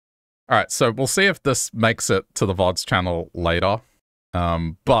Alright, so we'll see if this makes it to the VODs channel later.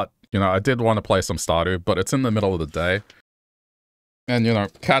 But, you know, I did want to play some Stardew, but it's in the middle of the day. And, you know,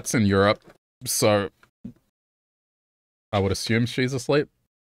 Kat's in Europe, so I would assume she's asleep.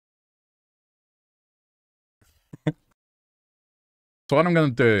 So what I'm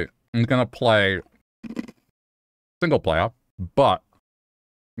going to do, I'm going to play single player, but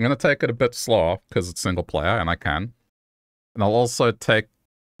I'm going to take it a bit slower because it's single player and I can. And I'll also take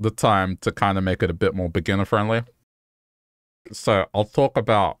the time to kind of make it a bit more beginner friendly. So I'll talk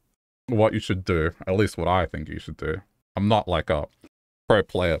about what you should do, at least what I think you should do. I'm not like a pro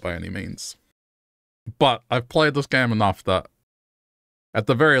player by any means. But I've played this game enough that at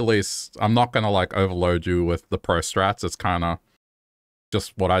the very least, I'm not going to like overload you with the pro strats. It's kind of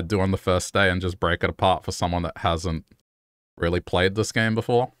just what I'd do on the first day and just break it apart for someone that hasn't really played this game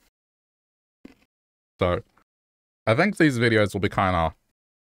before. So I think these videos will be kind of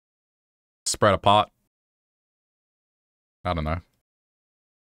spread apart. I don't know.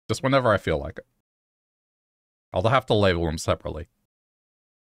 Just whenever I feel like it. I'll have to label them separately.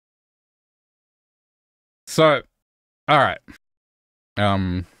 So, alright.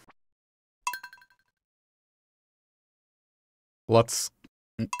 Let's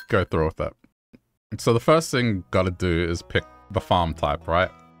go through with it. So the first thing gotta do is pick the farm type, right?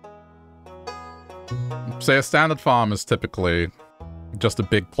 So a standard farm is typically just a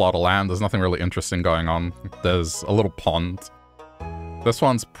big plot of land. There's nothing really interesting going on. There's a little pond. This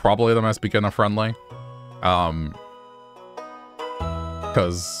one's probably the most beginner friendly.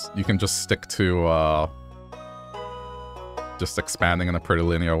 Because you can just stick to just expanding in a pretty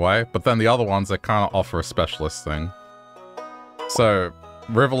linear way. But then the other ones, they kind of offer a specialist thing. So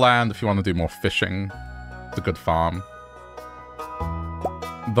Riverland, if you want to do more fishing, it's a good farm.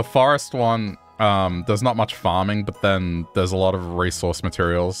 The forest one, there's not much farming, but then there's a lot of resource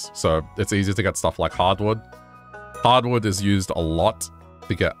materials, so it's easy to get stuff like hardwood. Hardwood is used a lot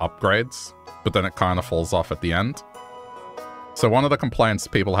to get upgrades, but then it kind of falls off at the end. So one of the complaints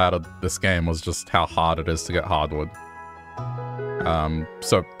people had of this game was just how hard it is to get hardwood.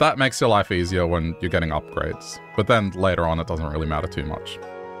 So that makes your life easier when you're getting upgrades, but then later on it doesn't really matter too much.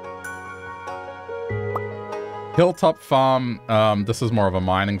 Hilltop Farm, this is more of a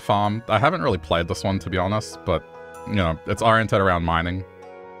mining farm. I haven't really played this one, to be honest, but, you know, it's oriented around mining.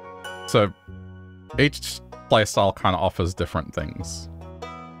 So each playstyle kind of offers different things.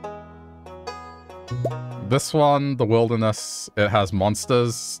 This one, the Wilderness, it has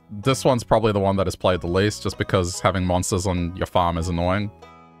monsters. This one's probably the one that is played the least, just because having monsters on your farm is annoying.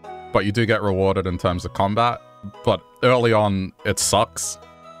 But you do get rewarded in terms of combat, but early on, it sucks.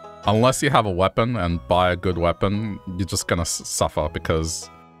 Unless you have a weapon and buy a good weapon, you're just gonna suffer because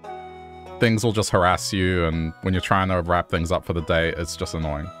things will just harass you, and when you're trying to wrap things up for the day, it's just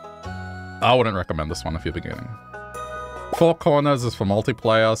annoying. I wouldn't recommend this one if you're beginning. Four Corners is for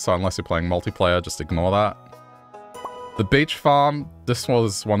multiplayer, so unless you're playing multiplayer, just ignore that. The Beach Farm, this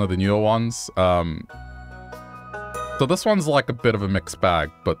was one of the newer ones. So this one's like a bit of a mixed bag,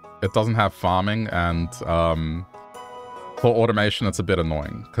 but it doesn't have farming, and for automation, it's a bit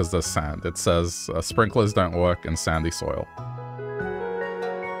annoying because there's sand. It says sprinklers don't work in sandy soil.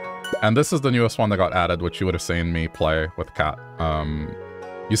 And this is the newest one that got added, which you would have seen me play with Kat.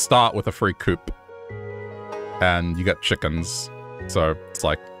 You start with a free coop, and you get chickens. So it's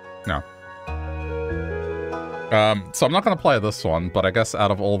like, you know. So I'm not going to play this one, but I guess out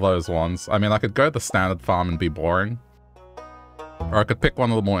of all those ones, I mean, I could go the standard farm and be boring. Or I could pick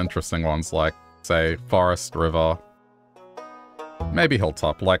one of the more interesting ones, like, say, forest, river, maybe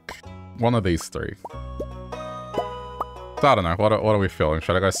hilltop, like one of these three. So I don't know, what are we feeling?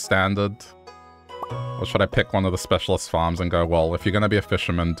 Should I go standard? Or should I pick one of the specialist farms and go, well, if you're going to be a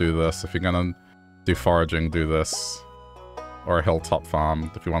fisherman, do this. If you're going to do foraging, do this. Or a hilltop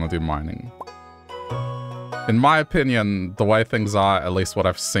farm, if you want to do mining. In my opinion, the way things are, at least what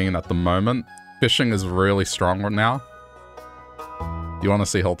I've seen at the moment, fishing is really strong right now. You want to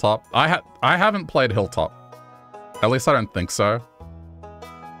see hilltop? I haven't played hilltop. At least I don't think so.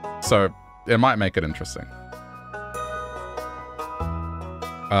 So, it might make it interesting.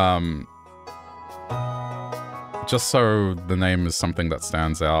 Just so the name is something that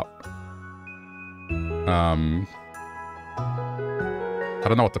stands out. I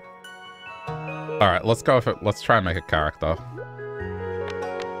don't know what to... Alright, let's go with it. Let's try and make a character.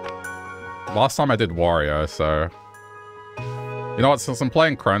 Last time I did Wario, so... You know what, since I'm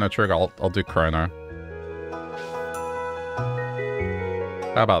playing Chrono Trigger, I'll do Chrono.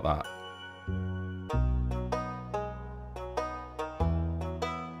 How about that?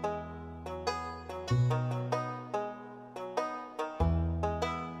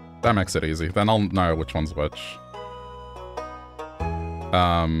 That makes it easy. Then I'll know which one's which.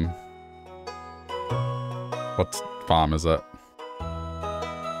 What farm is it?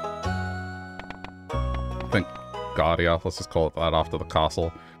 I think Guardia. Let's just call it that after the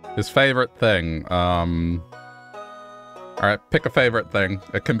castle. His favorite thing. Alright, pick a favorite thing.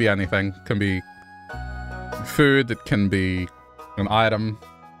 It can be anything. It can be food. It can be an item.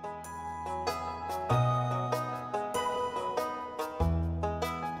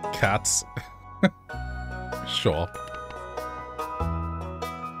 Cats. Sure.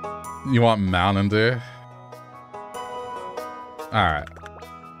 You want Mountain Dew? Alright.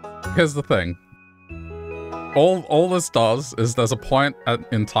 Here's the thing. All this does is there's a point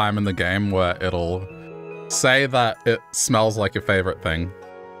in time in the game where it'll say that it smells like your favorite thing.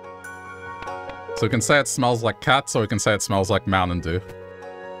 So we can say it smells like cats, or we can say it smells like Mountain Dew.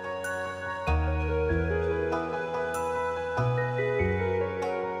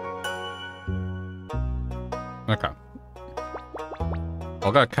 Okay.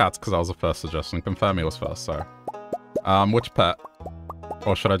 I'll go cats because that was the first suggestion. Confirm he was first, so. Which pet?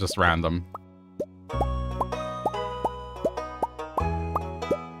 Or should I just random?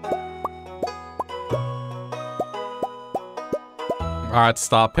 Alright,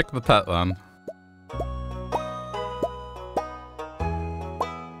 Star, pick the pet then.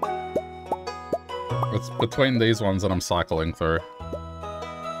 It's between these ones that I'm cycling through.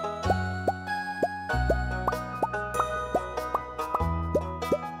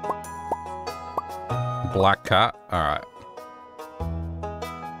 Black cat? Alright.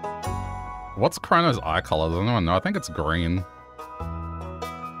 What's Chrono's eye color? Does anyone know? I think it's green.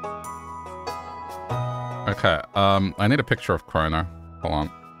 Okay, I need a picture of Chrono. Hold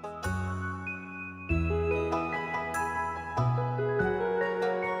on.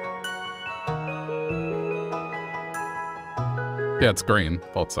 Yeah, it's green.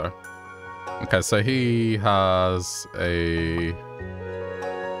 Thought so. Okay, so he has a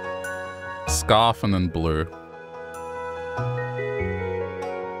scarf and then blue.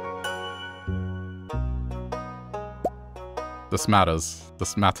 This matters.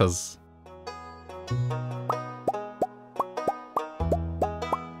 This matters.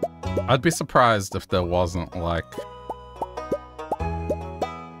 I'd be surprised if there wasn't, like...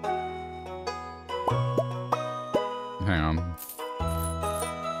 Hang on.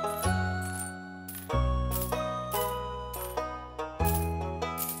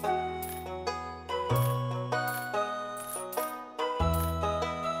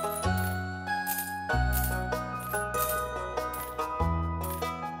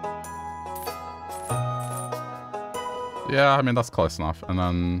 Yeah, I mean, that's close enough. And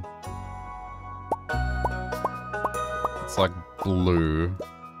then... it's like blue.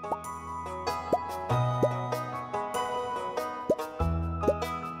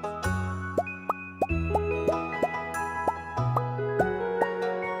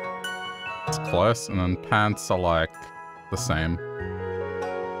 It's close, and then pants are like the same.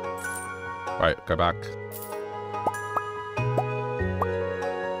 Right, go back.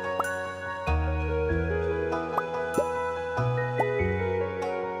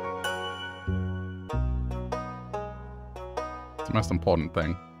 Most important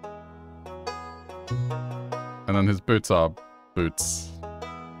thing. And then his boots are boots.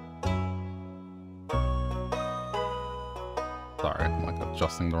 Sorry, I'm like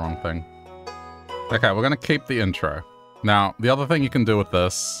adjusting the wrong thing. Okay, we're gonna keep the intro. Now, the other thing you can do with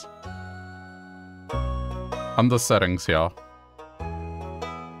this, under settings here.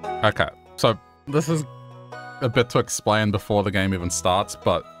 Okay, so this is a bit to explain before the game even starts,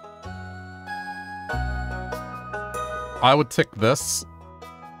 but I would tick this.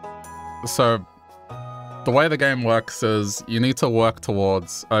 So, the way the game works is you need to work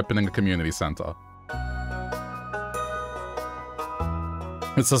towards opening a community center.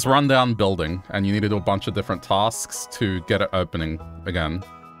 It's this rundown building, and you need to do a bunch of different tasks to get it opening again.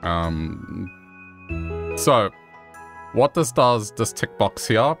 So, what this does, this tick box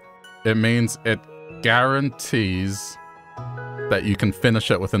here, it means it guarantees that you can finish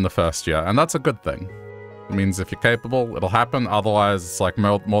it within the first year, and that's a good thing. It means if you're capable, it'll happen. Otherwise, it's like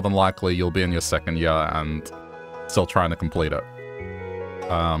more than likely you'll be in your second year and still trying to complete it.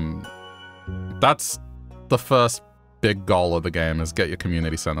 That's the first big goal of the game, is get your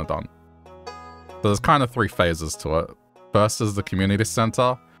community center done. So there's kind of 3 phases to it. First is the community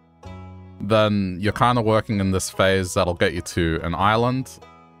center. Then you're kind of working in this phase that'll get you to an island.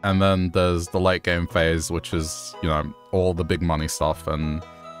 And then there's the late game phase, which is, you know, all the big money stuff and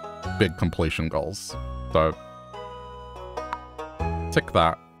big completion goals. So, tick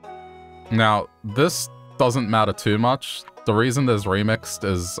that. Now, this doesn't matter too much. the reason there's Remixed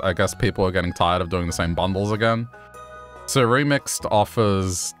is, I guess people are getting tired of doing the same bundles again. So Remixed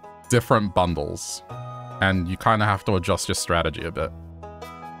offers different bundles, and you kind of have to adjust your strategy a bit.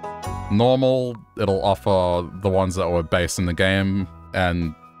 Normal, it'll offer the ones that were based in the game,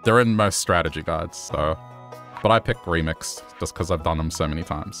 and they're in most strategy guides, so... But I picked Remixed, just because I've done them so many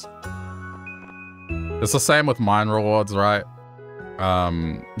times. It's the same with mine rewards, right?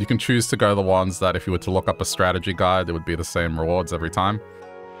 You can choose to go the ones that if you were to look up a strategy guide, it would be the same rewards every time.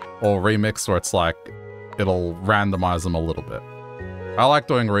 Or Remix, where it's like, it'll randomize them a little bit. I like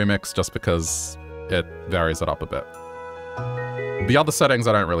doing Remix just because it varies it up a bit. The other settings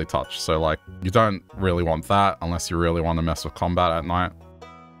I don't really touch, so like, you don't really want that unless you really want to mess with combat at night.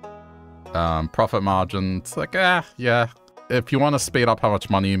 Profit margin, it's like, yeah. If you want to speed up how much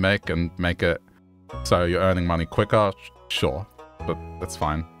money you make and make it so you're earning money quicker, sure, but that's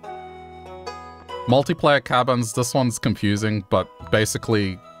fine. Multiplayer cabins, this one's confusing, but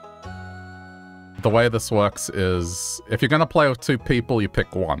basically the way this works is if you're going to play with 2 people, you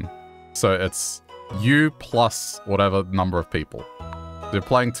pick 1. So it's you plus whatever number of people. If you're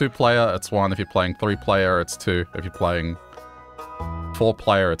playing 2-player, it's 1. If you're playing 3-player, it's 2. If you're playing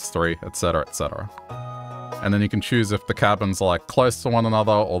 4-player, it's 3, etc, etc. And then you can choose if the cabins are like close to one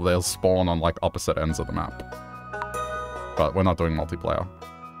another or they'll spawn on like opposite ends of the map. But we're not doing multiplayer.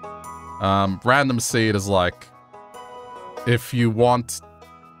 Random seed is like, if you want,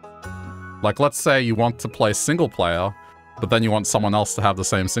 like let's say you want to play single player, but then you want someone else to have the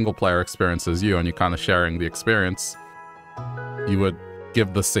same single player experience as you and you're kind of sharing the experience, you would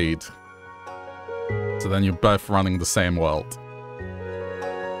give the seed. So then you're both running the same world.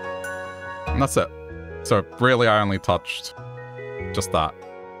 And that's it. So really I only touched just that.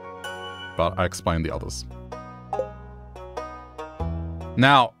 But I explained the others.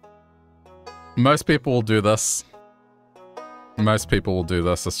 Now, most people will do this. Most people will do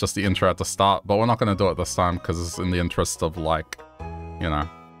this. It's just the intro at the start, but we're not going to do it this time because it's in the interest of, like, you know,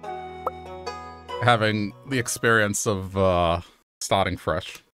 having the experience of starting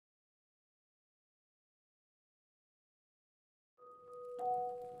fresh.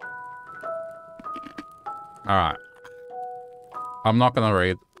 Alright. I'm not gonna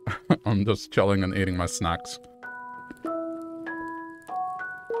read. I'm just chilling and eating my snacks.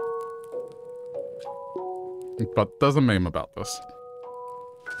 But there's a meme about this.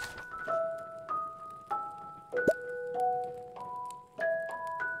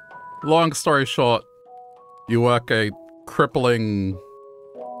 Long story short, you work a crippling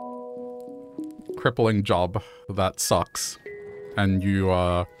job that sucks, and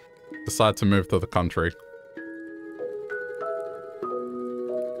you decide to move to the country.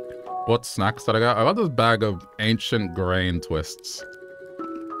 What snacks did I get? I got this bag of ancient grain twists.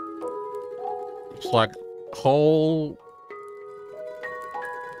 It's like whole...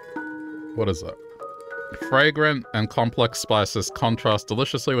 What is it? Fragrant and complex spices contrast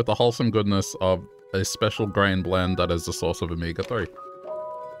deliciously with the wholesome goodness of a special grain blend that is the source of omega-3.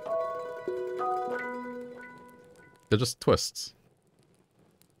 They're just twists.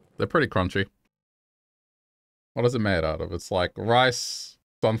 They're pretty crunchy. What is it made out of? It's like rice,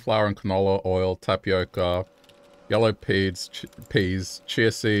 sunflower and canola oil, tapioca, yellow peas,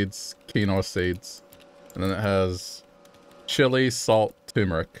 chia seeds, quinoa seeds. And then it has chili, salt,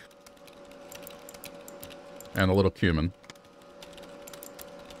 turmeric. And a little cumin.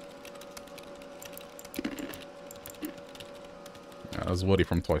 Yeah, that's Woody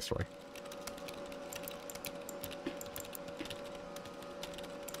from Toy Story.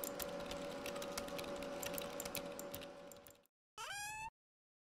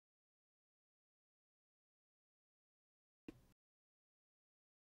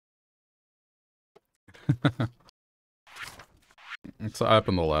 So I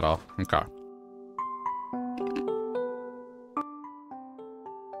opened the letter. Okay.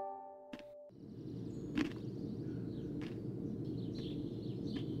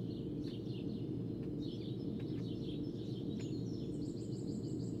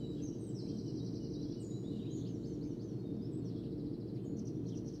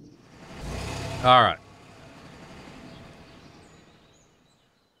 All right.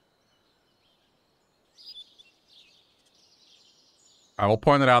 I will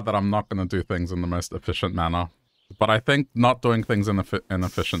point it out that I'm not going to do things in the most efficient manner, but I think not doing things in an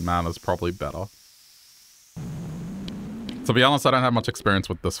efficient manner is probably better. To be honest, I don't have much experience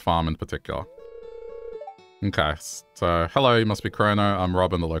with this farm in particular. Okay, so hello, you must be Chrono. I'm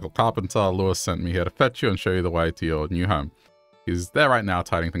Robin, the local carpenter. Lewis sent me here to fetch you and show you the way to your new home. He's there right now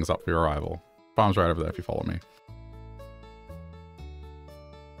tidying things up for your arrival. Farm's right over there if you follow me.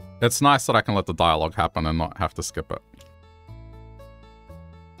 It's nice that I can let the dialogue happen and not have to skip it.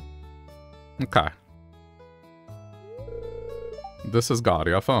 Okay. This is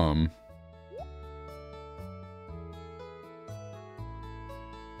Guardia Foam.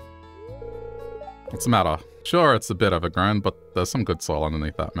 What's the matter? Sure, it's a bit overgrown, but there's some good soil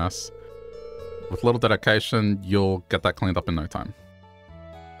underneath that mess. With little dedication, you'll get that cleaned up in no time.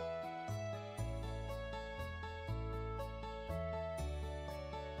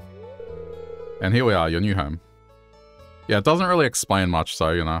 And here we are, your new home. Yeah, it doesn't really explain much,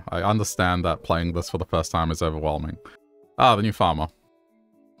 so, you know, I understand that playing this for the first time is overwhelming. Ah, the new farmer.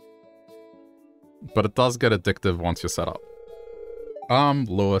 But it does get addictive once you're set up.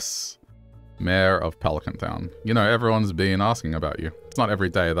 Lewis, Mayor of Pelican Town. You know, everyone's been asking about you. It's not every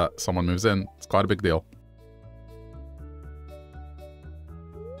day that someone moves in. It's quite a big deal.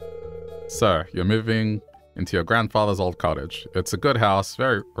 So, you're moving into your grandfather's old cottage. It's a good house,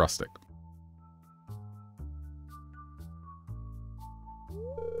 very rustic.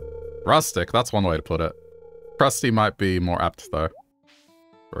 Rustic, that's one way to put it. Crusty might be more apt, though.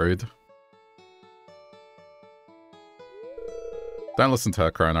 Rude. Don't listen to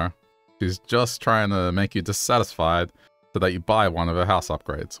her, Chrono. She's just trying to make you dissatisfied so that you buy one of her house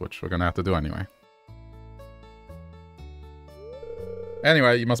upgrades, which we're gonna have to do anyway.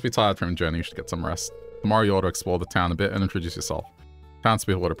 Anyway, you must be tired from your journey. You should get some rest. Tomorrow you ought to explore the town a bit and introduce yourself.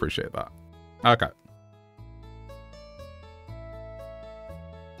 Townspeople would appreciate that. Okay.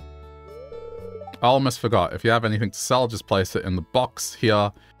 I almost forgot. If you have anything to sell, just place it in the box here.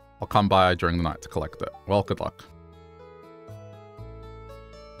 I'll come by during the night to collect it. Well, good luck.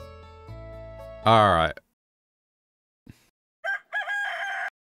 Alright.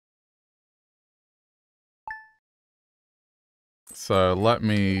 So let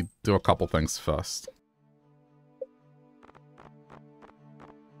me do a couple things first.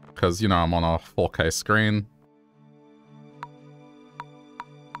 Because, you know, I'm on a 4K screen.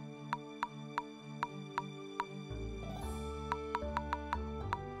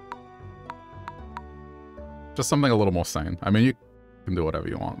 Just something a little more sane. I mean, you can do whatever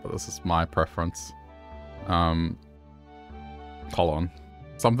you want, but this is my preference. Hold on.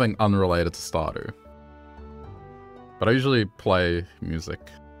 Something unrelated to Stardew. But I usually play music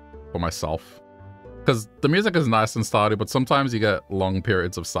for myself. Because the music is nice in Stardew, but sometimes you get long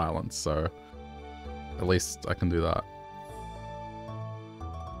periods of silence, so at least I can do that.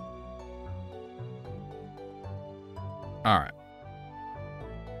 Alright.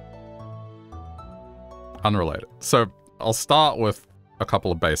 Unrelated. So I'll start with a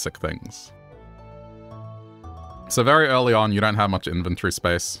couple of basic things. So very early on, you don't have much inventory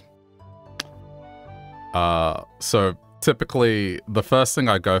space. So typically, the first thing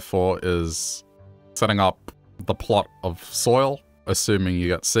I go for is setting up the plot of soil, assuming you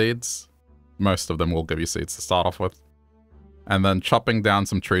get seeds. Most of them will give you seeds to start off with. And then chopping down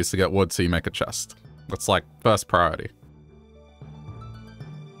some trees to get wood so you make a chest. That's like first priority.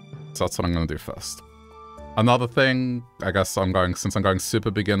 So that's what I'm going to do first. Another thing, I guess since I'm going super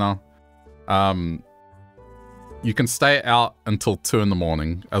beginner, you can stay out until 2 in the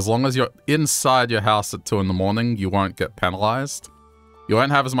morning. As long as you're inside your house at 2 in the morning, you won't get penalized. You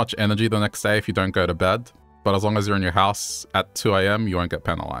won't have as much energy the next day if you don't go to bed, but as long as you're in your house at 2 AM, you won't get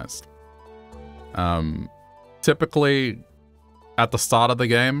penalized. Typically, at the start of the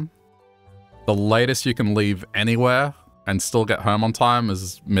game, the latest you can leave anywhere and still get home on time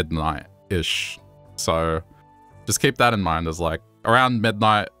is midnight-ish. So just keep that in mind as like around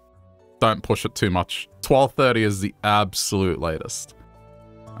midnight, don't push it too much. 12:30 is the absolute latest.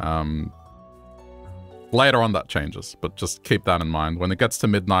 Later on that changes, but just keep that in mind. When it gets to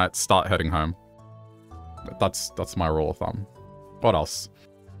midnight, start heading home. That's my rule of thumb. What else?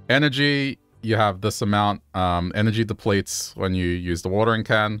 Energy, you have this amount. Energy depletes when you use the watering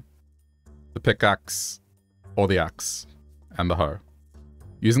can, the pickaxe, or the axe, and the hoe.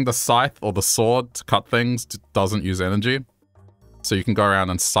 Using the scythe or the sword to cut things doesn't use energy. So you can go around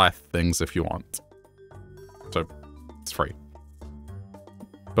and scythe things if you want. So it's free.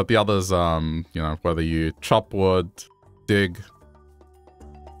 But the others, you know, whether you chop wood, dig,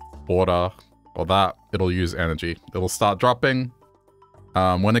 water, or that, it'll use energy. It'll start dropping.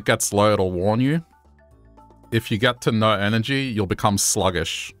 When it gets low, it'll warn you. If you get to no energy, you'll become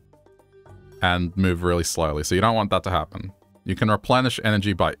sluggish and move really slowly. So you don't want that to happen. You can replenish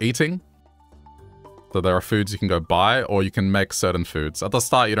energy by eating. So there are foods you can go buy, or you can make certain foods. At the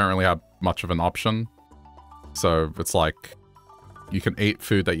start, you don't really have much of an option. So it's like, you can eat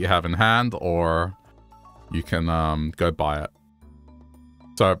food that you have in hand, or you can go buy it.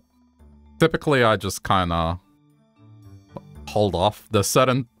 So typically, I just kind of hold off. There's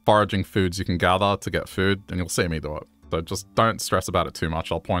certain foraging foods you can gather to get food, and you'll see me do it. So just don't stress about it too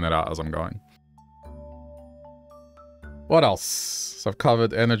much. I'll point it out as I'm going. What else? So I've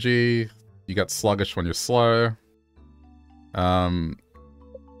covered energy. You get sluggish when you're slow. As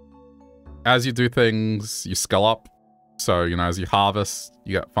you do things, you skill up. So, you know, as you harvest,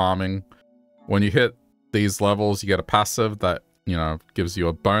 you get farming. When you hit these levels, you get a passive that, you know, gives you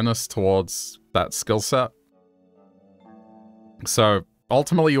a bonus towards that skill set. So,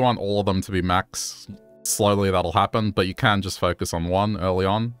 ultimately, you want all of them to be max. Slowly, that'll happen, but you can just focus on one early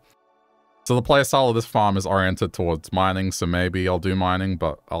on. So the playstyle of this farm is oriented towards mining, so maybe I'll do mining,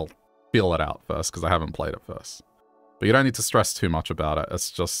 but I'll feel it out first, because I haven't played it first. But you don't need to stress too much about it. It's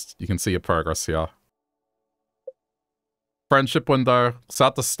just, you can see your progress here. Friendship window. So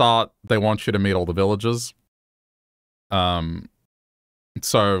at the start, they want you to meet all the villagers.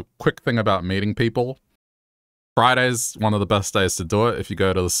 So, quick thing about meeting people. Friday's one of the best days to do it. If you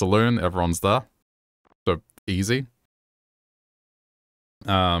go to the saloon, everyone's there. So, easy.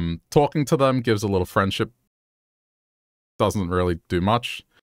 Talking to them gives a little friendship. Doesn't really do much.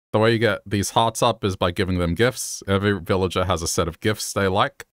 The way you get these hearts up is by giving them gifts. Every villager has a set of gifts they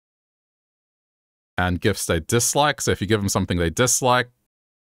like. And gifts they dislike. So if you give them something they dislike,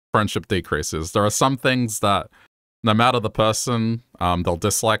 friendship decreases. There are some things that, no matter the person, they'll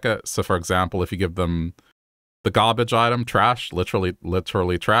dislike it. So for example, if you give them the garbage item, trash, literally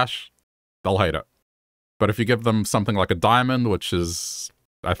trash, they'll hate it. But if you give them something like a diamond, which is,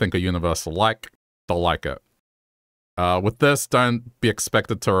 I think, a universal like, they'll like it. With this, don't be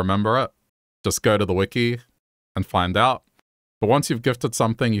expected to remember it. Just go to the wiki and find out. But once you've gifted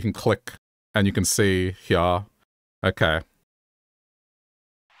something, you can click and you can see here, okay,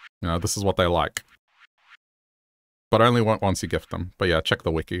 you know, this is what they like. But only once you gift them. But yeah, check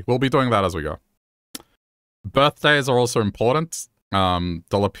the wiki. We'll be doing that as we go. Birthdays are also important.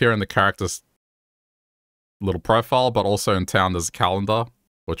 They'll appear in the character's little profile, but also in town there's a calendar,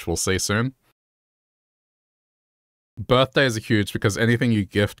 which we'll see soon. Birthdays are huge because anything you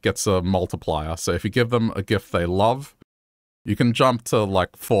gift gets a multiplier. So if you give them a gift they love, you can jump to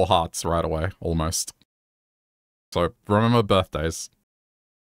like 4 hearts right away, almost. So remember birthdays.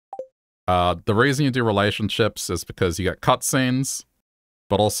 The reason you do relationships is because you get cutscenes,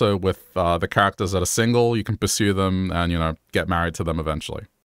 but also with the characters that are single, you can pursue them and, you know, get married to them eventually.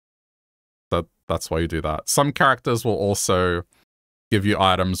 So that's why you do that. Some characters will also give you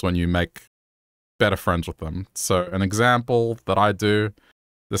items when you make better friends with them. So an example that I do,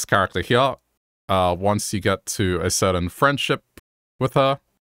 this character here, once you get to a certain friendship with her,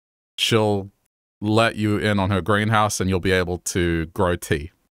 she'll let you in on her greenhouse and you'll be able to grow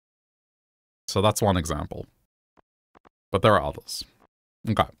tea. So that's one example. But there are others.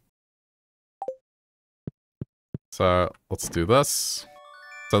 Okay. So let's do this.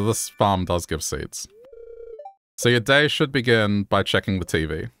 So this farm does give seeds. So your day should begin by checking the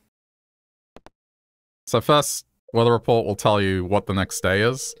TV. So first, weather report will tell you what the next day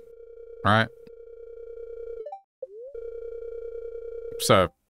is, right? So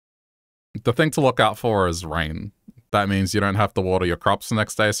the thing to look out for is rain. That means you don't have to water your crops the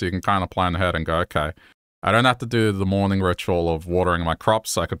next day, so you can kind of plan ahead and go, okay, I don't have to do the morning ritual of watering my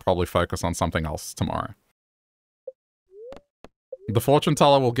crops, so I could probably focus on something else tomorrow. The fortune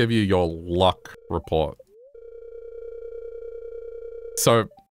teller will give you your luck report. So,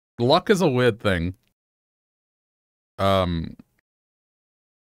 luck is a weird thing. It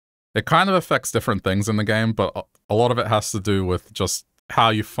kind of affects different things in the game, but a lot of it has to do with just how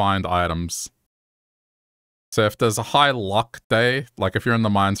you find items. So if there's a high luck day, like if you're in the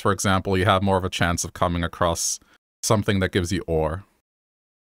mines, for example, you have more of a chance of coming across something that gives you ore.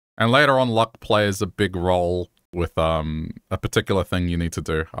 And later on, luck plays a big role with a particular thing you need to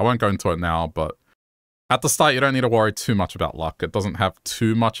do. I won't go into it now, but at the start, you don't need to worry too much about luck. It doesn't have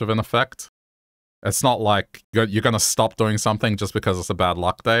too much of an effect. It's not like you're going to stop doing something just because it's a bad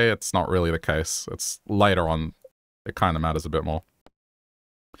luck day. It's not really the case. It's later on, it kind of matters a bit more.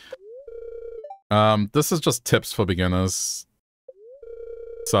 This is just tips for beginners.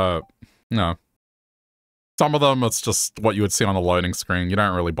 So, you know, some of them, it's just what you would see on a loading screen. You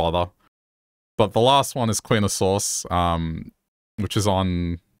don't really bother. But the last one is Queen of Sauce, which is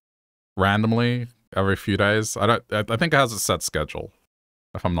on randomly every few days. I think it has a set schedule,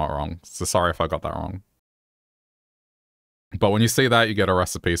 if I'm not wrong. So sorry if I got that wrong. But when you see that, you get a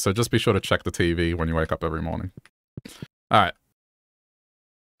recipe. So just be sure to check the TV when you wake up every morning. All right.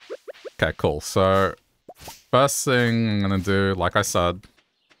 Okay, cool. So first thing I'm going to do, like I said,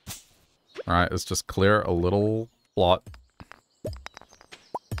 all right, is just clear a little plot.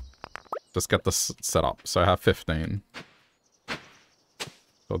 Just get this set up. So I have 15.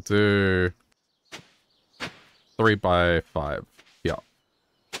 I'll do 3 by 5. Yeah.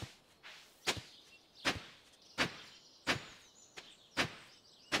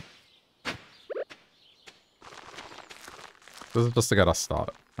 This is just to get us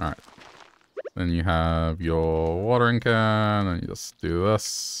started. Alright. Then you have your watering can, and you just do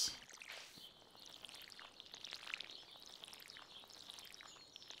this.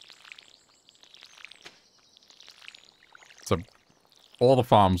 So all the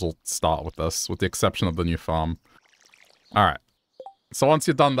farms will start with this, with the exception of the new farm. Alright. So once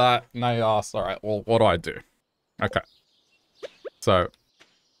you've done that, now you ask, alright, well, what do I do? Okay. So,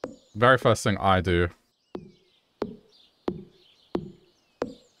 very first thing I do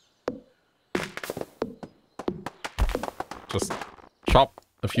just chop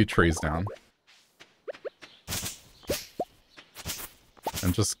a few trees down.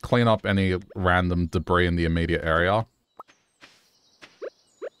 And just clean up any random debris in the immediate area.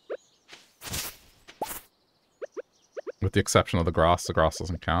 With the exception of the grass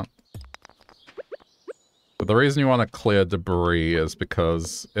doesn't count. But the reason you want to clear debris is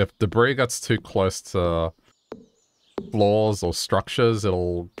because if debris gets too close to floors or structures,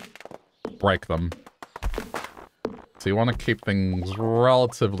 it'll break them. So you want to keep things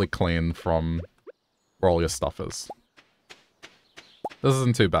relatively clean from where all your stuff is. This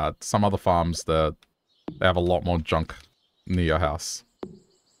isn't too bad. Some other farms, they have a lot more junk near your house.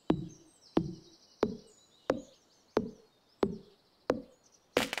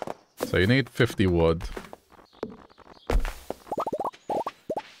 So you need 50 wood.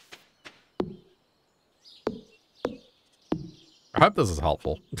 I hope this is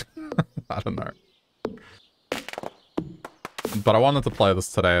helpful. I don't know. But I wanted to play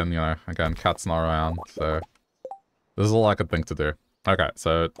this today, and, you know, again, cat's not around, so this is all I could think to do. Okay,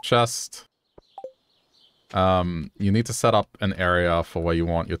 so chest. You need to set up an area for where you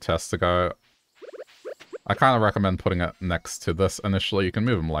want your chest to go. I kind of recommend putting it next to this initially. You can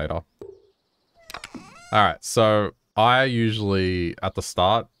move them later. Alright, so I usually, at the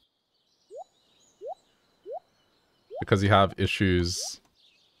start, because you have issues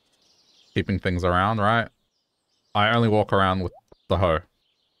keeping things around, right? I only walk around with the hoe.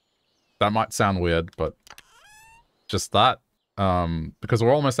 That might sound weird, but just that. Because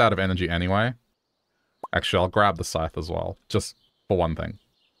we're almost out of energy anyway. Actually, I'll grab the scythe as well, just for one thing.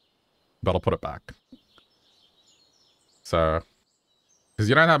 But I'll put it back. So, because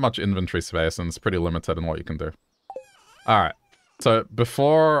you don't have much inventory space and it's pretty limited in what you can do. Alright, so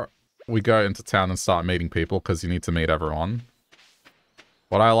before we go into town and start meeting people, because you need to meet everyone,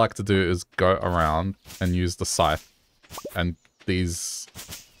 what I like to do is go around and use the scythe and these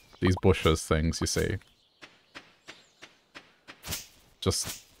bushes things you see.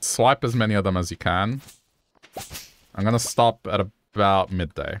 Just swipe as many of them as you can. I'm gonna stop at about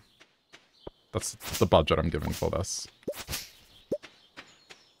midday. That's the budget I'm giving for this.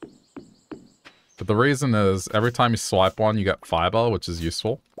 But the reason is, every time you swipe one, you get fiber, which is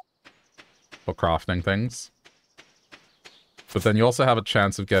useful for crafting things. But then you also have a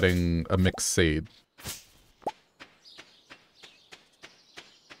chance of getting a mixed seed.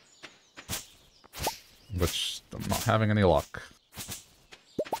 Which, I'm not having any luck.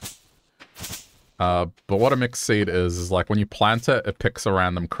 But what a mixed seed is like when you plant it, it picks a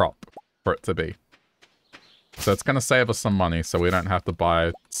random crop for it to be. So it's going to save us some money so we don't have to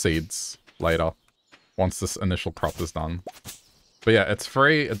buy seeds later, once this initial crop is done. But yeah, it's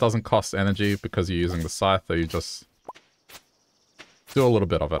free, it doesn't cost energy because you're using the scythe, so you just do a little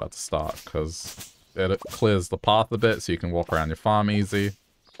bit of it at the start, because it clears the path a bit so you can walk around your farm easy.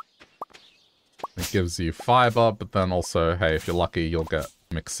 It gives you fiber, but then also, hey, if you're lucky, you'll get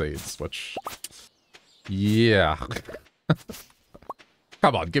mixed seeds, which... yeah.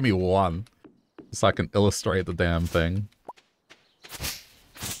 Come on, give me one. So I can illustrate the damn thing.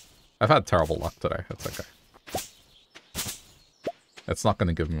 I've had terrible luck today. It's okay. It's not going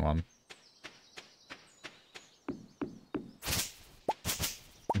to give me one.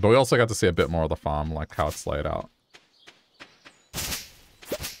 But we also got to see a bit more of the farm, like how it's laid out.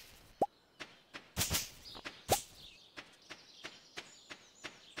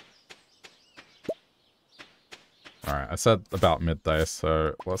 Alright, I said about midday,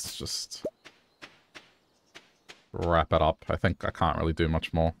 so let's just wrap it up. I think I can't really do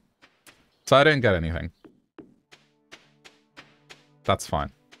much more. So I didn't get anything. That's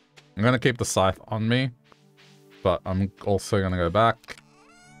fine. I'm going to keep the scythe on me, but I'm also going to go back,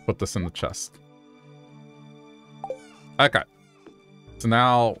 put this in the chest. Okay. So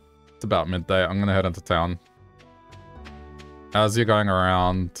now it's about midday. I'm going to head into town. As you're going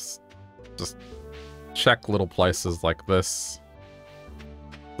around, just check little places like this.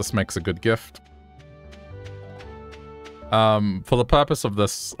 This makes a good gift. For the purpose of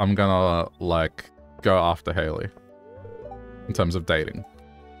this, I'm gonna, like, go after Haley. In terms of dating.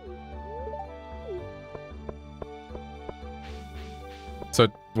 So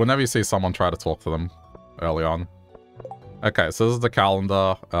whenever you see someone, try to talk to them early on. Okay, so this is the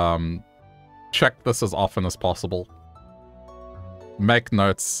calendar. Check this as often as possible. Make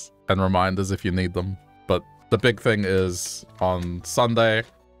notes and reminders if you need them. But the big thing is on Sunday,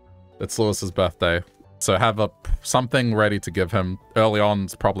 it's Lewis's birthday. So have something ready to give him. Early on,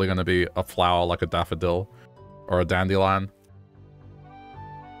 it's probably going to be a flower like a daffodil or a dandelion.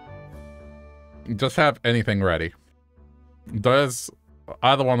 Just have anything ready.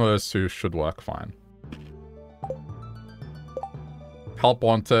 Either one of those two should work fine. Help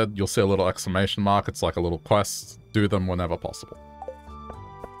wanted, you'll see a little exclamation mark. It's like a little quest. Do them whenever possible.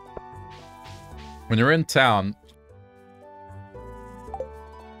 When you're in town,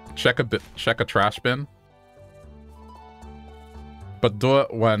 check a trash bin. But do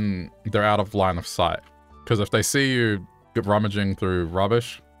it when they're out of line of sight. Because if they see you rummaging through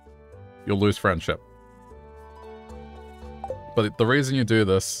rubbish, you'll lose friendship. But the reason you do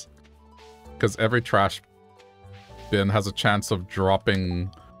this, because every trash bin has a chance of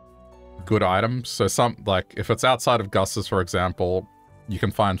dropping good items. So like, if it's outside of Gus's, for example, you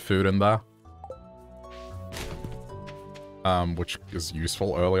can find food in there. Which is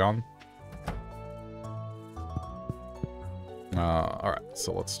useful early on. Alright,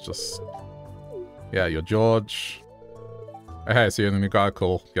 so let's just... Yeah, you're George. Oh, hey, so you're the new guy,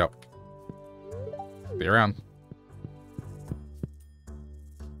 cool. Yep. Be around.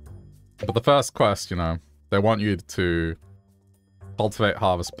 But the first quest, you know, they want you to cultivate,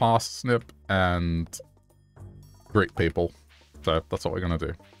 harvest parsnip, and greet people. So that's what we're gonna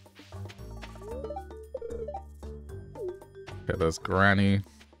do. Okay, there's Granny.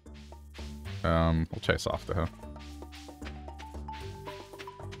 We'll chase after her.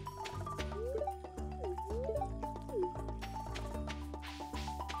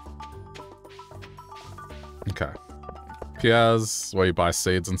 Okay. Pierre's, where you buy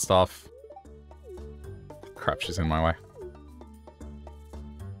seeds and stuff. Crap, she's in my way.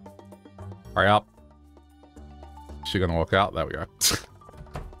 Hurry up. Is she gonna walk out? There we go.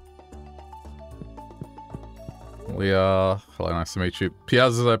 Leah, hello, nice to meet you.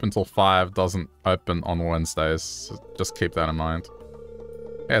 Pierre's is open till 5, doesn't open on Wednesdays. So just keep that in mind.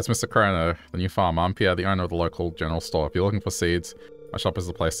 Hey, it's Mr. Chrono, the new farmer. I'm Pierre, the owner of the local general store. If you're looking for seeds, my shop is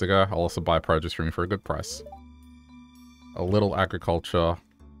the place to go. I'll also buy produce from you for a good price. A little agriculture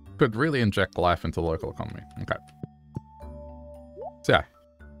could really inject life into the local economy. Okay. So yeah.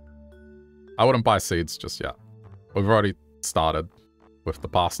 I wouldn't buy seeds just yet. We've already started with the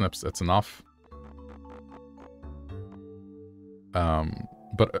parsnips. It's enough.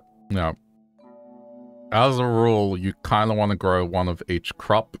 But, you know, as a rule, you kind of want to grow one of each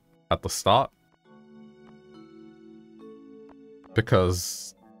crop at the start.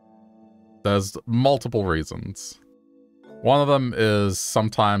 Because there's multiple reasons. One of them is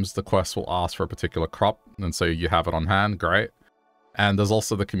sometimes the quest will ask for a particular crop, and so you have it on hand, great. And there's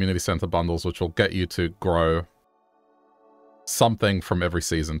also the community center bundles, which will get you to grow something from every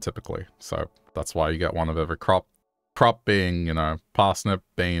season, typically. So that's why you get one of every crop. Crop being, you know, parsnip,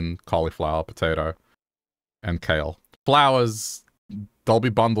 bean, cauliflower, potato, and kale. Flowers, there'll be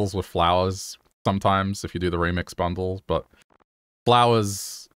bundles with flowers sometimes if you do the remix bundles, but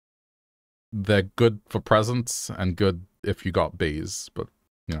flowers, they're good for presents and good if you got bees, but,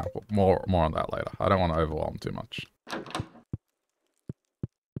 you know, more on that later. I don't want to overwhelm too much.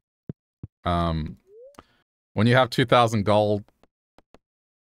 When you have 2,000 gold,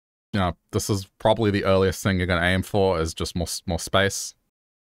 you know, this is probably the earliest thing you're going to aim for is just more space.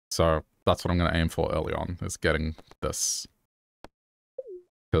 So that's what I'm going to aim for early on, is getting this.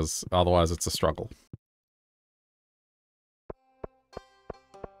 Because otherwise it's a struggle.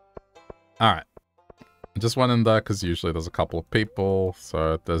 Alright. I just went in there because usually there's a couple of people.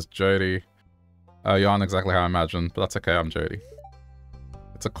 So there's Jody. You aren't exactly how I imagined, but that's okay, I'm Jody.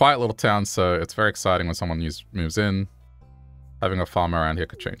 It's a quiet little town, so it's very exciting when someone moves in. Having a farm around here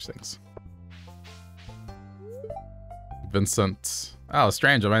could change things. Vincent. Oh, a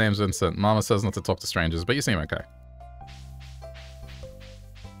stranger. My name's Vincent. Mama says not to talk to strangers, but you seem okay.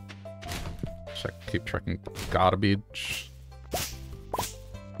 Keep checking garbage.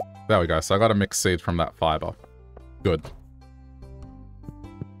 There we go. So I got a mixed seed from that fiber. Good.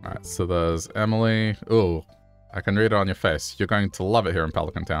 Alright, so there's Emily. Ooh, I can read it on your face. You're going to love it here in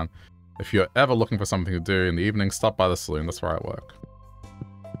Pelican Town. If you're ever looking for something to do in the evening, stop by the saloon. That's where I work.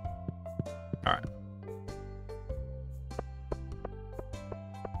 Alright.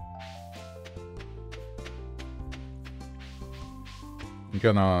 I'm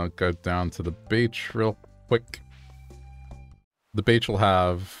gonna go down to the beach real quick. The beach will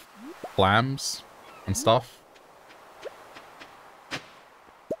have clams and stuff.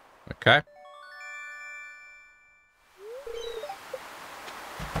 Okay.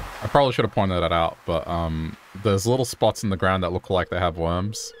 I probably should have pointed that out, but there's little spots in the ground that look like they have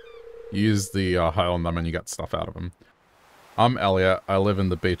worms. You use the hoe on them and you get stuff out of them. I'm Elliot. I live in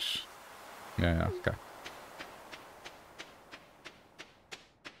the beach. Yeah, okay.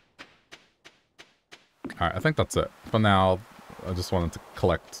 Alright, I think that's it. For now, I just wanted to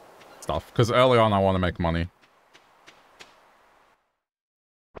collect stuff. Because early on, I want to make money.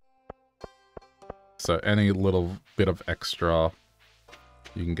 So any little bit of extra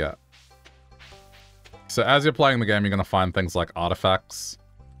you can get. So as you're playing the game, you're going to find things like artifacts.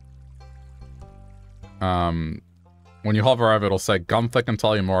 When you hover over, it'll say, Gunther can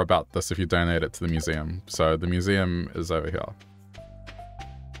tell you more about this if you donate it to the museum. So the museum is over here.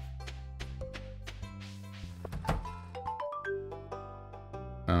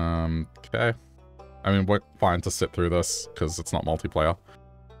 Okay. I mean, we're fine to sit through this, because it's not multiplayer.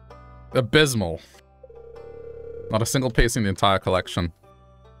 Abysmal. Not a single piece in the entire collection.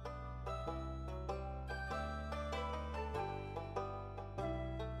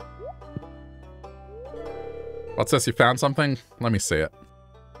 What's this? You found something? Let me see it.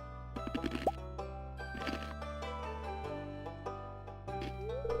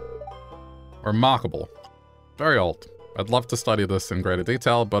 Remarkable. Very old. I'd love to study this in greater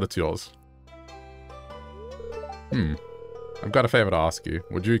detail, but it's yours. I've got a favor to ask you.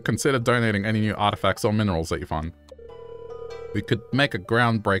 Would you consider donating any new artifacts or minerals that you find? We could make a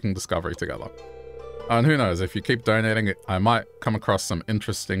groundbreaking discovery together. And who knows, if you keep donating, I might come across some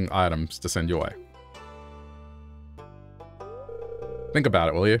interesting items to send your way. Think about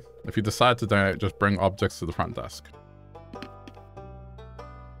it, will you? If you decide to donate, just bring objects to the front desk.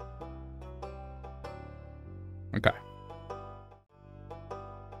 Okay.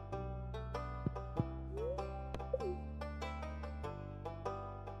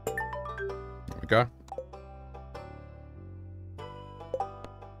 There we go.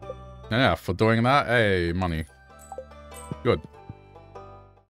 Yeah, for doing that, hey, money. Good.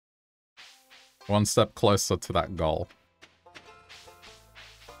 One step closer to that goal.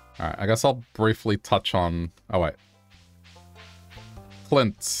 Alright, I guess I'll briefly touch on... Oh, wait.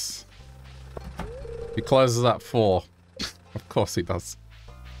 Clint's. He closes at 4. Of course he does.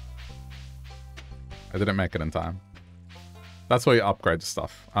 I didn't make it in time. That's where you upgrade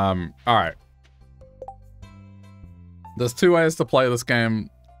stuff. Alright. There's 2 ways to play this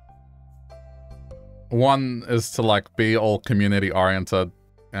game. One is to, like, be all community-oriented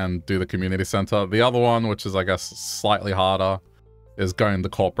and do the community center. The other one, which is, I guess, slightly harder, is going the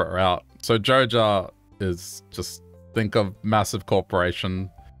corporate route. So Joja is just, think of massive corporation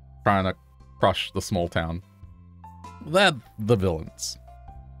trying to crush the small town. They're the villains.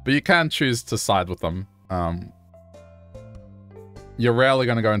 But you can choose to side with them. You're rarely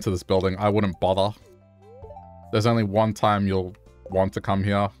going to go into this building. I wouldn't bother. There's only one time you'll want to come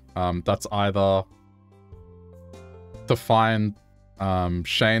here. That's either to find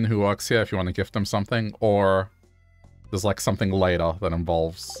Shane, who works here, if you want to gift him something, or there's like something later that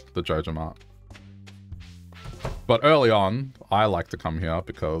involves the Joja Mart. But early on, I like to come here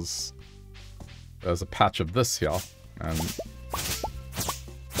because there's a patch of this here, and...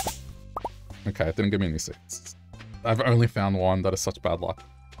 Okay, it didn't give me any seeds. I've only found one. That is such bad luck.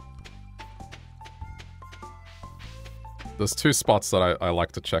 There's 2 spots that I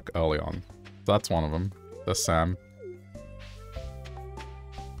like to check early on. That's one of them. There's Sam.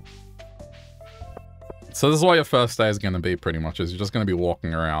 So this is what your first day is going to be, pretty much, is you're just going to be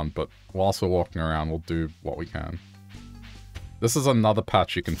walking around, but whilst we're walking around, we'll do what we can. This is another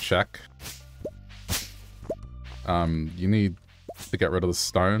patch you can check. You need to get rid of the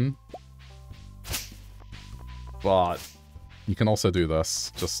stone. But you can also do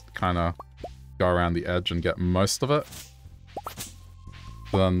this. Just kind of go around the edge and get most of it.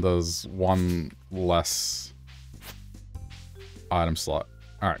 Then there's one less item slot.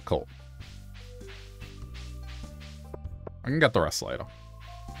 Alright, cool. I can get the rest later.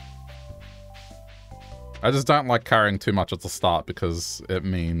 I just don't like carrying too much at the start because it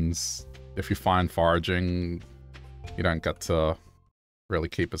means if you find foraging, you don't get to really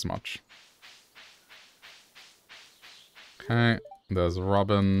keep as much. Okay, there's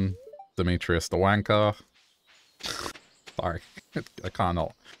Robin, Demetrius the Wanker. Sorry, I can't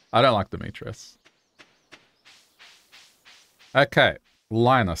help. I don't like Demetrius. Okay,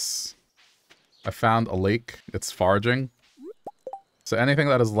 Linus. I found a leek. It's foraging. So anything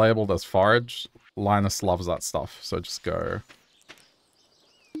that is labeled as forage, Linus loves that stuff. So just go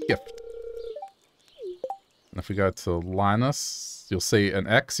gift. And if we go to Linus, you'll see an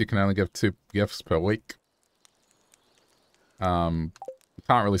X. You can only give 2 gifts per week.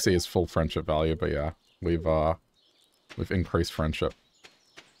 Can't really see his full friendship value, but yeah, we've increased friendship.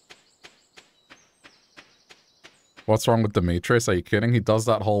 What's wrong with Demetrius? Are you kidding? He does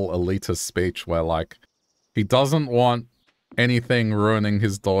that whole elitist speech where, like, he doesn't want anything ruining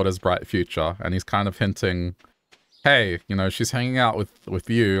his daughter's bright future, and he's kind of hinting, hey, you know, she's hanging out with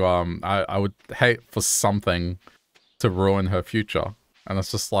you, I would hate for something to ruin her future. And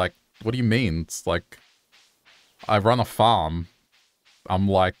it's just like, what do you mean? It's like, I run a farm. I'm,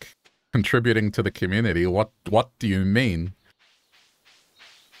 like, contributing to the community. What do you mean?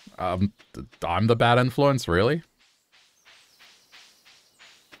 I'm the bad influence, really?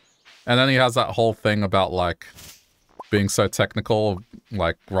 And then he has that whole thing about, like, being so technical.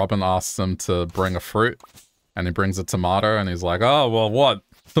 Like, Robin asks him to bring a fruit, and he brings a tomato, and he's like, oh, well, what?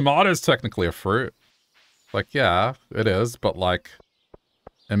 Tomato's technically a fruit. Like, yeah, it is, but, like,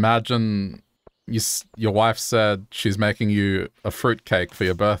 imagine your wife said she's making you a fruit cake for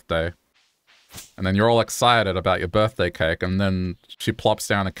your birthday, and then you're all excited about your birthday cake, and then she plops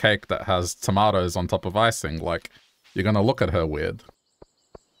down a cake that has tomatoes on top of icing. Like, you're gonna look at her weird.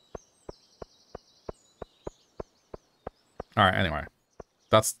 Alright, anyway.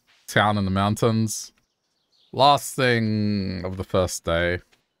 That's town in the mountains. Last thing of the first day.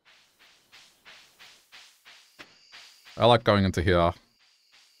 I like going into here.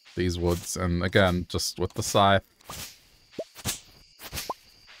 These woods, and again, just with the scythe.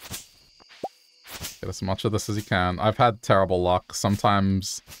 Get as much of this as you can. I've had terrible luck.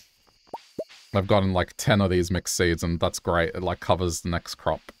 Sometimes I've gotten like 10 of these mixed seeds, and that's great. It like covers the next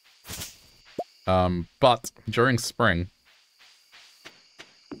crop. But during spring,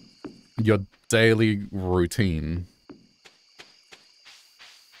 your daily routine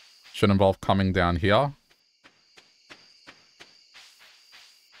should involve coming down here.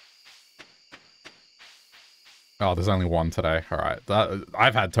 Oh, there's only one today. Alright.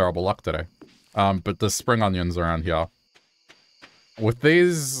 I've had terrible luck today. But there's spring onions around here. With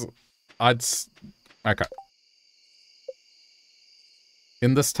these, okay.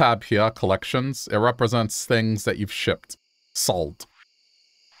 In this tab here, collections, it represents things that you've shipped, sold.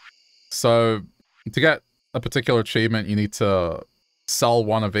 So, to get a particular achievement, you need to sell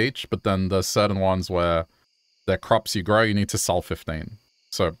one of each, but then there's certain ones where they're crops you grow, you need to sell 15.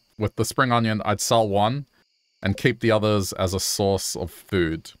 So, with the spring onion, I'd sell one, and keep the others as a source of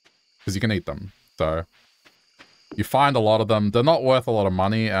food, because you can eat them. So, you find a lot of them. They're not worth a lot of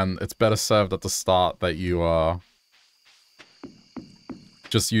money, and it's better served at the start that you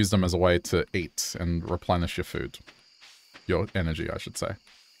just use them as a way to eat and replenish your food. Your energy, I should say.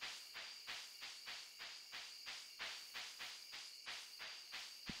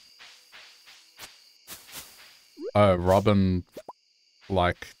 Robin,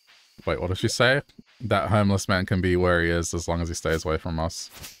 like, wait, what did she say? That homeless man can be where he is as long as he stays away from us.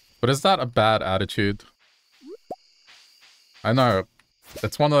 But is that a bad attitude? I know.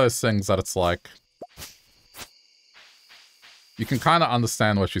 It's one of those things that it's like, you can kind of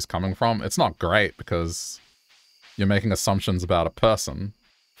understand where she's coming from. It's not great because you're making assumptions about a person.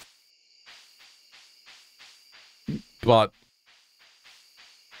 But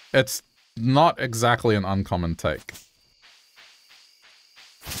it's not exactly an uncommon take.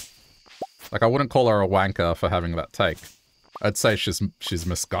 Like, I wouldn't call her a wanker for having that take. I'd say she's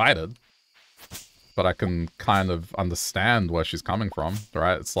misguided. But I can kind of understand where she's coming from,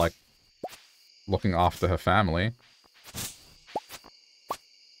 right? It's like looking after her family.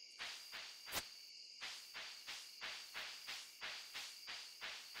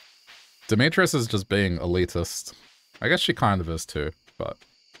 Demetrius is just being elitist. I guess she kind of is too, but...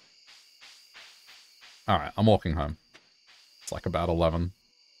 Alright, I'm walking home. It's like about 11.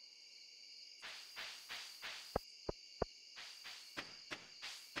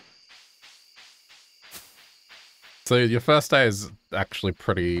 So your first day is actually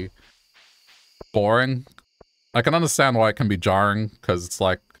pretty boring. I can understand why it can be jarring, because it's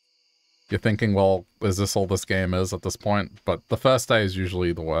like, you're thinking, well, is this all this game is at this point? But the first day is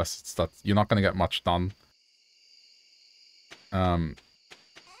usually the worst. It's that you're not going to get much done.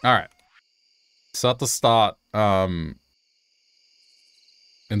 Alright. So at the start, in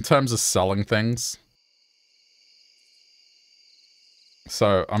terms of selling things,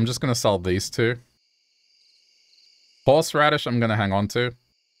 so I'm just going to sell these two. Horseradish I'm going to hang on to.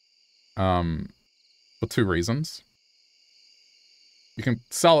 For two reasons. You can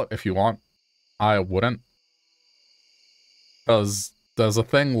sell it if you want. I wouldn't. Because there's a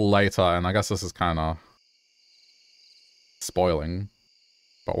thing later, and I guess this is kind of spoiling,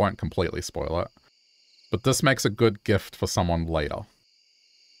 but won't completely spoil it. But this makes a good gift for someone later.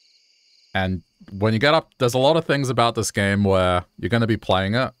 And when you get up, there's a lot of things about this game where you're going to be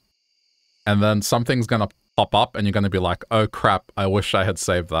playing it, and then something's going to pop up, and you're going to be like, oh crap, I wish I had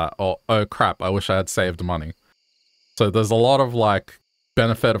saved that. Or, oh crap, I wish I had saved money. So there's a lot of, like,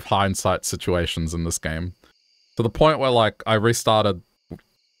 benefit of hindsight situations in this game. To the point where, like, I restarted...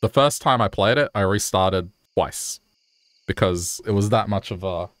 The first time I played it, I restarted twice. Because it was that much of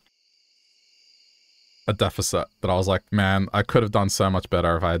a deficit that I was like, man, I could have done so much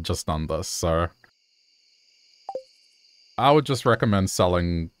better if I had just done this. So I would just recommend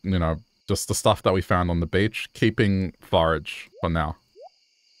selling, you know, just the stuff that we found on the beach, keeping forage for now.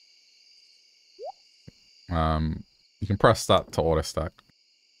 You can press that to auto stack.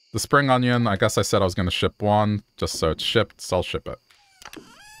 The spring onion, I guess I said I was going to ship one, just so it's shipped, so I'll ship it.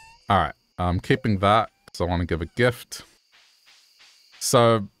 Alright, I'm keeping that, because I want to give a gift.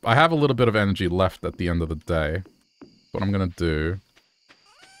 So, I have a little bit of energy left at the end of the day. What I'm going to do...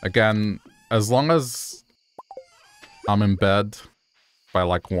 Again, as long as I'm in bed by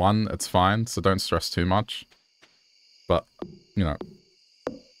like 1, it's fine, so don't stress too much. But, you know,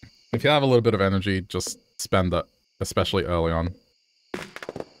 if you have a little bit of energy, just spend it, especially early on.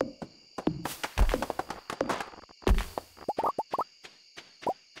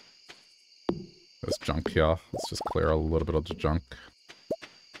 There's junk here. Let's just clear a little bit of the junk.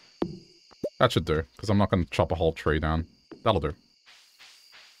 That should do, because I'm not going to chop a whole tree down. That'll do.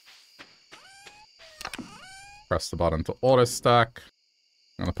 Press the button to auto stack.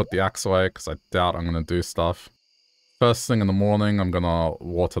 I'm going to put the axe away, because I doubt I'm going to do stuff. First thing in the morning, I'm going to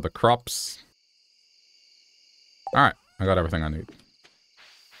water the crops. Alright, I got everything I need.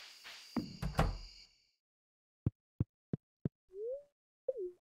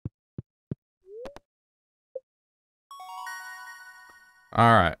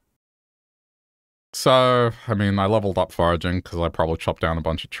 Alright. So, I mean, I leveled up foraging because I probably chopped down a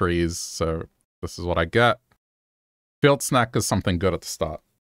bunch of trees, so this is what I get. Field snack is something good at the start.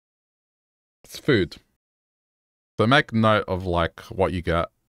 It's food. So make note of, like, what you get.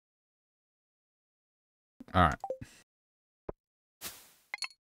 Alright.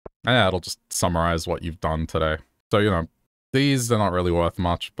 And yeah, it'll just summarize what you've done today. So, you know, these, they're not really worth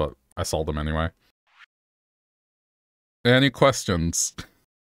much, but I sold them anyway. Any questions? I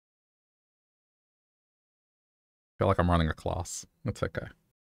feel like I'm running a class. It's okay.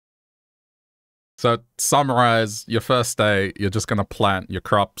 So, summarize, your first day, you're just gonna plant your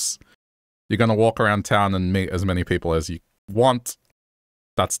crops. You're gonna walk around town and meet as many people as you want.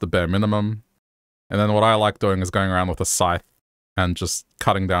 That's the bare minimum. And then what I like doing is going around with a scythe and just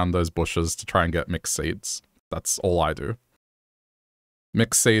cutting down those bushes to try and get mixed seeds. That's all I do.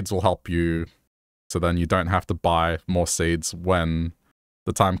 Mixed seeds will help you, so then you don't have to buy more seeds when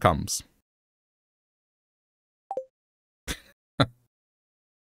the time comes.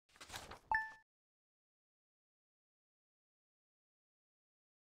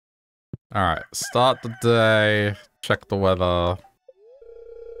 Alright, start the day, check the weather.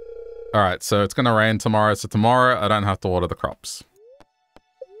 Alright, so it's gonna rain tomorrow, so tomorrow I don't have to water the crops.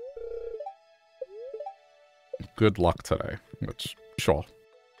 Good luck today, which, sure.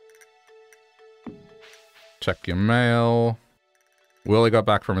 Check your mail. Willie got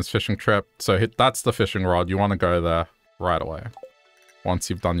back from his fishing trip, so that's the fishing rod. You want to go there right away, once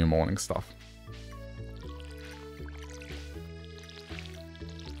you've done your morning stuff.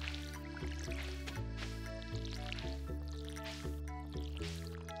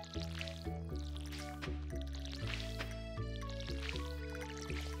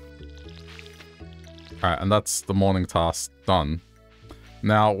 Alright, and that's the morning task done.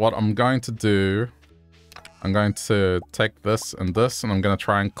 Now, what I'm going to do... I'm going to take this, and I'm going to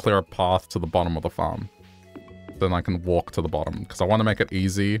try and clear a path to the bottom of the farm. Then I can walk to the bottom, because I want to make it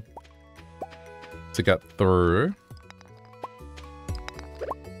easy to get through.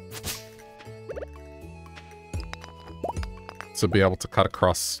 To be able to cut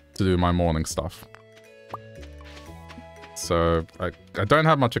across to do my morning stuff. So, I don't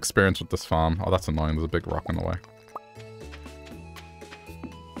have much experience with this farm. Oh, that's annoying. There's a big rock in the way.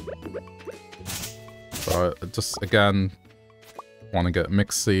 So, I just, again, want to get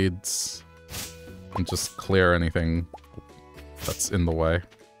mixed seeds. And just clear anything that's in the way.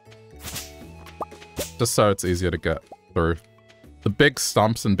 Just so it's easier to get through. The big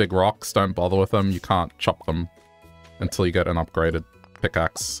stumps and big rocks, don't bother with them. You can't chop them until you get an upgraded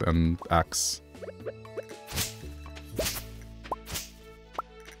pickaxe and axe.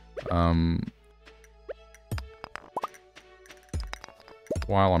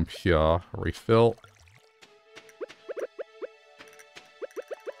 While I'm here, refill.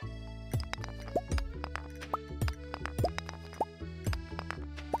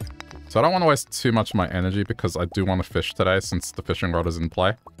 So I don't want to waste too much of my energy because I do want to fish today since the fishing rod is in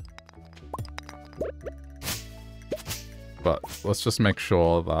play. But let's just make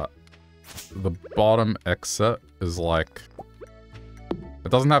sure that the bottom exit is like...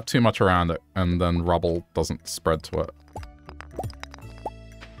 It doesn't have too much around it, and then rubble doesn't spread to it.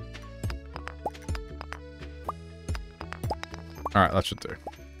 Alright, that should do.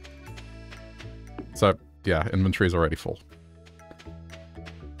 So, yeah, inventory's already full.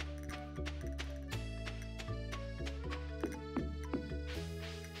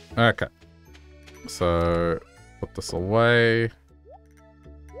 Okay. So, put this away.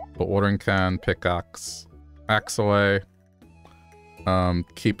 Put watering can, pickaxe, axe away.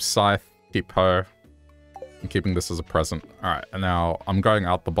 Keep scythe, keep hoe. I'm keeping this as a present. Alright, and now I'm going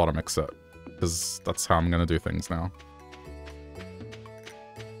out the bottom exit. Because that's how I'm gonna do things now.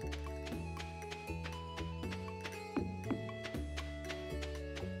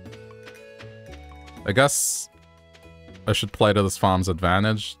 I guess I should play to this farm's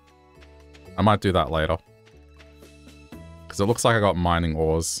advantage. I might do that later. Because it looks like I got mining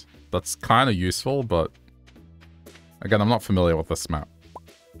ores. That's kind of useful, but... Again, I'm not familiar with this map.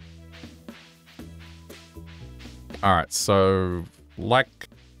 Alright, so... Like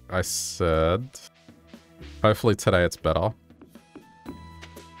I said... Hopefully today it's better.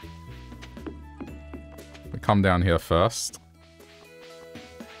 We come down here first.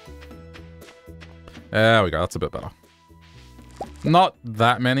 There we go, that's a bit better. Not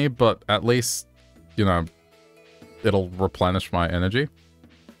that many, but at least, you know, it'll replenish my energy.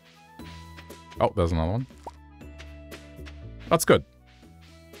 Oh, there's another one. That's good.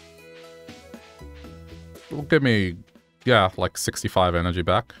 It'll give me, yeah, like 65 energy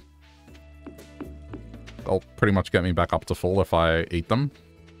back. They'll pretty much get me back up to full if I eat them.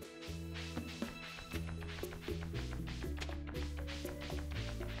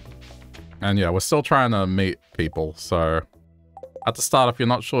 And yeah, we're still trying to meet people, so... At the start, if you're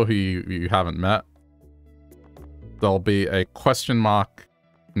not sure who you haven't met, there'll be a question mark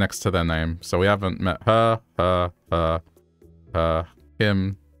next to their name. So we haven't met her,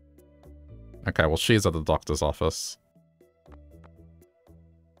 him. Okay, well, she's at the doctor's office.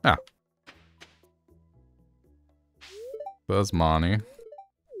 Ah. There's Marnie.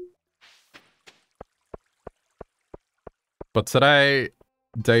 But today,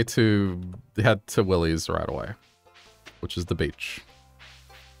 day 2, head to Willie's right away, which is the beach.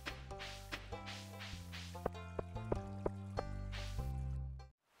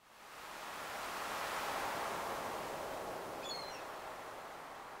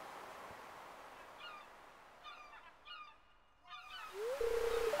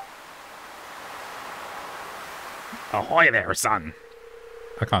 Ahoy there, son!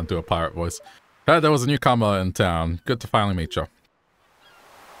 I can't do a pirate voice. Heard there was a newcomer in town. Good to finally meet you.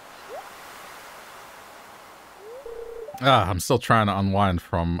 I'm still trying to unwind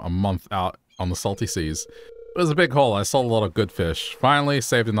from a month out on the salty seas. It was a big haul. I sold a lot of good fish. Finally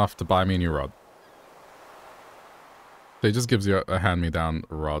saved enough to buy me a new rod. He just gives you a hand-me-down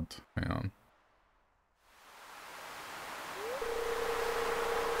rod. Hang on.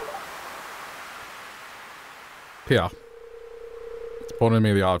 Here. Supporting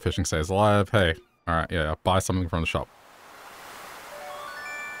me, the art of fishing stays alive. Hey. Alright, yeah, buy something from the shop.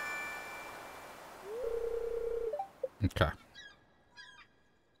 Okay.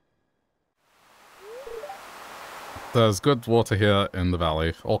 There's good water here in the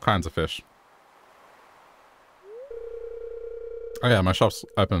valley. All kinds of fish. Oh yeah, my shop's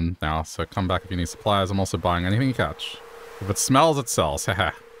open now, so come back if you need supplies. I'm also buying anything you catch. If it smells, it sells.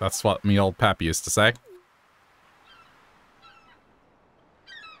 Haha. That's what me old pap used to say.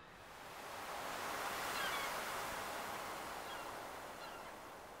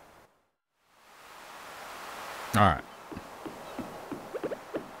 Alright.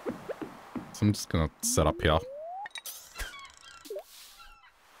 So I'm just gonna set up here.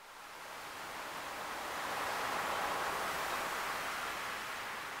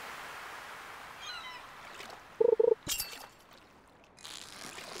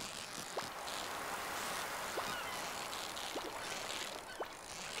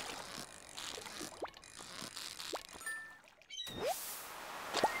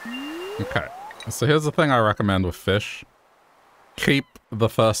 Okay. So here's the thing I recommend with fish. Keep the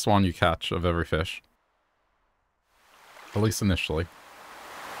first one you catch of every fish. At least initially.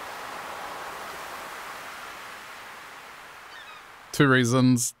 Two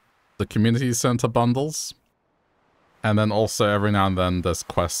reasons. The community center bundles. And then also every now and then there's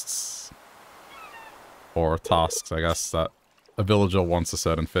quests. Or tasks, I guess, that a villager wants a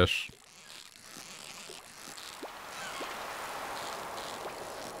certain fish.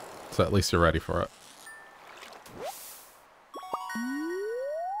 So at least you're ready for it.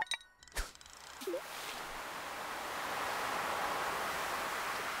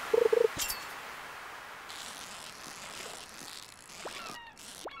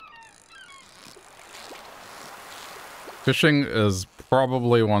 Fishing is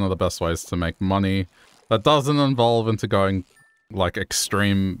probably one of the best ways to make money. That doesn't involve into going like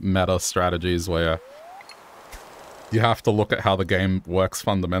extreme meta strategies where you have to look at how the game works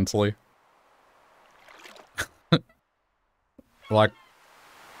fundamentally. Like,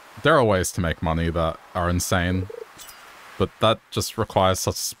 there are ways to make money that are insane, but that just requires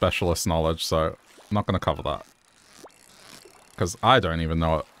such specialist knowledge, so I'm not going to cover that. Because I don't even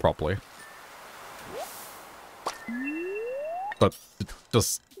know it properly. But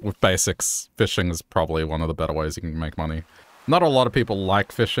just with basics, fishing is probably one of the better ways you can make money. Not a lot of people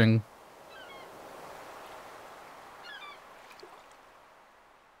like fishing.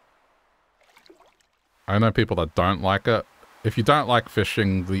 I know people that don't like it. If you don't like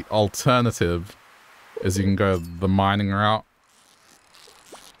fishing, the alternative is you can go the mining route.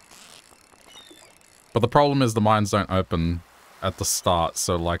 But the problem is the mines don't open at the start,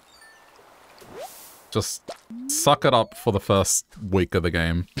 so like, just suck it up for the first week of the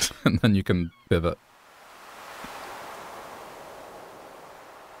game, and then you can pivot.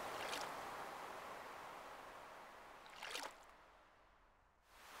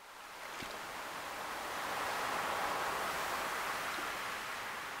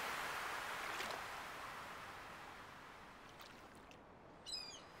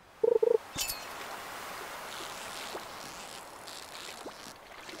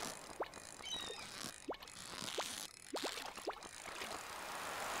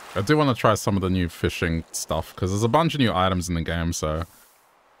 I do want to try some of the new fishing stuff, because there's a bunch of new items in the game, so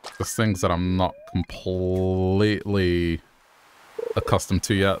there's things that I'm not completely accustomed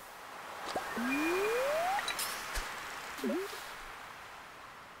to yet.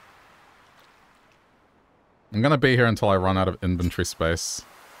 I'm gonna be here until I run out of inventory space.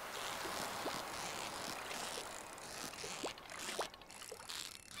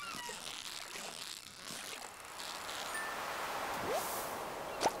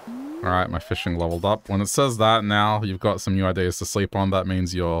 Alright, my fishing leveled up. When it says that now, you've got some new ideas to sleep on. That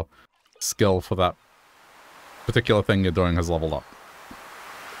means your skill for that particular thing you're doing has leveled up.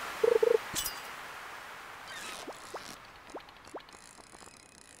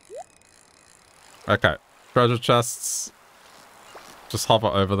 Okay, treasure chests. Just hover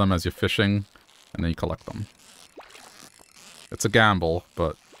over them as you're fishing, and then you collect them. It's a gamble,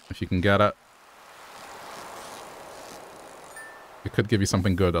 but if you can get it, it could give you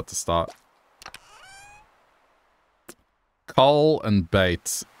something good at the start. Coal and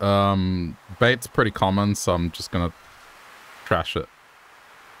bait. Bait's pretty common, so I'm just gonna trash it.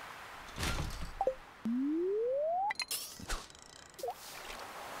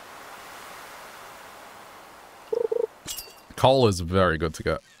 Coal is very good to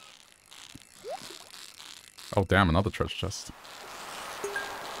get. Oh damn, another treasure chest.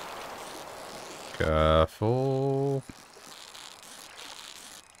 Careful.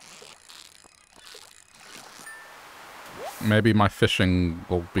 Maybe my fishing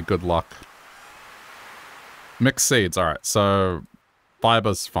will be good luck. Mixed seeds, alright, so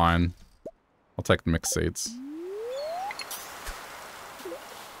fiber's fine. I'll take the mixed seeds.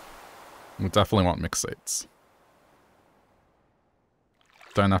 We definitely want mixed seeds.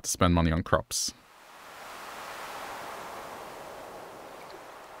 Don't have to spend money on crops.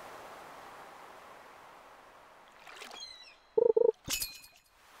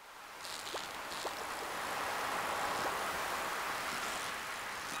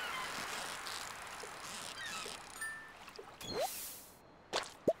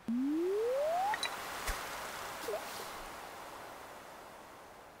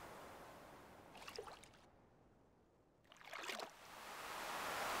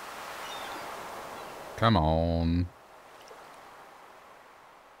 Come on.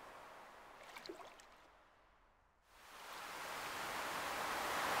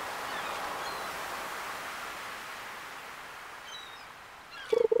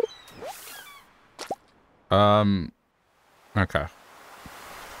 Okay.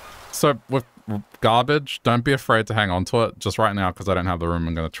 So with garbage, don't be afraid to hang on to it. Just right now, because I don't have the room,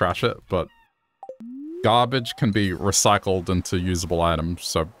 I'm going to trash it. But garbage can be recycled into usable items,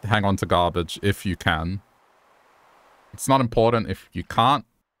 so hang on to garbage if you can. It's not important if you can't,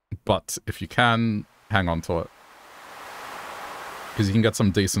 but if you can, hang on to it. Because you can get some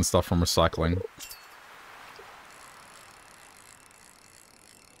decent stuff from recycling.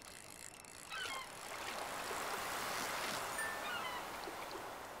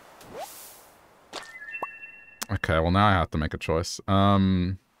 Okay, well now I have to make a choice.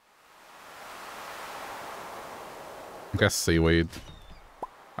 I guess seaweed.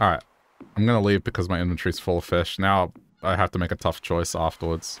 Alright. I'm gonna leave because my inventory's full of fish. Now I have to make a tough choice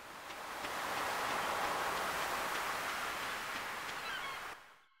afterwards.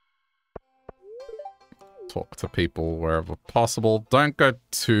 Talk to people wherever possible. Don't go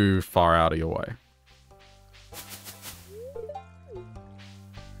too far out of your way.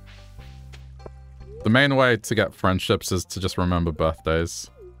 The main way to get friendships is to just remember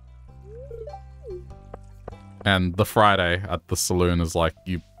birthdays. And the Friday at the saloon is like,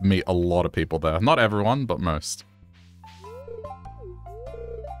 you meet a lot of people there. Not everyone, but most.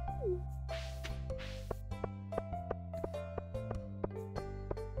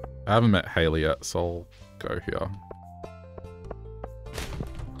 I haven't met Haley yet, so I'll go here.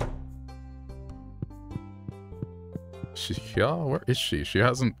 She's here? Where is she? She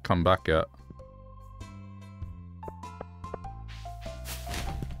hasn't come back yet.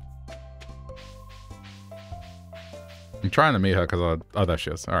 I'm trying to meet her because oh, there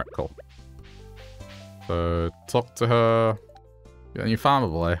she is. Alright, cool. So, talk to her. Yeah, you farmer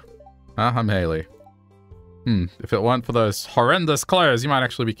boy. Huh? I'm Haley. If it weren't for those horrendous clothes, you might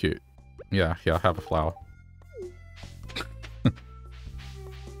actually be cute. Yeah, have a flower.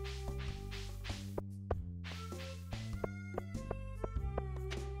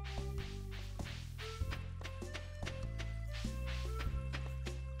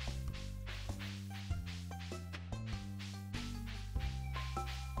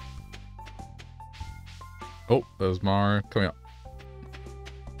 Oh, there's Mara coming up.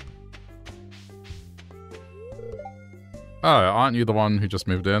 Oh, aren't you the one who just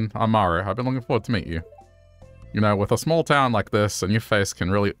moved in? I'm Mario. I've been looking forward to meet you. You know, with a small town like this, a new face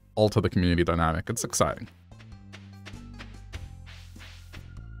can really alter the community dynamic. It's exciting.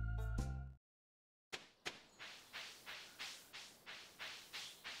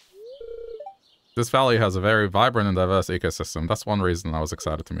 This valley has a very vibrant and diverse ecosystem. That's one reason I was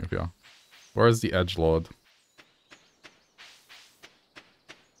excited to move here. Where is the edgelord?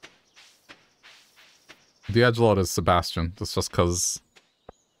 The edgelord is Sebastian. That's just because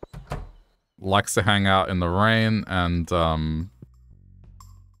likes to hang out in the rain and oh,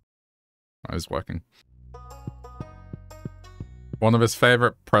 he's working. One of his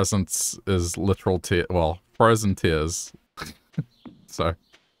favorite presents is literal tears. Well, frozen tears. So,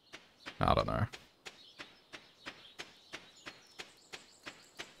 I don't know.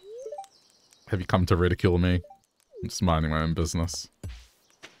 Have you come to ridicule me? I'm just minding my own business.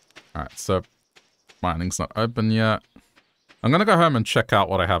 Alright, so mining's not open yet. I'm gonna go home and check out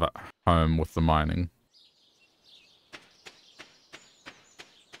what I have at home with the mining.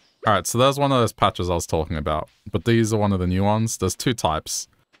 Alright, so there's one of those patches I was talking about. But these are one of the new ones. There's two types.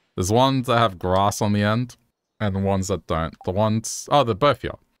 There's ones that have grass on the end, and the ones that don't. The ones... Oh, they're both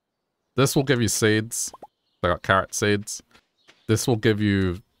here. This will give you seeds. They got carrot seeds. This will give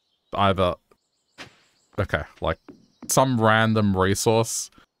you either... Okay, like some random resource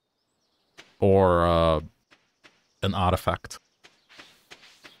or an artifact.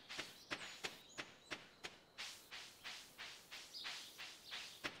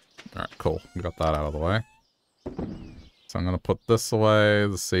 Alright, cool. We got that out of the way. So I'm going to put this away,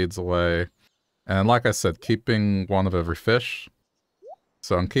 the seeds away. And like I said, keeping one of every fish.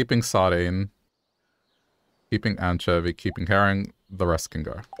 So I'm keeping sardine, keeping anchovy, keeping herring. The rest can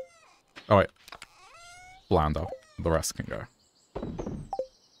go. Oh, wait. Flounder. The rest can go.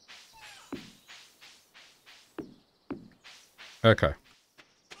 Okay.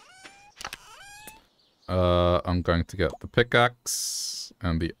 I'm going to get the pickaxe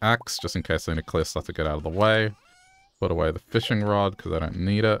and the axe, just in case I need to clear stuff to get out of the way. Put away the fishing rod, because I don't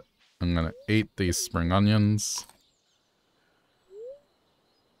need it. I'm going to eat these spring onions.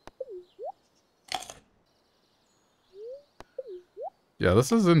 Yeah,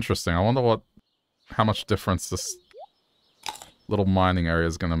 this is interesting. I wonder how much difference this little mining area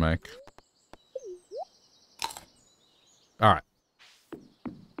is going to make. Alright.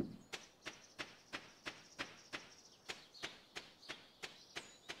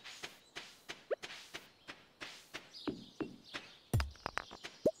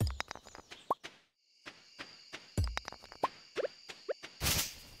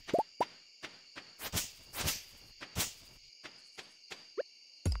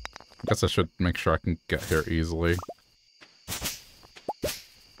 Guess I should make sure I can get here easily.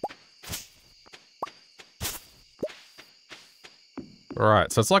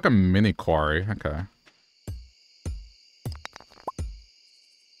 Alright, so it's like a mini quarry. Okay.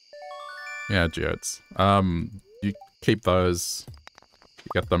 Yeah, geodes. You keep those. You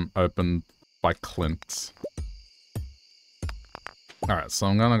get them opened by Clint. Alright, so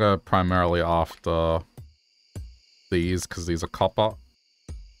I'm gonna go primarily after these, because these are copper.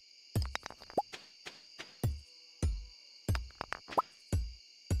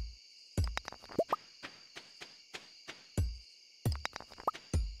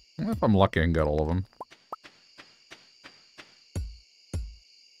 If I'm lucky, I can get all of them.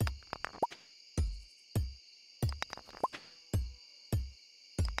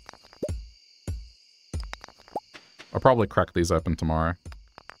 I'll probably crack these open tomorrow.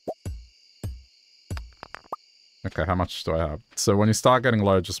 Okay, how much do I have? So when you start getting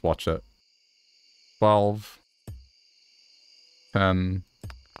low, just watch it. 12. 10.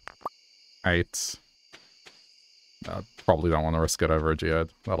 8. I probably don't want to risk it over a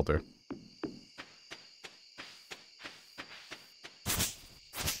geode. That'll do.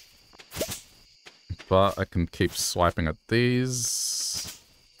 But I can keep swiping at these.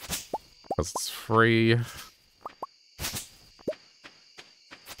 Because it's free.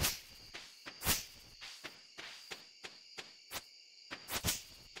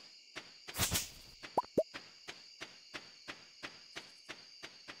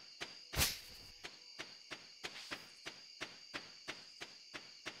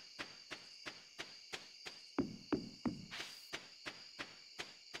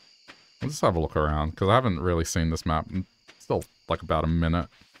 Let's have a look around, because I haven't really seen this map. It's still like about a minute.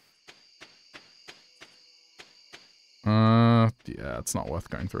 Yeah, it's not worth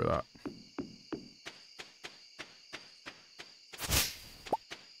going through that.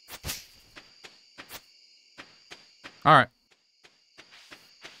 Alright.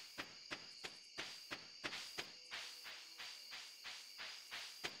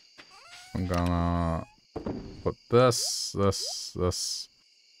 I'm gonna put this.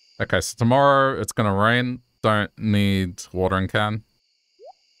 Okay, so tomorrow it's gonna rain. Don't need watering can.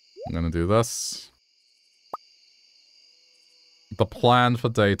 I'm gonna do this. The plan for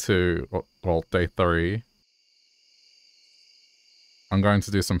day 2, well, day 3, I'm going to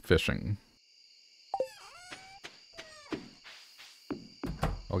do some fishing.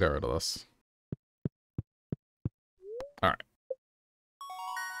 I'll get rid of this. Alright.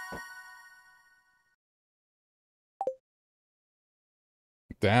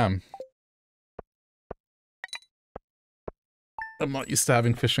 Damn. I'm not used to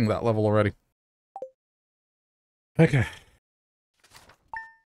having fishing that level already. Okay.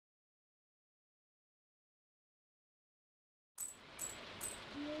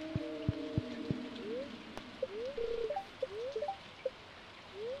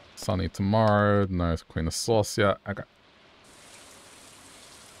 Sunny tomorrow. No Queen of Sauce yet. Okay.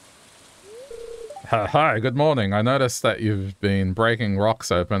 Hi, good morning. I noticed that you've been breaking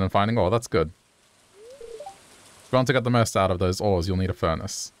rocks open and finding ore. That's good. If you want to get the most out of those ores, you'll need a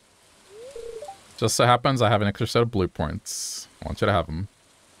furnace. Just so happens I have an extra set of blue points. I want you to have them.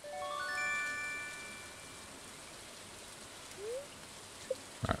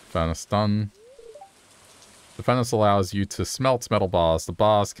 Alright, furnace done. The furnace allows you to smelt metal bars. The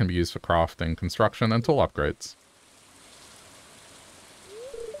bars can be used for crafting, construction, and tool upgrades.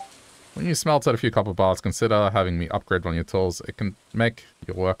 When you smelted a few copper bars, consider having me upgrade one of your tools. It can make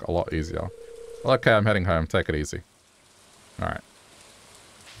your work a lot easier. Well, okay, I'm heading home. Take it easy. Alright.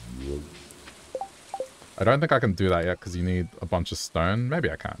 I don't think I can do that yet because you need a bunch of stone. Maybe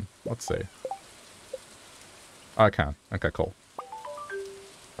I can. Let's see. I can. Okay, cool.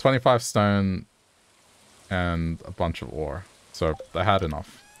 25 stone and a bunch of ore. So they had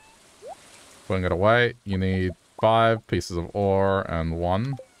enough. Putting it away, you need 5 pieces of ore and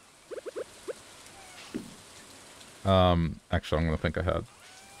 1. Actually, I'm going to think ahead.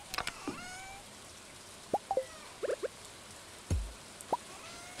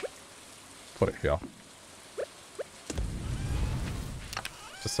 Put it here.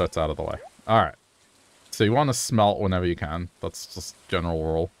 Just so it's out of the way. Alright. So you want to smelt whenever you can. That's just general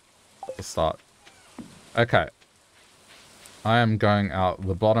rule to start. Okay. I am going out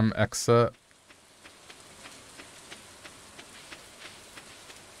the bottom exit.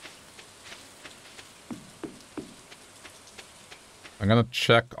 I'm gonna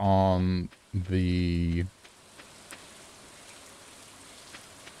check on the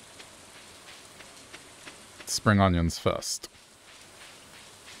spring onions first.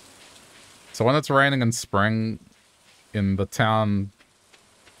 So when it's raining in spring, in the town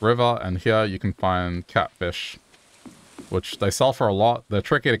river and here you can find catfish, which they sell for a lot. They're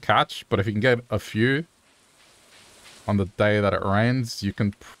tricky to catch, but if you can get a few on the day that it rains, you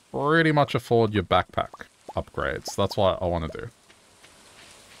can pretty much afford your backpack upgrades. That's what I want to do.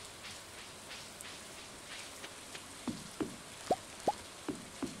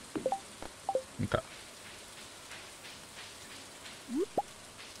 Okay.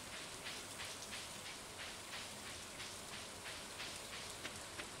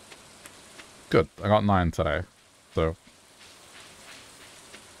 Good, I got 9 today, so...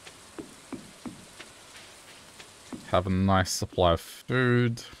 Have a nice supply of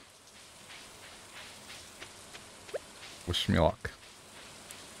food. Wish me luck.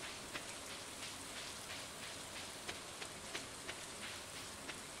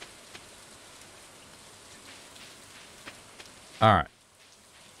 Alright.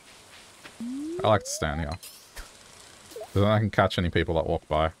 I like to stand here. Then I can catch any people that walk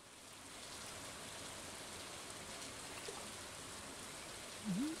by.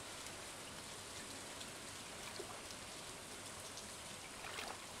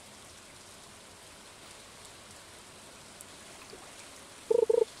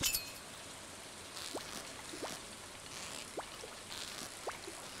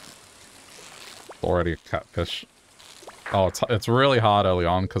 Already a catfish. Oh, it's really hard early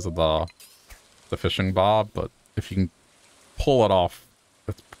on because of the fishing bar, but if you can pull it off,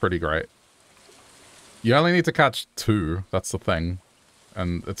 it's pretty great. You only need to catch 2, that's the thing,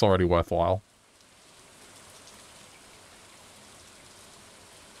 and it's already worthwhile.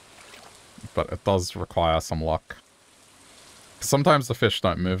 But it does require some luck. Sometimes the fish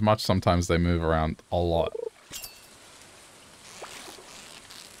don't move much, sometimes they move around a lot.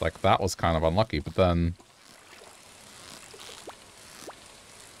 Like, that was kind of unlucky, but then...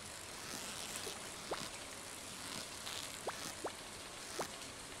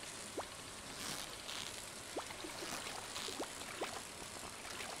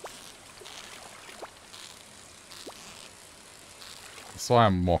 That's why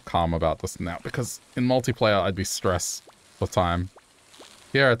I'm more calm about this now, because in multiplayer I'd be stressed for time.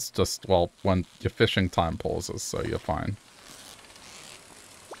 Here it's just, well, when your fishing time pauses, so you're fine.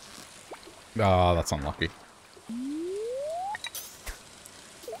 Ah, that's unlucky.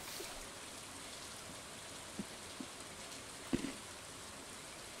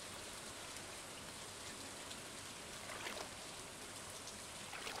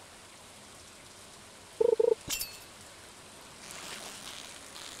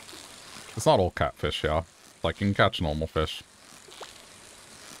 It's not all catfish, yeah. Like, you can catch normal fish.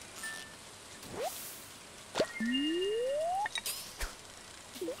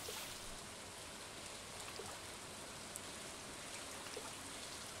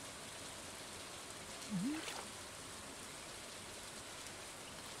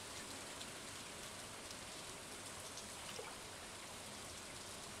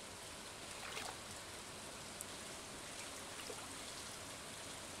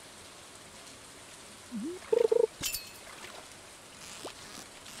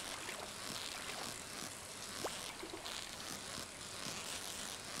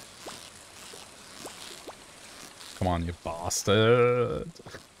 Come on, you bastard.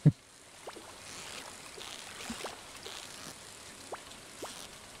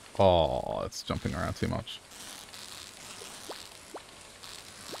 Oh, it's jumping around too much.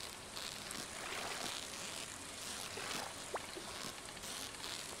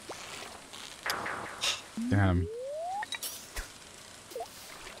 Damn.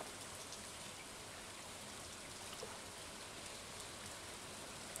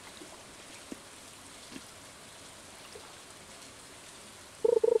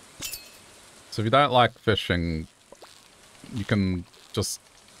 So if you don't like fishing, you can just...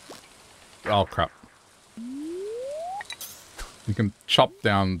 Oh, crap. You can chop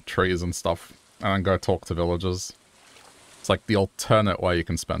down trees and stuff, and then go talk to villagers. It's like the alternate way you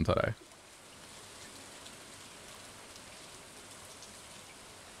can spend today.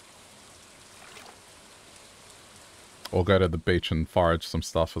 Or go to the beach and forage some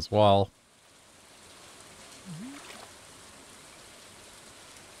stuff as well.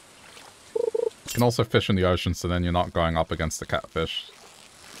 You can also fish in the ocean, so then you're not going up against the catfish.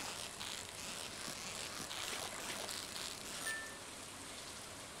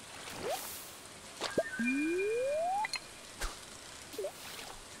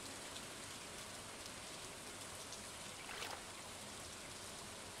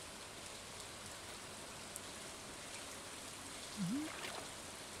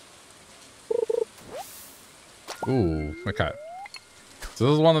 Ooh, okay. So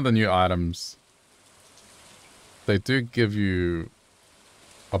this is one of the new items. They do give you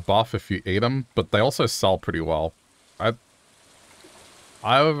a buff if you eat them, but they also sell pretty well. I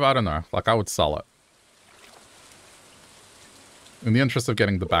don't know. Like, I would sell it. In the interest of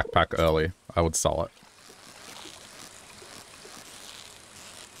getting the backpack early, I would sell it.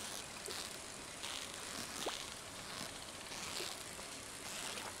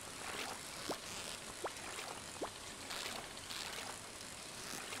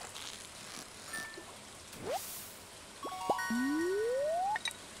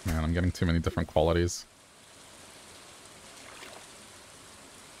 Yeah, Man, I'm getting too many different qualities.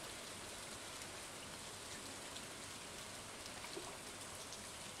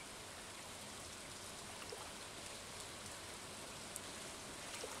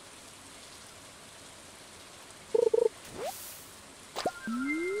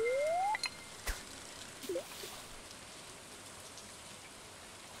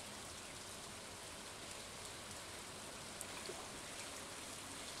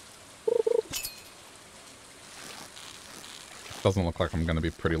 Doesn't look like I'm going to be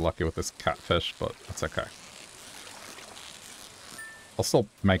pretty lucky with this catfish, but that's okay. I'll still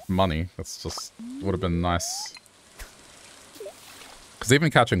make money. That's just would have been nice. Because even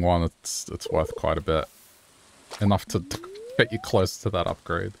catching one, it's worth quite a bit. Enough to get you close to that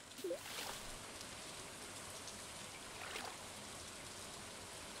upgrade.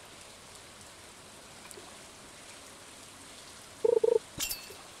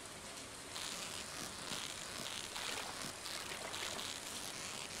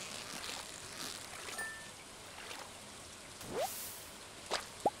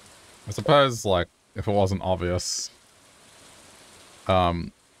 I suppose, like, if it wasn't obvious,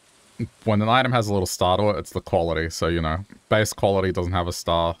 when an item has a little star to it, it's the quality. So, you know, base quality doesn't have a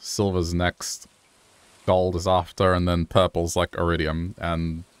star, silver's next, gold is after, and then purple's like iridium.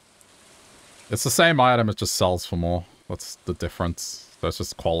 And it's the same item, it just sells for more. That's the difference. So it's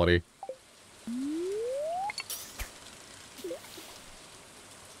just quality.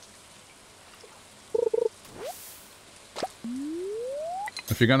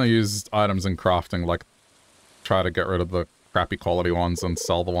 If you're gonna use items in crafting, like, try to get rid of the crappy quality ones and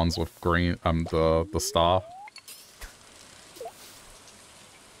sell the ones with green, the star.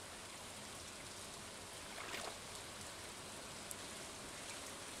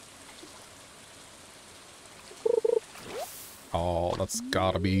 Oh, that's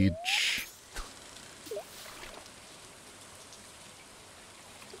garbage.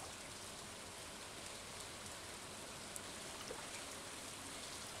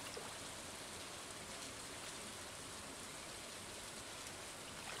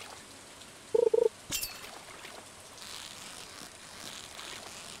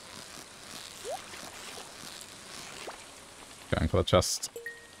 Going for the chest.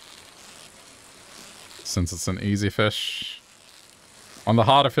 Since it's an easy fish. On the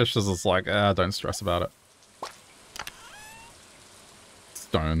harder fishes, it's like, don't stress about it.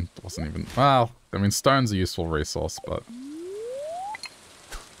 Stone wasn't even... Well, I mean, stone's a useful resource, but...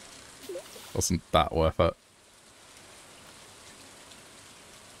 wasn't that worth it.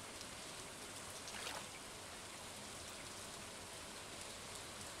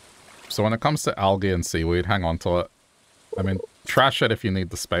 So when it comes to algae and seaweed, hang on to it. I mean, trash it if you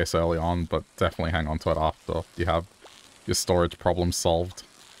need the space early on, but definitely hang on to it after you have your storage problem solved.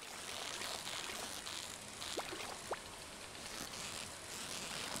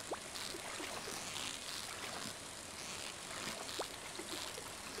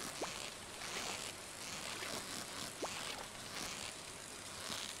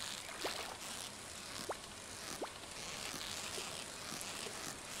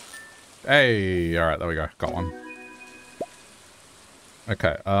 Hey, alright, there we go. Got one.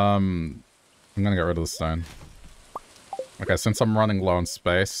 Okay, I'm gonna get rid of the stone. Okay, since I'm running low on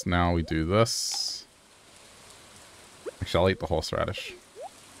space, now we do this. Actually, I'll eat the horseradish.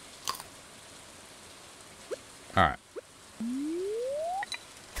 Alright.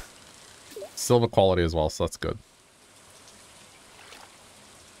 Silver quality as well, so that's good.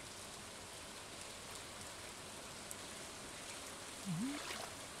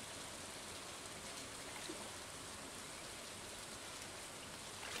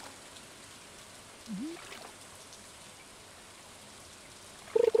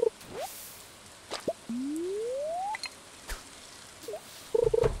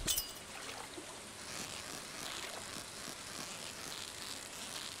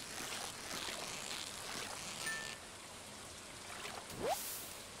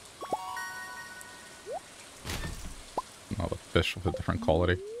 Fish with a different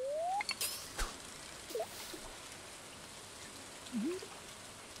quality.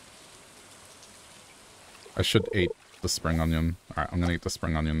 I should eat the spring onion. Alright, I'm gonna eat the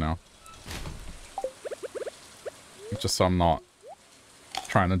spring onion now. Just so I'm not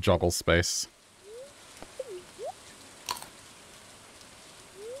trying to juggle space.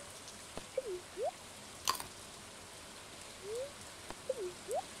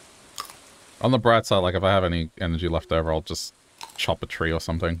 On the bright side, like, if I have any energy left over, I'll just chop a tree or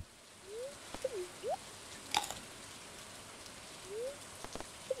something.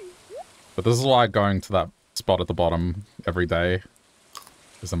 But this is why going to that spot at the bottom every day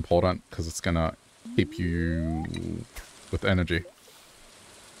is important because it's gonna keep you with energy.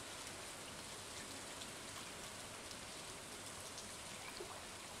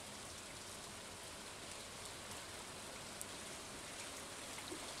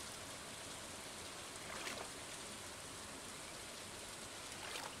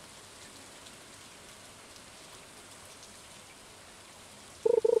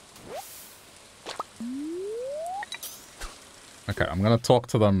 Okay, I'm gonna talk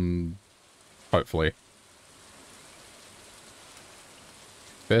to them, hopefully.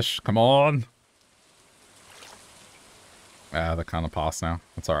 Fish, come on! Yeah, they're kind of past now.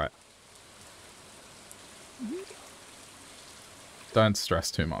 That's alright. Don't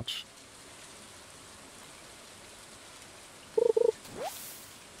stress too much.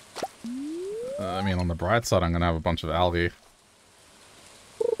 I mean, on the bright side, I'm gonna have a bunch of algae.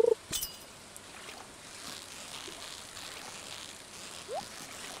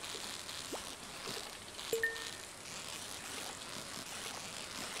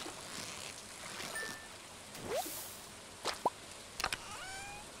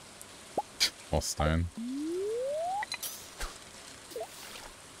 More stone.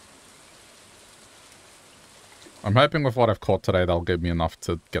 I'm hoping with what I've caught today, they'll give me enough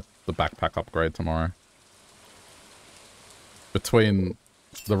to get the backpack upgrade tomorrow. Between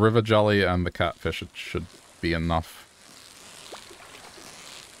the river jelly and the catfish, it should be enough.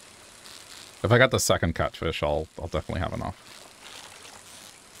 If I get the second catfish, I'll definitely have enough.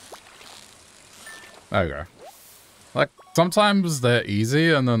 There you go. Like, sometimes they're easy,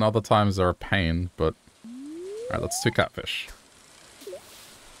 and then other times they're a pain, but... Alright, that's 2 catfish.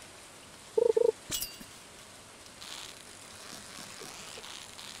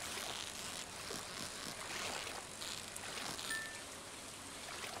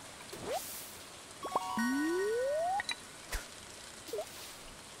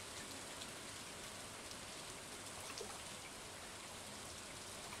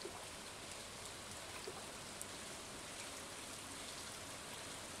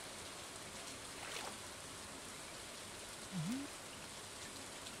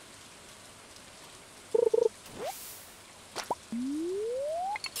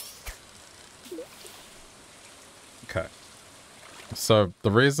 So,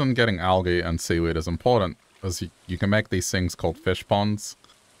 the reason getting algae and seaweed is important is you can make these things called fish ponds.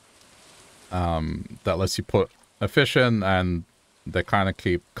 That lets you put a fish in and they kind of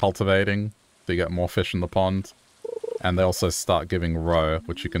keep cultivating to get more fish in the pond. And they also start giving roe,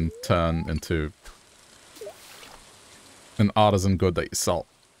 which you can turn into an artisan good that you sell.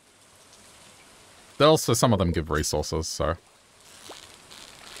 They also, some of them give resources, so...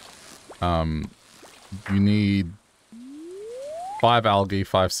 you need 5 algae,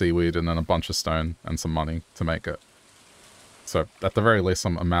 5 seaweed, and then a bunch of stone and some money to make it. So, at the very least,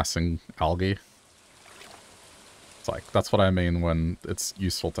 I'm amassing algae. It's like, that's what I mean when it's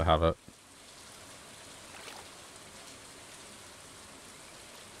useful to have it.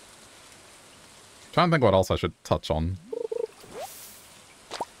 Trying to think what else I should touch on.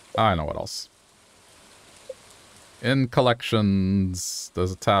 I know what else. In collections,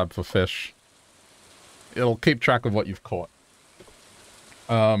 there's a tab for fish. It'll keep track of what you've caught.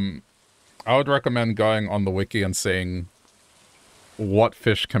 I would recommend going on the wiki and seeing what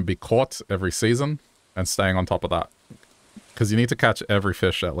fish can be caught every season and staying on top of that. Because you need to catch every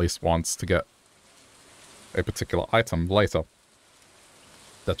fish at least once to get a particular item later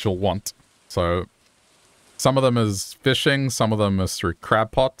that you'll want. So some of them is fishing, some of them is through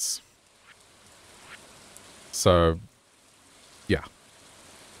crab pots. So yeah,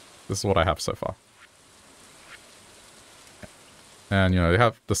 this is what I have so far. And, you know, you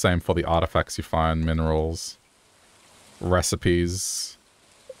have the same for the artifacts you find, minerals, recipes.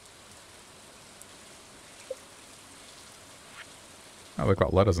 Oh, they've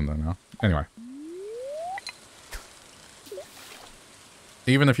got letters in there now. Anyway.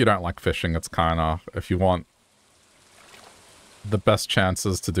 Even if you don't like fishing, it's kind of, if you want the best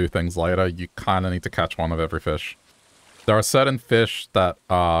chances to do things later, you kind of need to catch one of every fish. There are certain fish that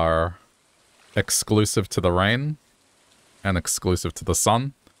are exclusive to the rain and exclusive to the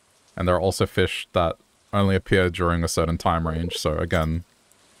sun, and there are also fish that only appear during a certain time range. So again,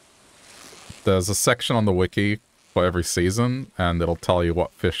 there's a section on the wiki for every season, and it'll tell you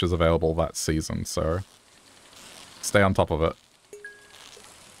what fish is available that season, so stay on top of it.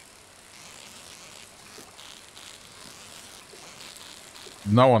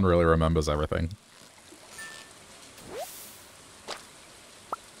 No one really remembers everything.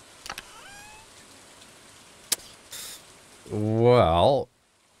 Well,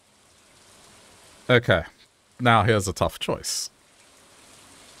 okay. Now here's a tough choice.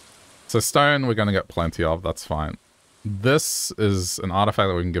 So stone we're going to get plenty of, that's fine. This is an artifact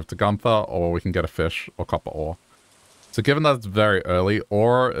that we can give to Gunther, or we can get a fish or copper ore. So given that it's very early,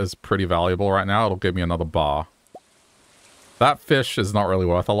 ore is pretty valuable right now. It'll give me another bar. That fish is not really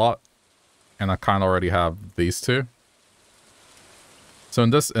worth a lot, and I kind of already have these two. So in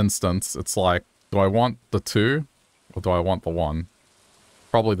this instance, it's like, do I want the 2 or do I want the 1?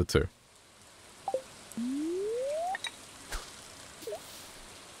 Probably the 2.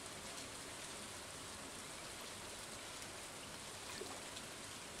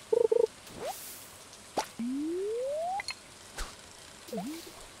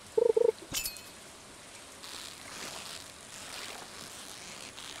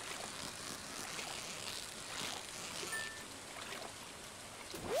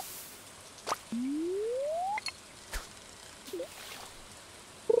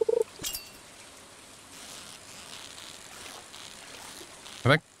 I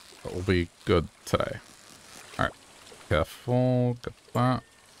think that will be good today. Alright. Careful. Get that.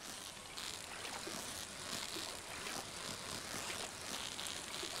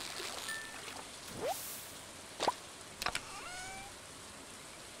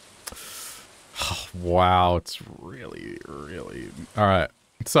 Wow, it's really, really... Alright.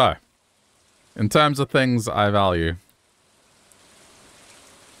 So, in terms of things I value,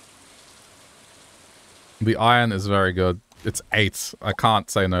 the iron is very good. It's 8. I can't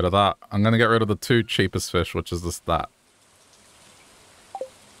say no to that. I'm going to get rid of the 2 cheapest fish, which is that.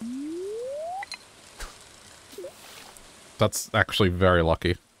 That's actually very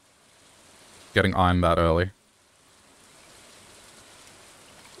lucky. Getting iron that early.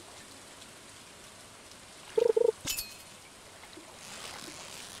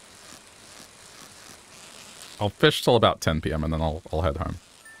 I'll fish till about 10 PM and then I'll head home.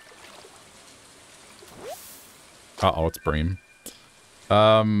 Uh-oh, it's bream.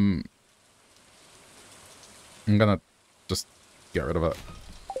 I'm gonna just get rid of it.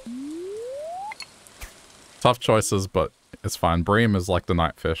 Tough choices, but it's fine. Bream is like the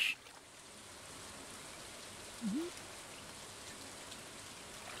night fish.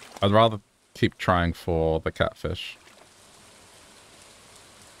 I'd rather keep trying for the catfish.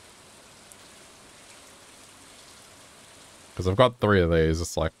 Because I've got 3 of these.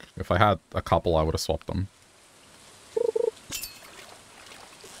 It's like, if I had a couple, I would have swapped them.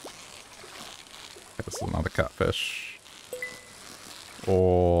 This is another catfish.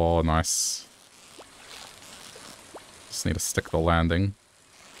 Oh, nice. Just need to stick the landing.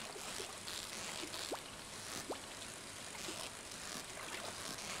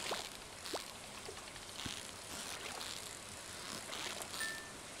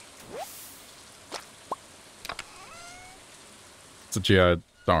 It's a geode.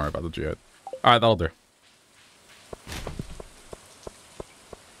 Don't worry about the geode. Alright, that'll do.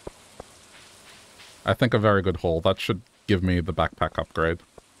 I think a very good haul. That should give me the backpack upgrade.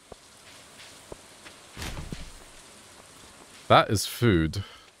 That is food.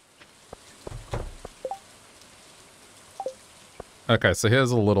 Okay, so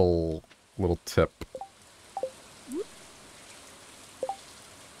here's a little tip.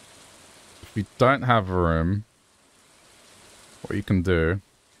 If you don't have room, what you can do,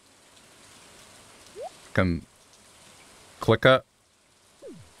 you can click it,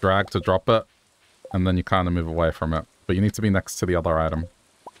 drag to drop it, and then you kind of move away from it. But you need to be next to the other item.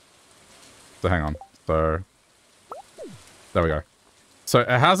 So hang on. So there we go. So it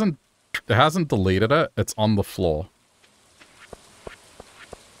hasn't deleted it. It's on the floor.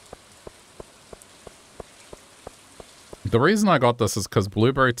 The reason I got this is because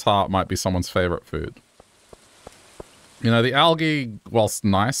blueberry tart might be someone's favorite food. You know, the algae, whilst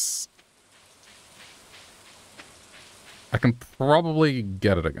nice, I can probably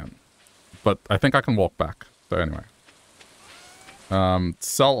get it again. But I think I can walk back. So anyway.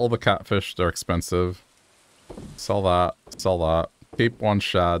 Sell all the catfish. They're expensive. Sell that. Sell that. Keep 1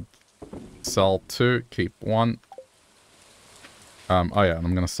 shad. Sell 2. Keep 1. Oh yeah, and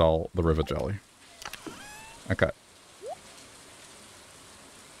I'm going to sell the river jelly. Okay.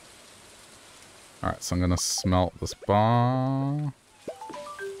 Alright, so I'm going to smelt this bar.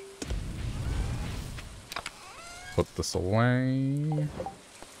 Put this away.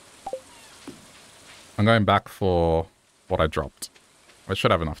 I'm going back for what I dropped. I should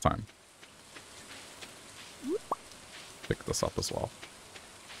have enough time. Pick this up as well.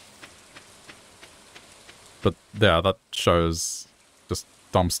 But yeah, that shows just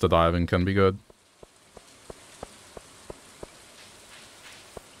dumpster diving can be good.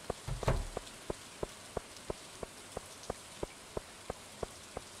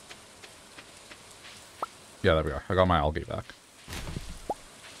 Yeah, there we go. I got my algae back.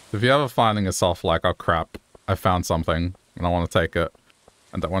 If you're ever finding yourself like, oh crap, I found something and I want to take it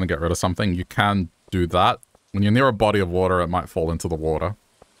and don't want to get rid of something, you can do that. When you're near a body of water, it might fall into the water.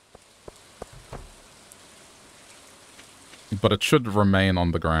 But it should remain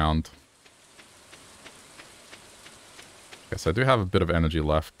on the ground. Yes, I do have a bit of energy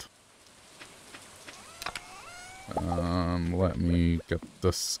left. Let me get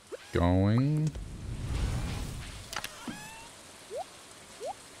this going.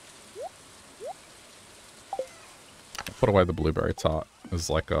 I'll put away the blueberry tart as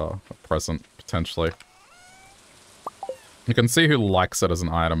like a present, potentially. You can see who likes it as an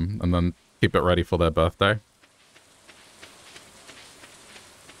item, and then keep it ready for their birthday.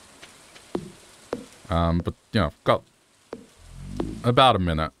 But, you know, I've got about a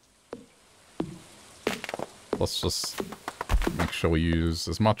minute. Let's just make sure we use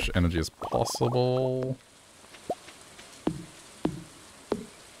as much energy as possible.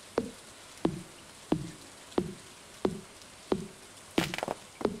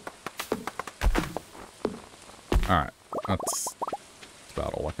 Alright, that's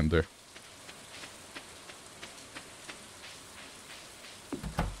about all I can do.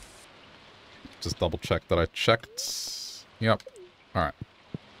 Just double check that I checked. Yep. Alright.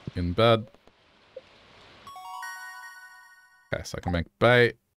 In bed. Okay, so I can make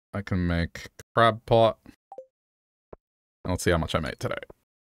bait. I can make crab pot. And let's see how much I made today.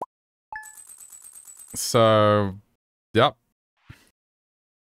 So, yep.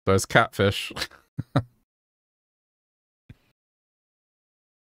 Those catfish.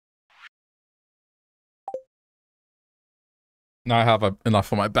 Now I have enough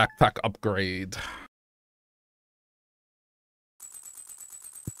for my backpack upgrade.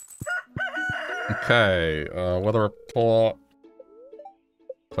 Okay, weather report.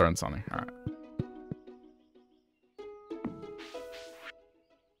 Clear and sunny, alright.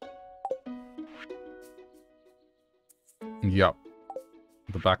 Yep.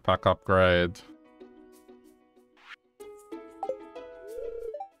 The backpack upgrade.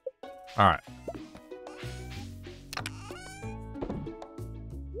 Alright.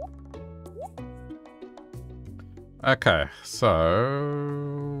 Okay,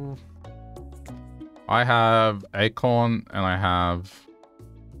 so... I have acorn and I have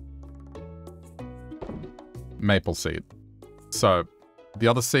maple seed. So, the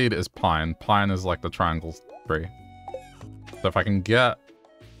other seed is pine. Pine is like the triangle tree. So if I can get...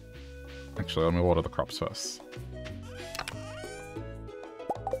 Actually, let me water the crops first.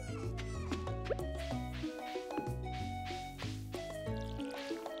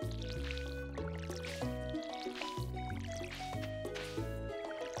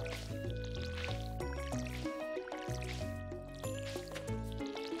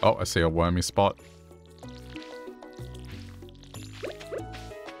 Oh, I see a wormy spot.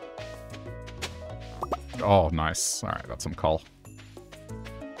 Oh, nice. Alright, got some coal.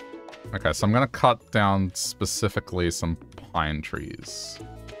 Okay, so I'm gonna cut down specifically some pine trees.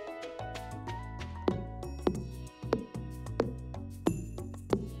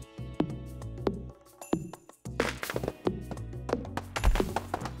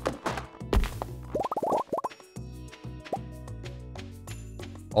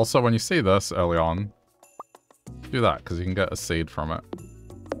 Also, when you see this early on, do that, because you can get a seed from it.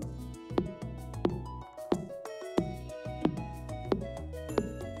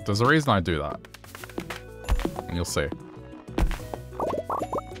 There's a reason I do that. And you'll see.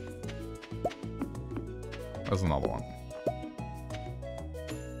 There's another one.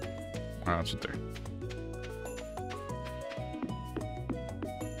 Alright, that should do.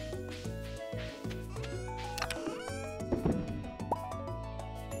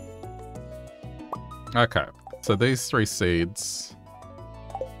 Okay, so these 3 seeds,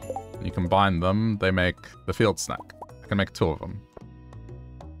 you combine them, they make the field snack. I can make 2 of them.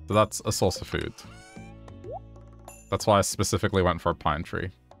 So that's a source of food. That's why I specifically went for a pine tree.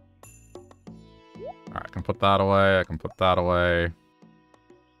 Alright, I can put that away, I can put that away.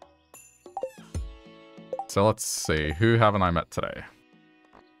 So let's see, who haven't I met today?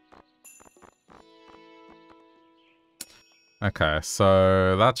 Okay,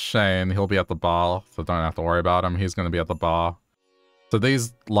 so that's Shane. He'll be at the bar, so don't have to worry about him. He's going to be at the bar. So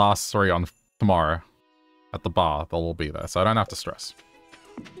these last 3 on tomorrow at the bar, they'll all be there, so I don't have to stress.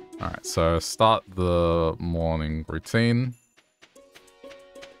 Alright, so start the morning routine.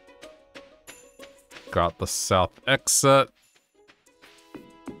 Got the south exit.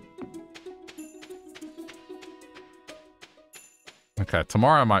 Okay,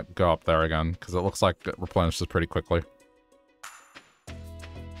 tomorrow I might go up there again, because it looks like it replenishes pretty quickly.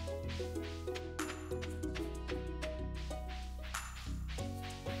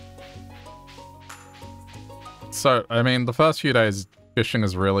 So, I mean, the first few days, fishing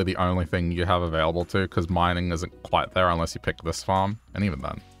is really the only thing you have available to, because mining isn't quite there unless you pick this farm, and even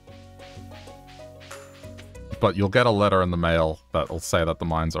then. But you'll get a letter in the mail that'll say that the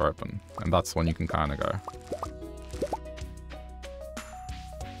mines are open, and that's when you can kind of go.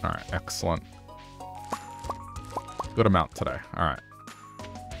 Alright, excellent. Good amount today. Alright.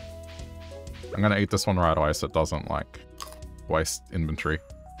 I'm gonna eat this one right away so it doesn't, like, waste inventory.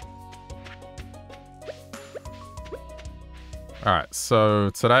 Alright, so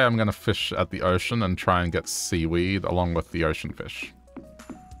today I'm gonna fish at the ocean and try and get seaweed along with the ocean fish.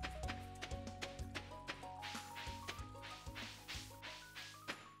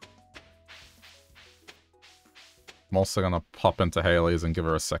 I'm also gonna pop into Haley's and give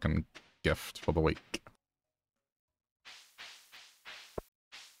her a second gift for the week.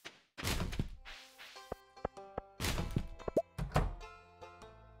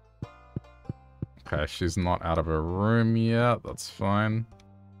 Okay, she's not out of her room yet. That's fine.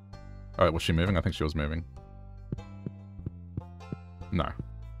 Oh, was she moving? I think she was moving. No.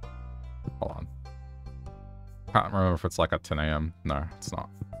 Hold on. Can't remember if it's like at 10 AM. No, it's not.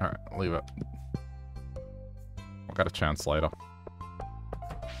 Alright, leave it. I'll get a chance later.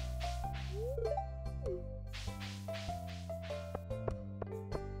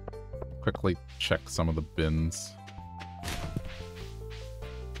 Quickly check some of the bins.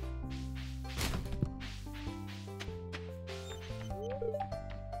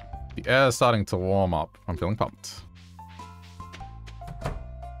 The air is starting to warm up. I'm feeling pumped.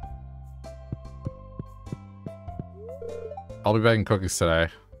 I'll be baking cookies today.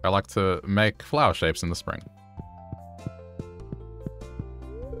 I like to make flower shapes in the spring.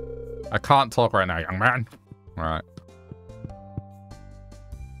 I can't talk right now, young man. Alright.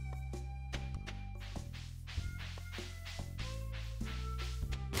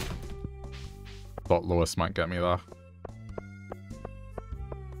 Thought Lewis might get me there.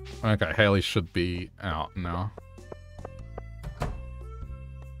 Okay, Haley should be out now.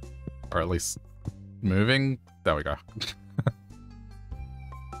 Or at least moving. There we go.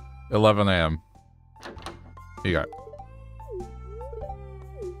 11 AM. Here you go.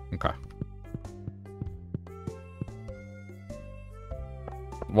 Okay.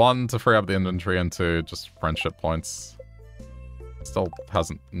 1, to free up the inventory, and 2, just friendship points. Still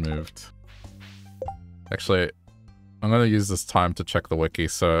hasn't moved. Actually, I'm going to use this time to check the wiki,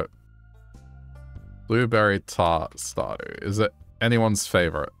 so... Blueberry tart Stardew. Is it anyone's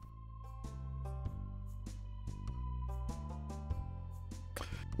favorite?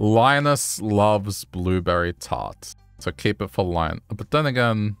 Linus loves blueberry tart, so keep it for Linus. But then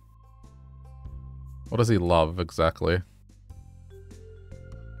again... What does he love, exactly?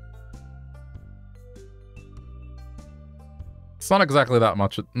 It's not exactly that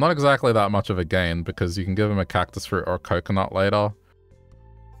much of a gain, because you can give him a cactus fruit or a coconut later.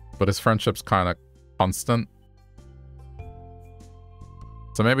 But his friendship's kind of constant.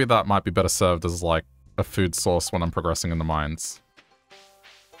 So maybe that might be better served as, like, a food source when I'm progressing in the mines.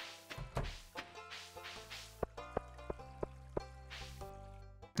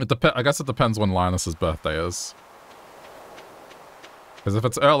 I guess it depends when Linus's birthday is. Because if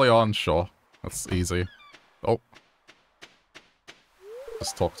it's early on, sure. That's easy. Oh.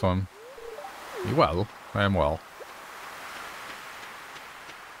 Just talk to him. You well? I am well.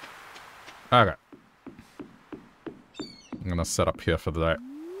 Okay. I'm gonna set up here for the day.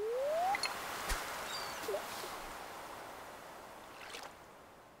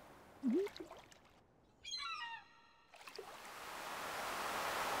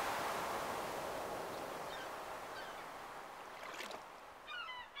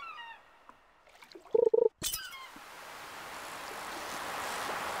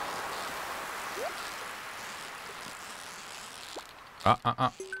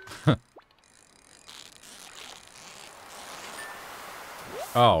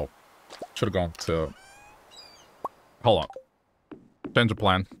 Oh. Should have gone to... Hold on. Change of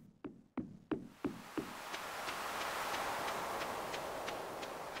plan.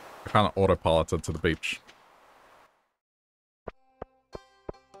 I kind of autopiloted to the beach.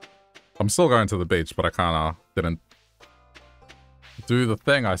 I'm still going to the beach, but I kind of didn't do the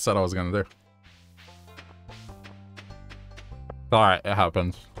thing I said I was going to do. Alright, it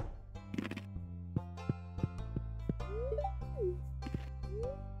happens.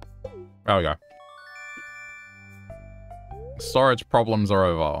 There we go. Storage problems are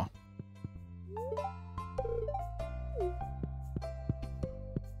over.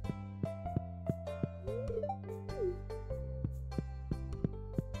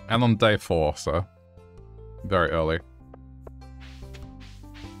 And on day 4, so very early.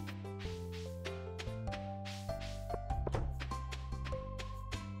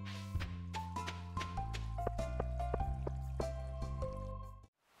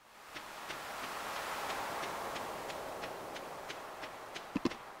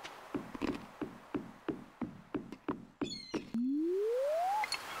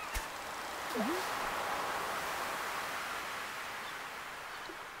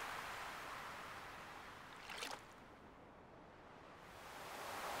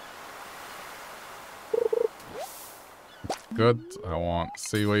 good. I want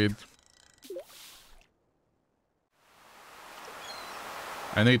seaweed.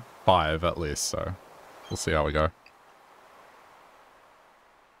 I need 5 at least, so we'll see how we go.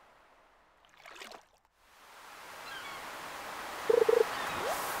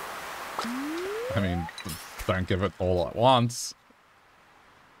 I mean, don't give it all at once.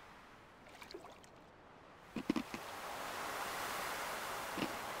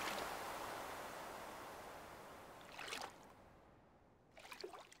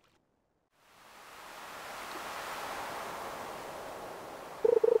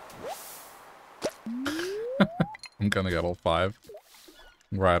 I'm gonna get all 5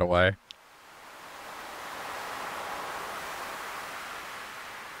 right away.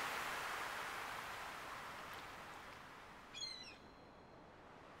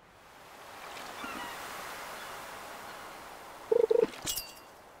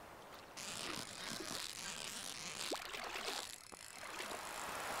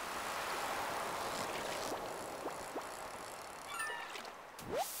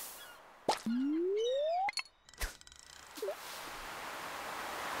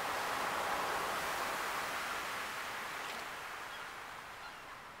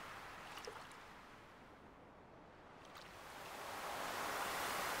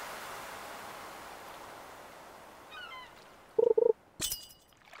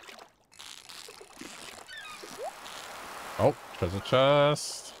 Oh, treasure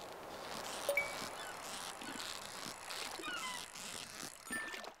chest.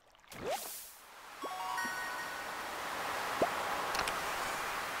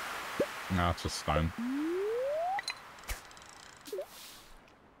 No, it's just stone.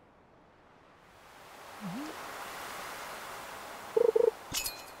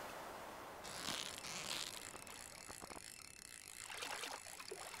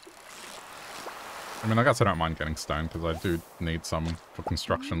 I mean, I guess I don't mind getting stone, because I do need some for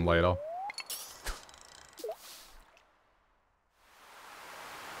construction later.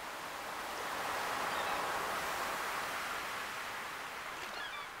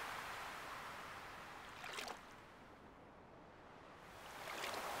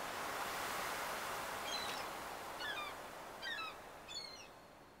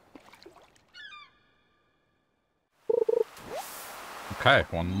 Okay,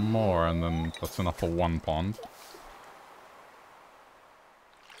 one more, and then that's enough for one pond.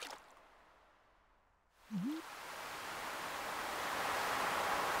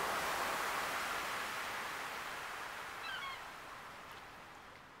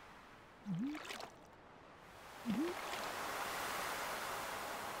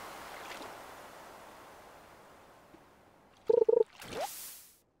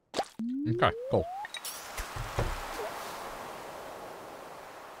 Okay, cool.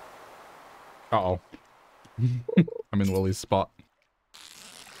 Uh-oh. I'm in Willie's spot.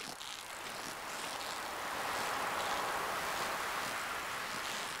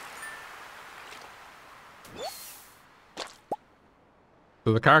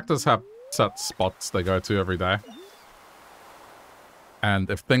 So the characters have set spots they go to every day. And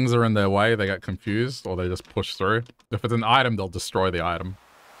if things are in their way, they get confused, or they just push through. If it's an item, they'll destroy the item.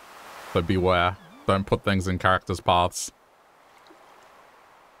 So beware. Don't put things in characters' paths.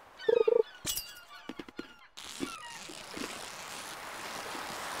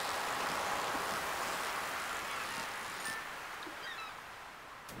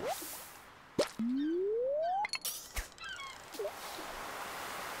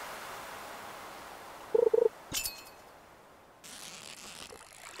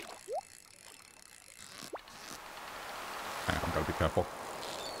 Hang on, gotta be careful.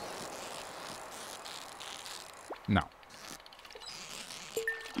 No.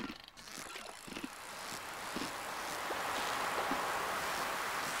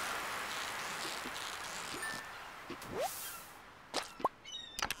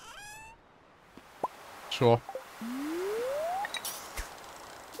 Sure.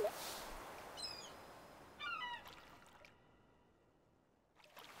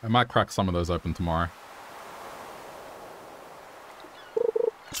 I might crack some of those open tomorrow.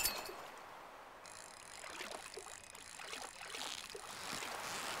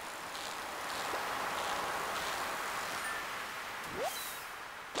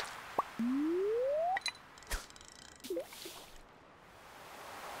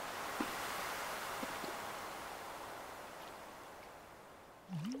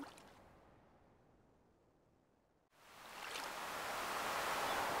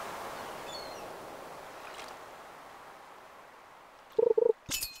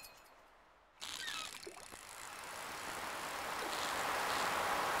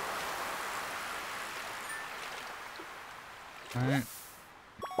 Right.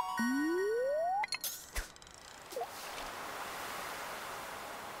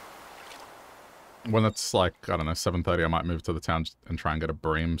 When it's like, I don't know, 7:30, I might move to the town and try and get a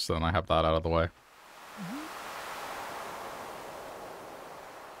bream, so then I have that out of the way.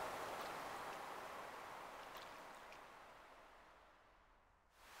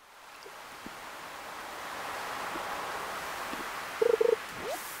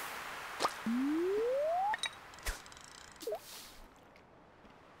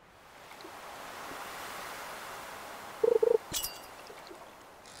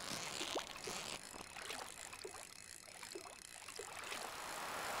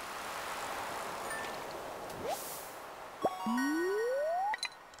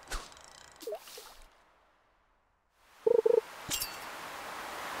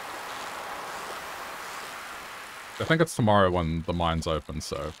 I think it's tomorrow when the mine's open,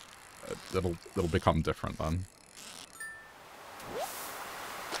 so it'll become different then.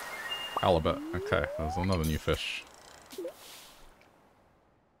 Halibut. Okay, there's another new fish.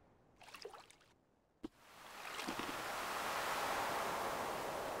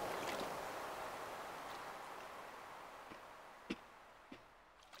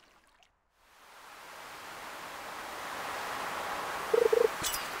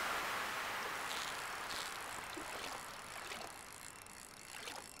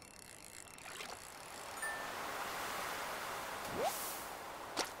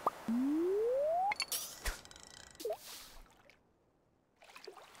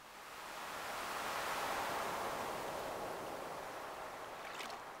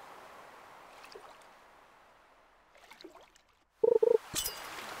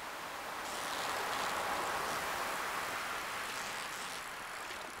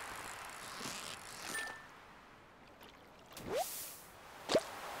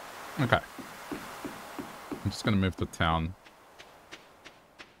 Okay. I'm just gonna move to town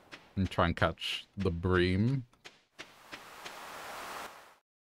and try and catch the bream.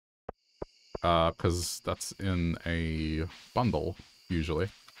 Because that's in a bundle, usually.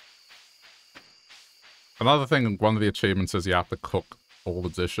 Another thing, one of the achievements is you have to cook all the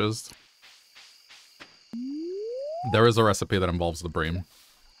dishes. There is a recipe that involves the bream.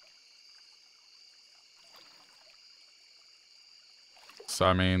 So,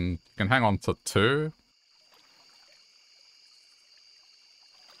 I mean, you can hang on to 2.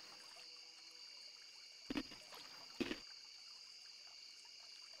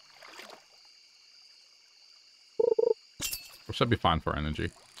 We should be fine for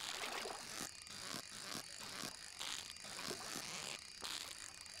energy.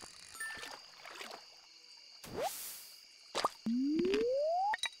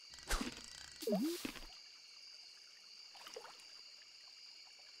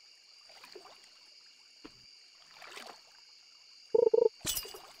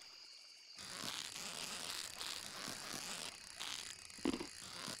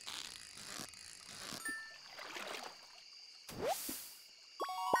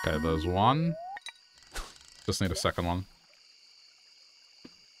 Okay, there's one. Just need a second one.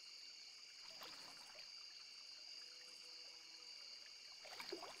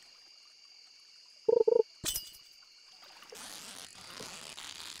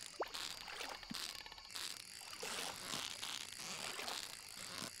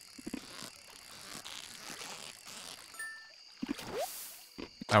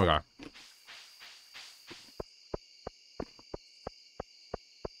 There we go.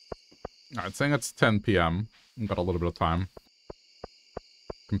 Alright, saying it's 10 p.m. We've got a little bit of time.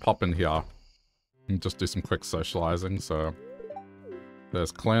 Can pop in here and just do some quick socializing. So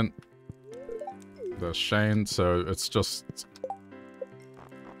there's Clint. There's Shane. So it's just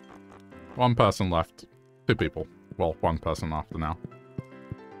 1 person left. 2 people. Well, 1 person after now.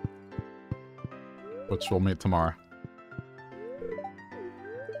 Which we'll meet tomorrow.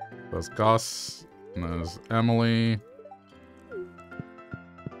 There's Gus. And there's Emily.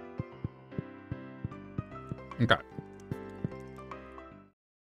 Okay.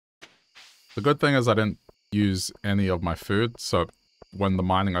 The good thing is I didn't use any of my food, so when the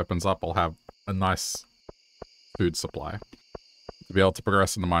mining opens up, I'll have a nice food supply to be able to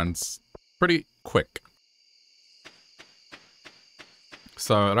progress in the mines pretty quick.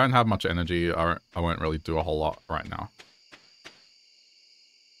 So I don't have much energy. I won't really do a whole lot right now.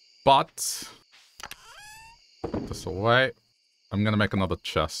 But put this away. I'm going to make another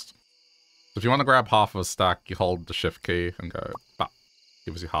chest. So if you want to grab half of a stack, you hold the shift key and go, bah,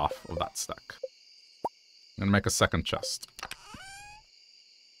 gives you half of that stack. I'm going to make a second chest.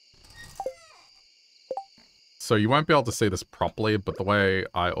 So you won't be able to see this properly, but the way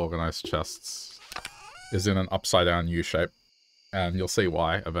I organize chests is in an upside down U shape. And you'll see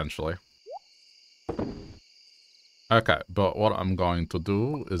why eventually. Okay, but what I'm going to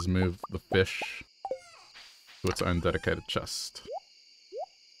do is move the fish to its own dedicated chest.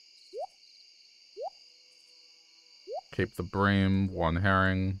 Keep the bream, 1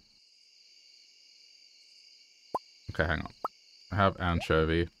 herring. Okay, hang on. I have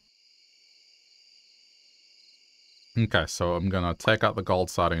anchovy. Okay, so I'm gonna take out the gold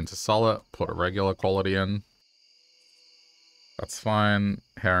sardine to sell it, put a regular quality in. That's fine.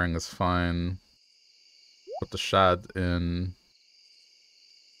 Herring is fine. Put the shad in.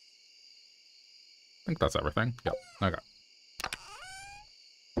 I think that's everything. Yep, okay.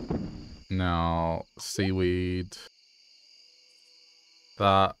 Now, seaweed.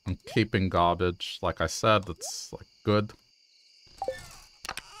 That. I'm keeping garbage. Like I said, that's like good.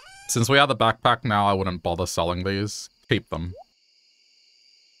 Since we have the backpack now, I wouldn't bother selling these. Keep them.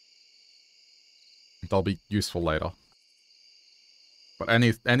 They'll be useful later. But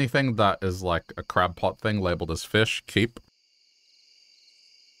anything that is like a crab pot thing labeled as fish, keep.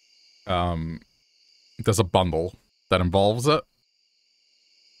 There's a bundle that involves it.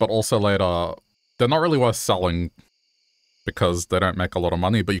 But also later, they're not really worth selling because they don't make a lot of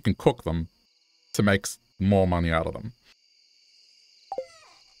money, but you can cook them to make more money out of them.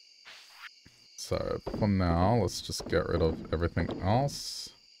 So for now, let's just get rid of everything else.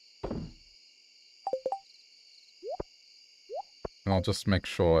 And I'll just make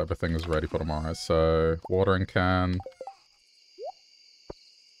sure everything is ready for tomorrow. So, watering can.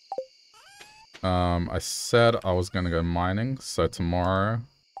 I said I was going to go mining, so tomorrow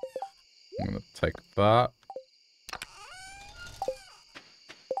I'm going to take that.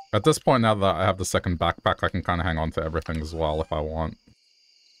 At this point, now that I have the second backpack, I can kind of hang on to everything as well if I want.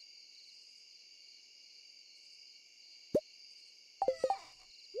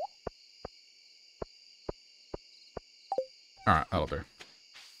 Alright, that'll do.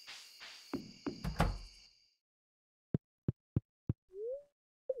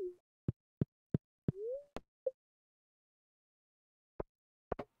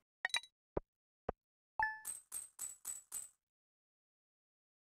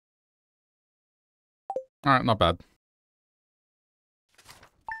 Alright, not bad.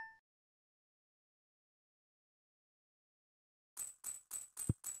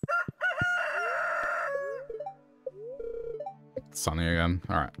 It's sunny again.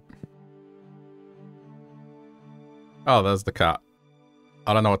 Alright. Oh, there's the cat.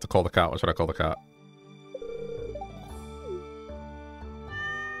 I don't know what to call the cat. What should I call the cat?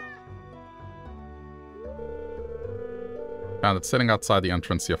 Found it sitting outside the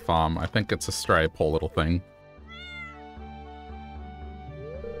entrance to your farm. I think it's a stray, poor little thing.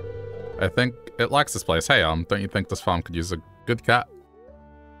 I think it likes this place. Hey, don't you think this farm could use a good cat?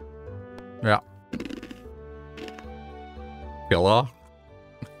 Yeah. Killer?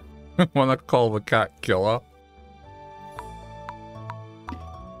 Wanna call the cat Killer?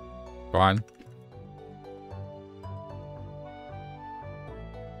 Fine.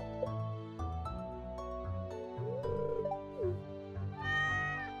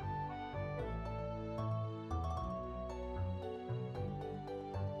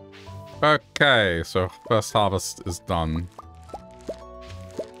 Okay, so first harvest is done.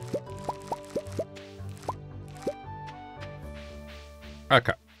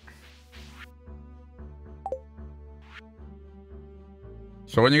 Okay.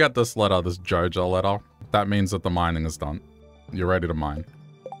 So when you get this letter, this Jojo letter, that means that the mining is done. You're ready to mine.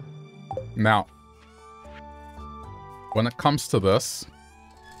 Now, when it comes to this,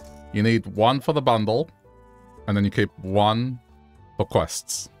 you need 1 for the bundle, and then you keep 1 for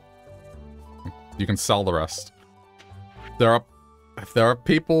quests. You can sell the rest. If there are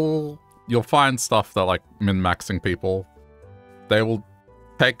people, you'll find stuff that like min-maxing people. They will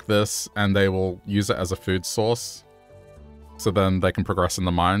take this and they will use it as a food source. So then they can progress in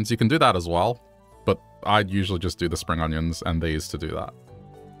the mines. You can do that as well, but I'd usually just do the spring onions and these to do that.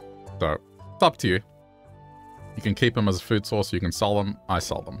 So, it's up to you. You can keep them as a food source, you can sell them, I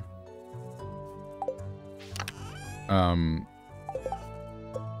sell them.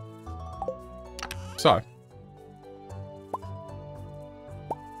 So,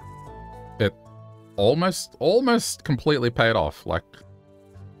 it almost completely paid off. Like,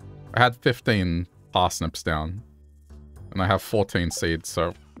 I had 15 parsnips down, and I have 14 seeds,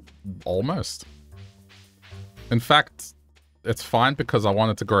 so almost. In fact, it's fine because I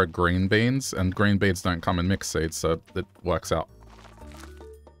wanted to grow green beans, and green beans don't come in mixed seeds, so it works out.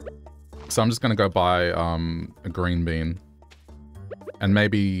 So I'm just gonna go buy a green bean. And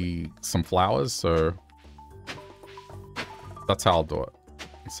maybe some flowers, so that's how I'll do it.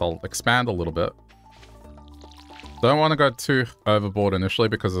 So I'll expand a little bit. Don't want to go too overboard initially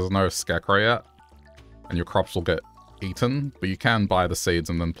because there's no scarecrow yet. And your crops will get eaten. But you can buy the seeds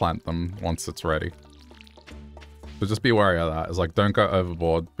and then plant them once it's ready. So just be wary of that. It's like, don't go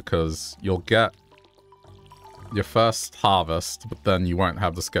overboard because you'll get your first harvest, but then you won't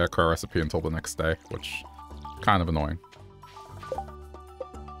have the scarecrow recipe until the next day, which is kind of annoying.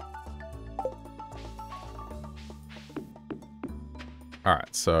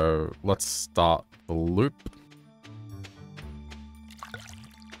 Alright, so let's start the loop.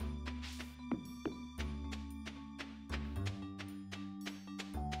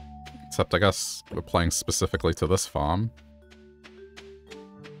 Except I guess we're playing specifically to this farm.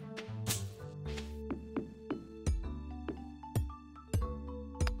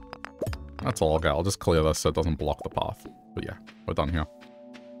 That's all I'll get. I'll just clear this so it doesn't block the path. But yeah, we're done here.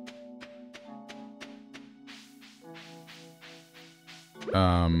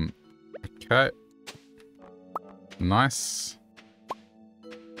 Okay. Nice.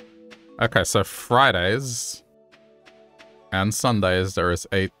 Okay, so Fridays and Sundays there is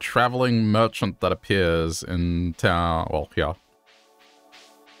a traveling merchant that appears in town. Well, here.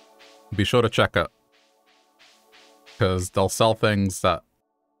 Be sure to check it. Because they'll sell things that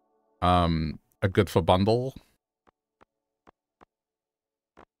are good for bundle.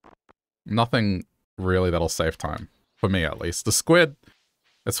 Nothing really that'll save time. For me, at least. The squid,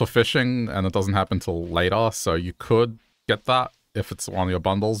 it's for fishing, and it doesn't happen till later, so you could get that if it's one of your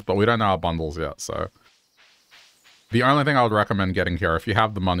bundles, but we don't know our bundles yet, so... The only thing I would recommend getting here, if you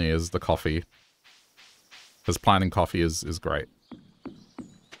have the money, is the coffee. Because planting coffee is great.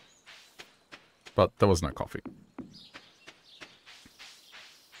 But there was no coffee.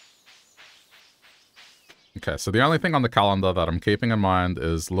 Okay, so the only thing on the calendar that I'm keeping in mind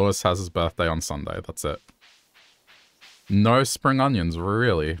is Lewis has his birthday on Sunday. That's it. No spring onions,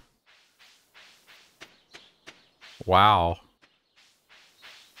 really? Wow.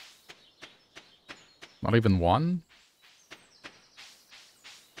 Not even one?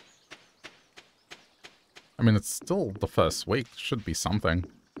 I mean, it's still the first week. Should be something.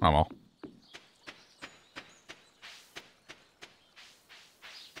 Oh well.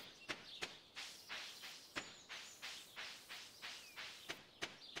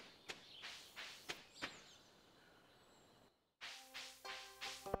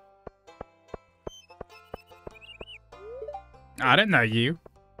 I didn't know you.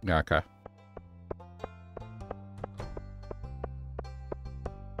 Yeah, okay.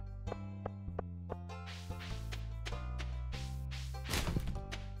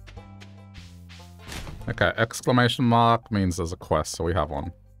 Okay, exclamation mark means there's a quest, so we have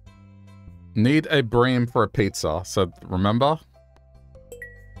one. Need a bream for a pizza. So remember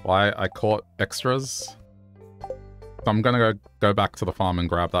why I caught extras? So I'm gonna go back to the farm and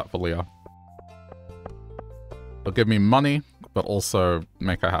grab that for Leah. It'll give me money, but also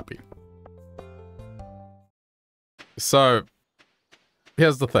make her happy. So,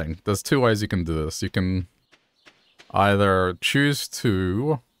 here's the thing. There's two ways you can do this. You can either choose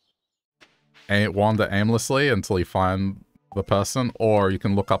to wander aimlessly until you find the person, or you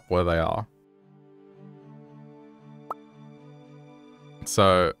can look up where they are.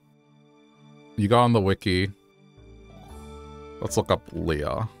 So, you go on the wiki. Let's look up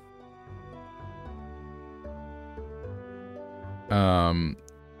Leah.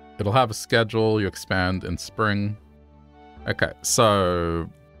 It'll have a schedule, you expand in spring. Okay, so...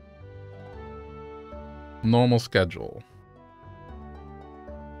 normal schedule.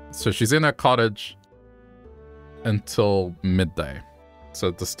 So she's in her cottage until midday. So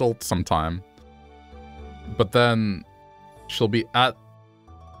there's still some time. But then she'll be at...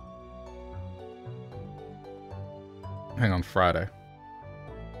 hang on, Friday.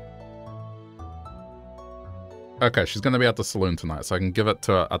 Okay, she's gonna be at the saloon tonight, so I can give it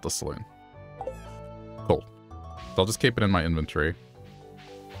to her at the saloon. Cool. So I'll just keep it in my inventory.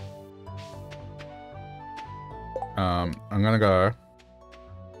 I'm gonna go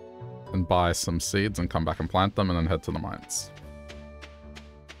and buy some seeds and come back and plant them and then head to the mines.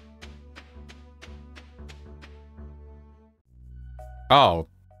 Oh.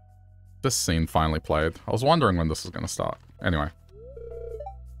 This scene finally played. I was wondering when this was gonna start. Anyway.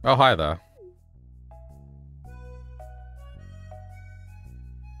 Oh, hi there.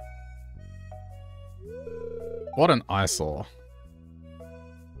 What an eyesore.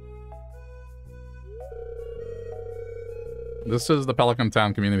 This is the Pelican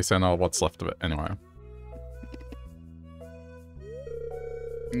Town Community Center, what's left of it, anyway.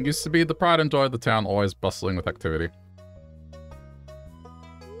 It used to be the pride and joy of the town, always bustling with activity.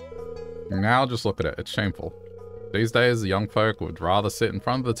 Now just look at it, it's shameful. These days, the young folk would rather sit in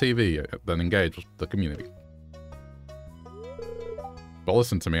front of the TV than engage with the community. But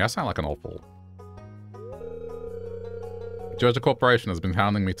listen to me, I sound like an old fool. Georgia Corporation has been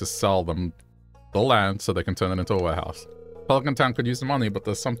hounding me to sell them the land so they can turn it into a warehouse. Pelican Town could use the money, but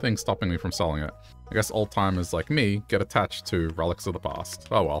there's something stopping me from selling it. I guess old-timers like me get attached to relics of the past.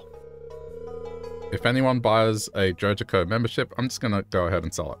 Oh well. If anyone buys a Jojico membership, I'm just gonna go ahead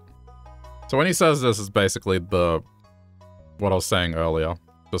and sell it. So when he says this, is basically what I was saying earlier.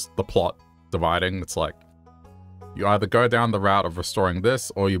 Just the plot dividing. It's like, you either go down the route of restoring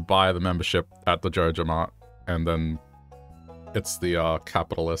this, or you buy the membership at the Joja Mart, and then it's the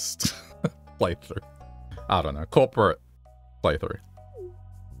capitalist playthrough. I don't know, corporate playthrough.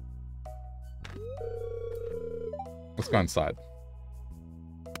 Let's go inside.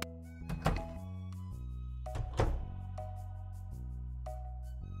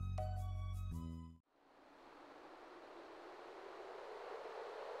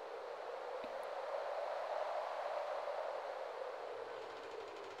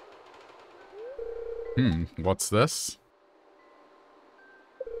 What's this?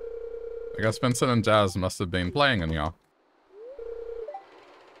 I guess Vincent and Jazz must have been playing in here.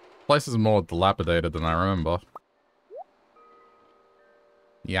 The place is more dilapidated than I remember.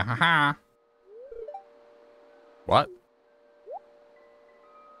 Yeah, haha. What?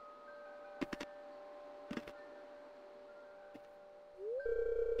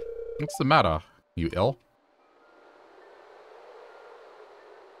 What's the matter? You ill?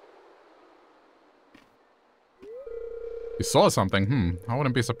 You saw something? I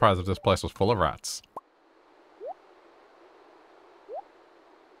wouldn't be surprised if this place was full of rats.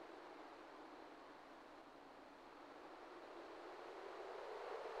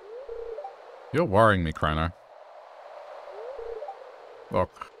 You're worrying me, Chrono.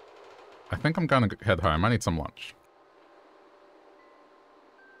 Look, I think I'm gonna head home. I need some lunch.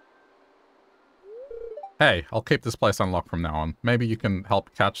 Hey, I'll keep this place unlocked from now on. Maybe you can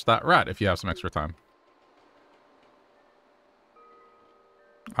help catch that rat if you have some extra time.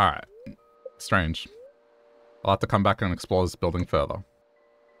 Alright. Strange. I'll have to come back and explore this building further.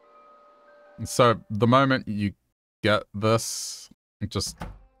 So, the moment you get this, just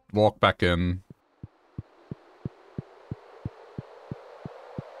walk back in.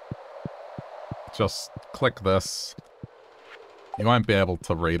 Just click this. You won't be able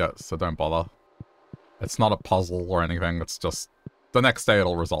to read it, so don't bother. It's not a puzzle or anything, it's just... the next day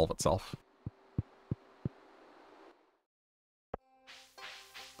it'll resolve itself.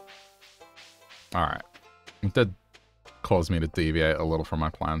 Alright. It did cause me to deviate a little from my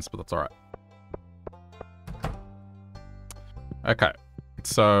plans, but that's alright. Okay.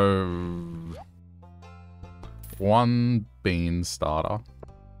 So... 1 bean starter.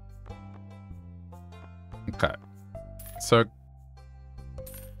 Okay. So...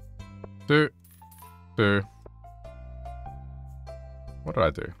 2... What did I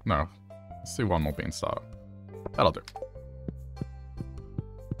do? No. Let's see 1 more bean starter. That'll do.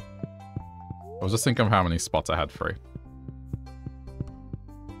 I was just thinking of how many spots I had free.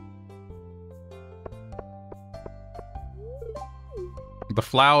 The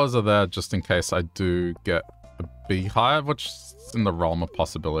flowers are there just in case I do get a beehive, which is in the realm of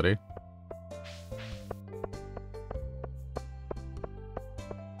possibility.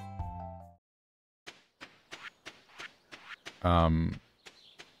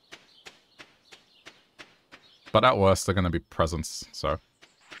 But at worst, they're going to be presents, so...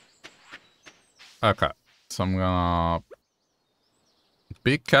 Okay, so I'm gonna...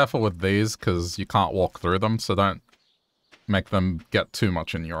 be careful with these, because you can't walk through them, so don't make them get too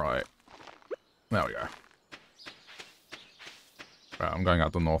much in your eye. There we go. Right, I'm going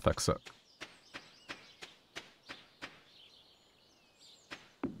out the north exit.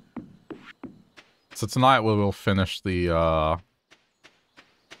 So tonight we will finish the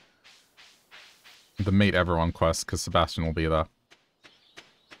Meet Everyone quest, because Sebastian will be there.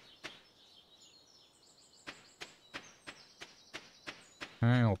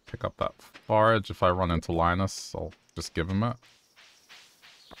 Okay, I'll pick up that forage. If I run into Linus, I'll just give him it.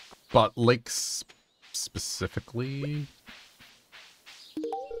 But leeks specifically...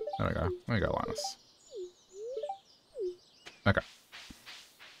 There we go. There you go, Linus. Okay.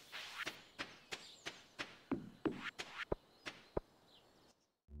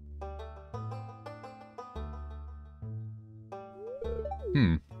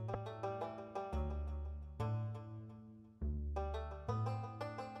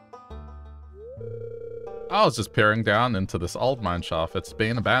 I was just peering down into this old mine shaft. It's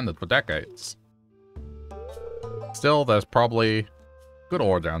been abandoned for decades. Still, there's probably good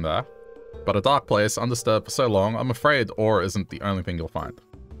ore down there. But a dark place, undisturbed for so long, I'm afraid ore isn't the only thing you'll find.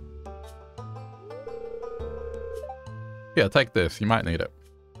 Yeah, take this. You might need it.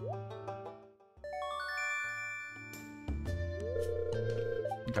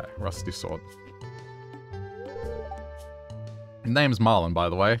 Okay, rusty sword. Name's Marlin, by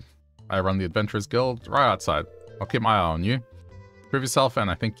the way. I run the Adventurers Guild right outside. I'll keep my eye on you. Prove yourself, and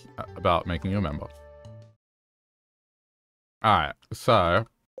I think about making you a member. Alright, so...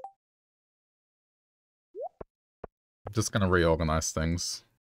 I'm just gonna reorganize things.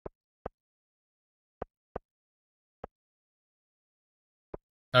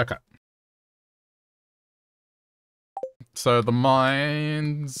 Okay. So the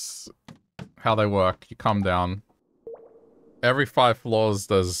mines... How they work, you come down. Every 5 floors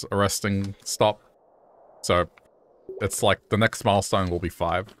there's a resting stop. So it's like the next milestone will be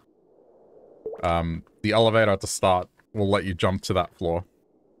 5. The elevator at the start will let you jump to that floor.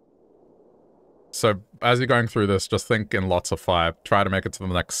 So as you're going through this, just think in lots of 5. Try to make it to the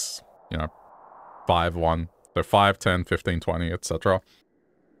next, you know, 5, 1. So 5, 10, 15, 20, etc.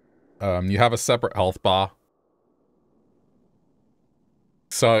 You have a separate health bar.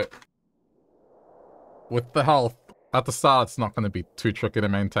 So with the health, at the start, it's not going to be too tricky to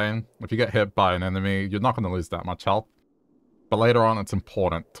maintain. If you get hit by an enemy, you're not going to lose that much health. But later on, it's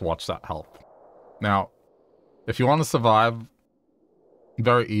important to watch that health. Now, if you want to survive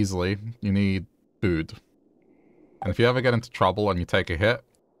very easily, you need food. And if you ever get into trouble and you take a hit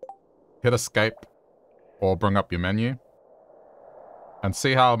escape, or bring up your menu. And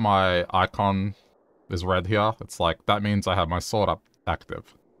see how my icon is red here? It's like, that means I have my sword up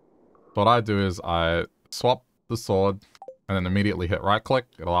active. What I do is I swap the sword, and then immediately hit right click.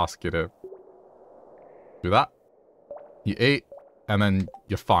 It'll ask you to do that. You eat, and then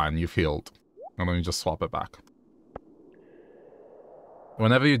you're fine, you've healed. And then you just swap it back.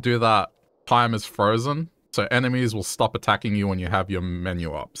 Whenever you do that, time is frozen, so enemies will stop attacking you when you have your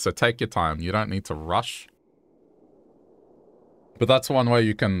menu up. So take your time, you don't need to rush. But that's one way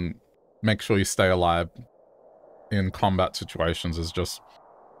you can make sure you stay alive in combat situations, is just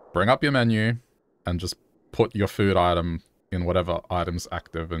bring up your menu and just put your food item in whatever item's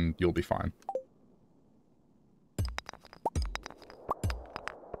active and you'll be fine.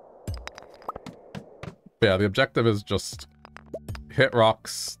 But yeah, the objective is just hit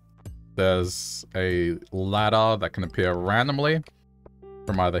rocks. There's a ladder that can appear randomly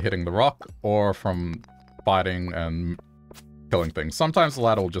from either hitting the rock or from fighting and killing things. Sometimes the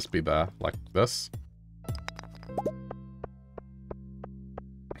ladder will just be there, like this.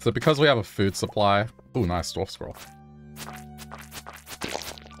 So because we have a food supply... Ooh, nice dwarf scroll.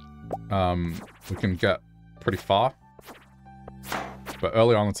 We can get pretty far. But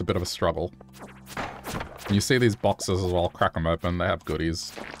early on, it's a bit of a struggle. And you see these boxes as well, crack them open, they have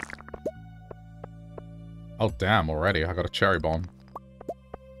goodies. Oh damn, already, I got a cherry bomb.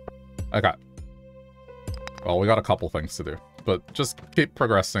 Okay. Well, we got a couple things to do. But just keep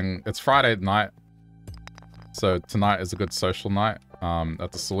progressing. It's Friday night. So tonight is a good social night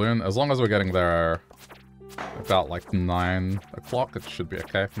at the saloon. As long as we're getting there about like 9 o'clock, it should be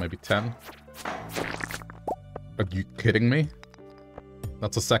okay. Maybe 10. Are you kidding me?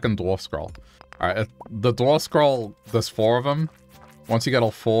 That's a second dwarf scroll. Alright, the dwarf scroll, there's 4 of them. Once you get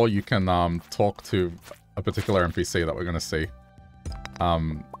all 4, you can talk to a particular NPC that we're going to see.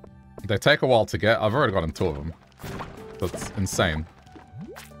 They take a while to get. I've already gotten 2 of them. That's insane.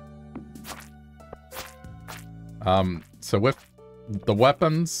 So with the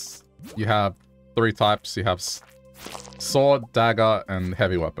weapons, you have 3 types. You have sword, dagger, and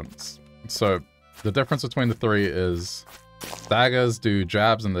heavy weapons. So the difference between the 3 is daggers do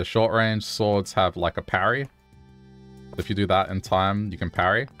jabs in the short range. Swords have like a parry. If you do that in time, you can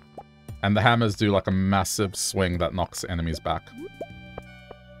parry. And the hammers do like a massive swing that knocks enemies back.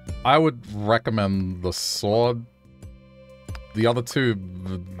 I would recommend the sword. The other 2,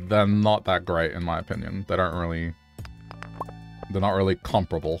 they're not that great in my opinion. They don't really... They're not really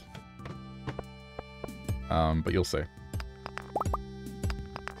comparable. But you'll see.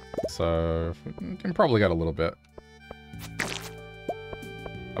 So, you can probably get a little bit.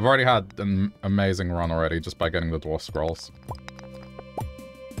 I've already had an amazing run already just by getting the dwarf scrolls.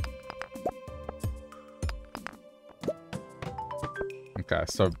 Okay,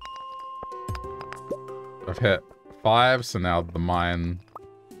 so I've hit 5, so now the mine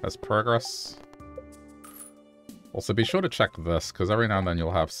has progress. Also, be sure to check this, because every now and then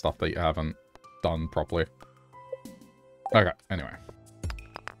you'll have stuff that you haven't done properly. Okay, anyway.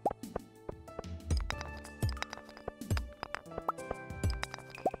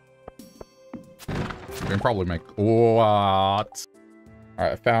 You can probably make... What?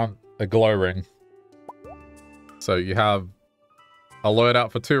 Alright, I found a glow ring. So you have a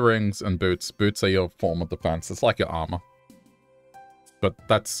loadout for 2 rings and boots. Boots are your form of defense. It's like your armor. But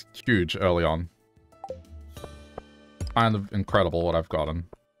that's huge early on. Kind of incredible what I've gotten.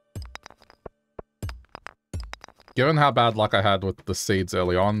 Given how bad luck I had with the seeds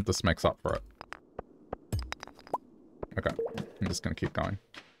early on, this makes up for it. Okay, I'm just gonna keep going.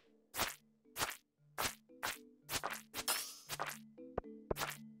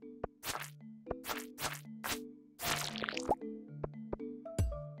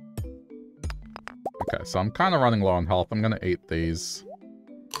 Okay, so I'm kind of running low on health. I'm gonna eat these.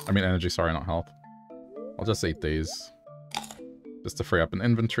 I mean energy, sorry, not health. I'll just eat these. Just to free up an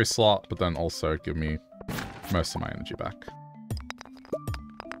inventory slot, but then also give me most of my energy back.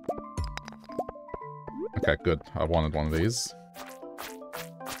 Okay, good. I wanted one of these.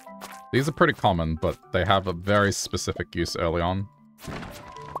 These are pretty common, but they have a very specific use early on.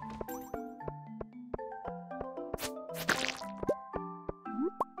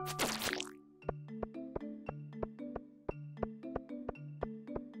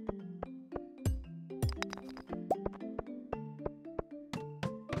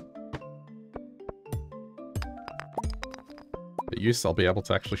 The use I'll be able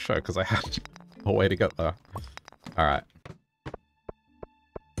to actually show, because I have a way to get there. Alright.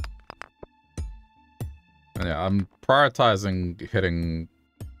 Yeah, I'm prioritizing hitting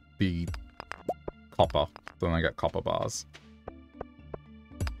the copper, then I get copper bars.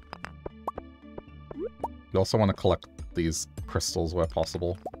 You also want to collect these crystals where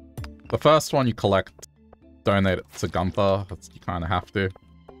possible. The first one you collect, donate it to Gunther, you kind of have to.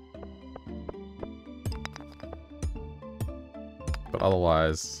 But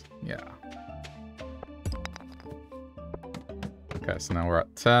otherwise, yeah. Okay, so now we're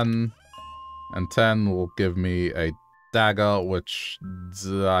at 10. And 10 will give me a dagger, which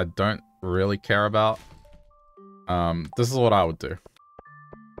I don't really care about. This is what I would do.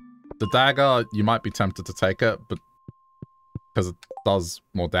 The dagger, you might be tempted to take it, but because it does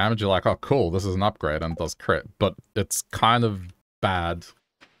more damage, you're like, oh cool, this is an upgrade and does crit. But it's kind of bad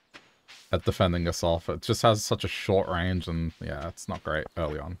at defending yourself. It just has such a short range and yeah, it's not great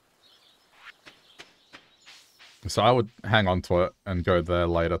early on. So I would hang on to it and go there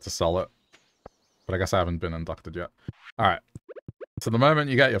later to sell it. But I guess I haven't been inducted yet. Alright. So the moment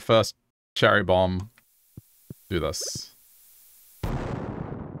you get your first cherry bomb, do this.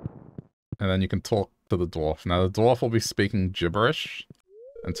 And then you can talk to the dwarf. Now the dwarf will be speaking gibberish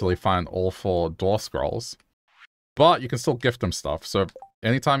until you find all 4 dwarf scrolls. But you can still gift him stuff. So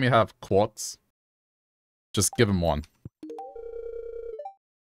anytime you have quartz, just give him 1.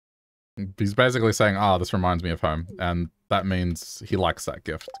 He's basically saying, ah, this reminds me of home. And that means he likes that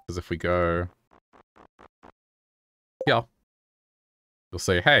gift. Because if we go here, you'll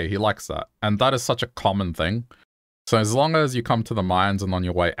see, hey, he likes that. And that is such a common thing. So as long as you come to the mines and on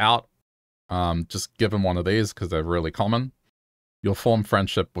your way out, just give him one of these because they're really common. You'll form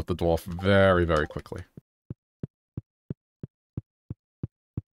friendship with the dwarf very, very quickly.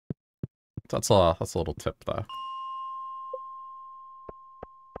 That's a little tip there.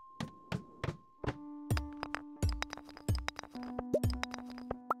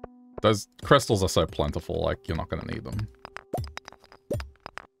 Those crystals are so plentiful, like, you're not gonna need them.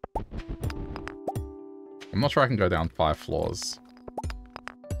 I'm not sure I can go down 5 floors.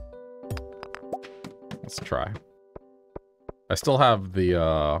 Let's try. I still have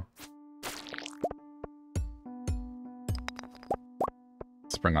the,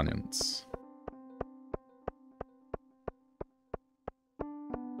 spring onions.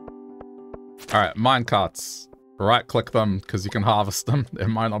 Alright, minecarts. Right-click them, because you can harvest them. It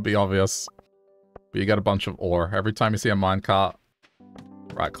might not be obvious. But you get a bunch of ore. Every time you see a minecart,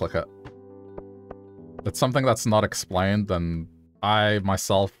 right-click it. It's something that's not explained, and I,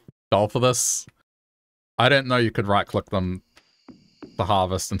 myself, fell for this. I didn't know you could right-click them to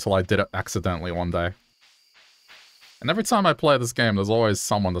harvest until I did it accidentally one day. And every time I play this game, there's always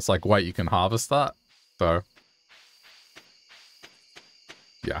someone that's like, wait, you can harvest that? So,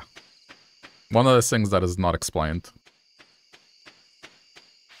 yeah. One of those things that is not explained.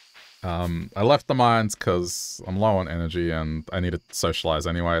 I left the mines because I'm low on energy and I need to socialize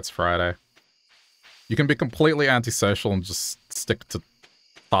anyway. It's Friday. You can be completely antisocial and just stick to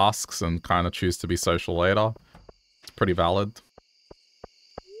tasks and kind of choose to be social later. It's pretty valid.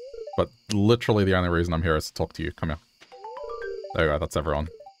 But literally the only reason I'm here is to talk to you. Come here. There you go, that's everyone.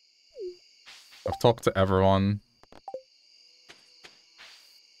 I've talked to everyone.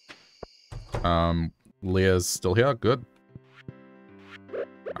 Leah's still here, good.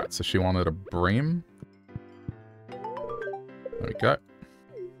 Alright, so she wanted a bream. There we go.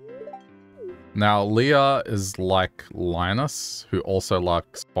 Now, Leah is like Linus, who also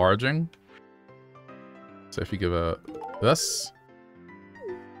likes foraging. So if you give her this,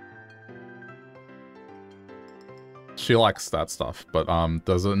 she likes that stuff. But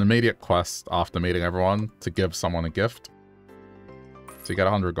there's an immediate quest after meeting everyone to give someone a gift. So you get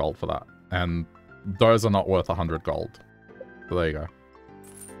 100 gold for that. And those are not worth 100 gold. So there you go.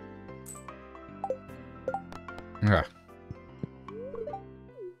 Okay.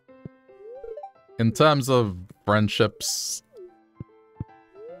 In terms of friendships,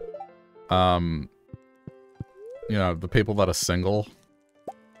 you know, the people that are single,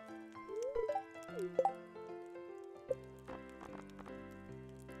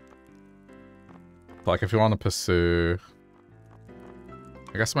 like if you want to pursue,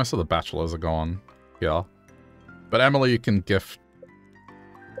 I guess most of the bachelors are gone, yeah. But Emily, you can gift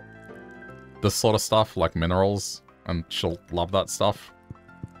this sort of stuff, like minerals, and she'll love that stuff.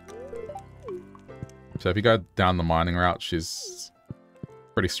 So if you go down the mining route, she's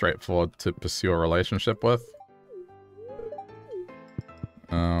pretty straightforward to pursue a relationship with.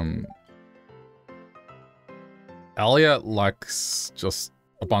 Elliot likes just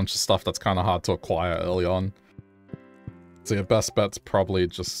a bunch of stuff that's kind of hard to acquire early on. So your best bet's probably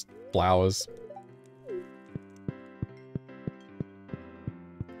just flowers.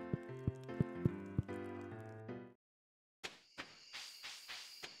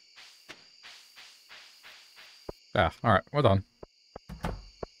 Yeah, alright, we're done.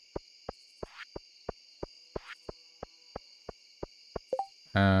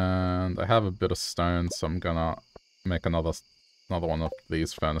 And I have a bit of stone, so I'm gonna make another one of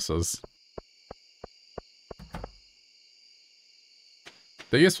these furnaces.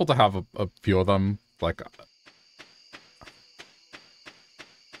 They're useful to have a few of them. Like,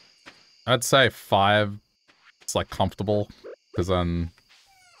 I'd say 5 is like comfortable, because then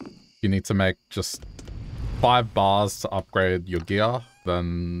you need to make just 5 bars to upgrade your gear,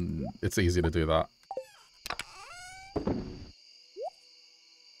 then it's easy to do that.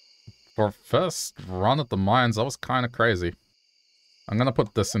 For first run at the mines, that was kind of crazy. I'm gonna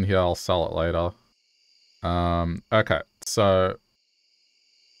put this in here, I'll sell it later. Okay, so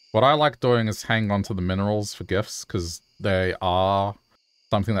what I like doing is hang on to the minerals for gifts, because they are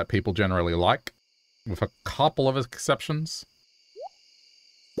something that people generally like, with a couple of exceptions.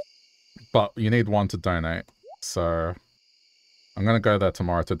 But you need one to donate, so I'm gonna go there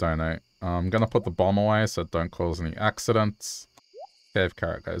tomorrow to donate. I'm gonna put the bomb away so it don't cause any accidents. Cave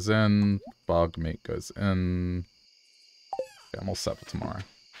carrot goes in, bug meat goes in. Yeah, I'm all set for tomorrow.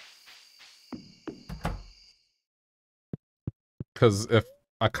 Because if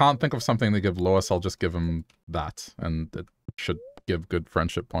I can't think of something to give Lewis, I'll just give him that, and it should give good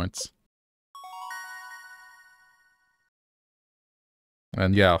friendship points.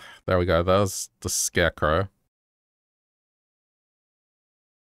 And yeah, there we go. There's the scarecrow.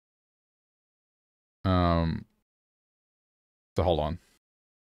 So hold on.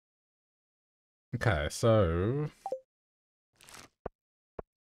 Okay, so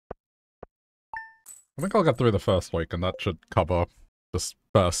I think I'll get through the first week, and that should cover this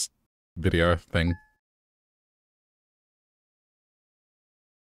first video thing.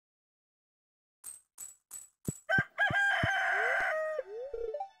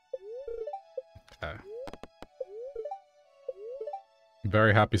 Okay.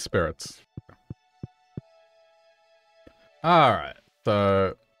 Very happy spirits. Alright,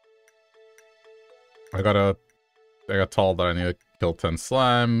 so I got told that I need to kill 10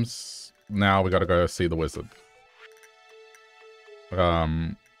 slimes. Now we gotta go see the wizard.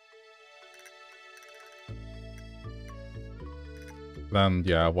 Then,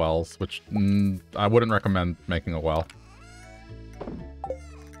 yeah, wells, which I wouldn't recommend making a well.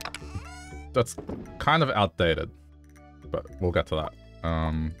 That's kind of outdated, but we'll get to that.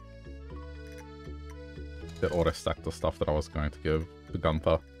 It auto-stacked the stuff that I was going to give to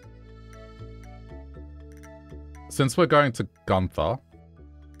Gunther. Since we're going to Gunther,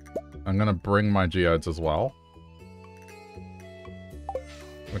 I'm gonna bring my geodes as well.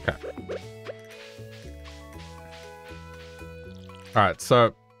 Okay. Alright,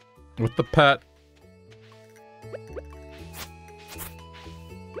 so with the pet,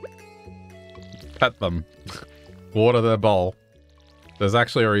 pet them. Water their bowl. There's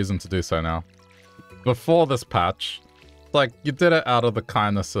actually a reason to do so now. Before this patch, like, you did it out of the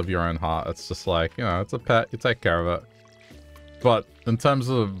kindness of your own heart. It's just like, you know, it's a pet, you take care of it. But in terms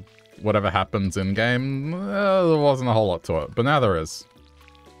of whatever happens in-game, there wasn't a whole lot to it. But now there is.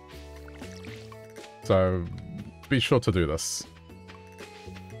 So, be sure to do this.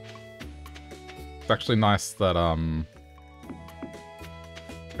 It's actually nice that,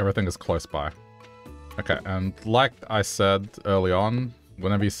 everything is close by. Okay, and like I said early on,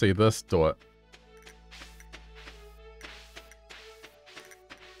 whenever you see this, do it.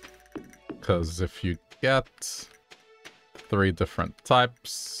 Because if you get 3 different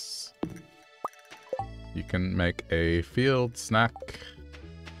types. You can make a field snack.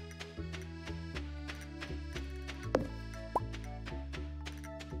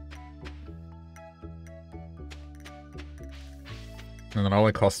 And it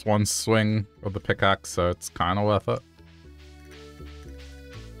only costs 1 swing of the pickaxe, so it's kind of worth it.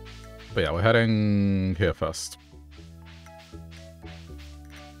 But yeah, we're heading here first.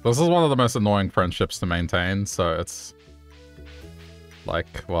 This is one of the most annoying friendships to maintain, so it's...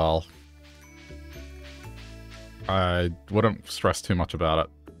 like, well... I wouldn't stress too much about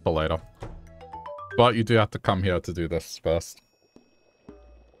it for later. But you do have to come here to do this first.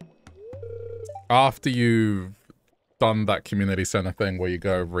 After you've done that community center thing where you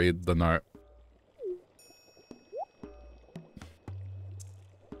go read the note.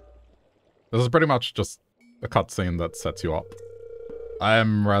 This is pretty much just a cutscene that sets you up. I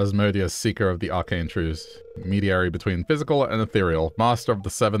am Rasmodius, seeker of the arcane truths, mediary between physical and ethereal, master of the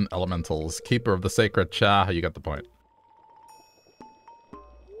 7 elementals, keeper of the sacred Cha. You get the point.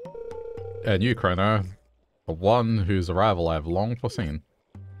 And you, Chrono, the one whose arrival I have long foreseen.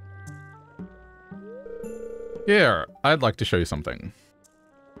 Here, I'd like to show you something.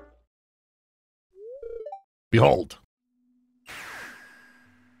 Behold!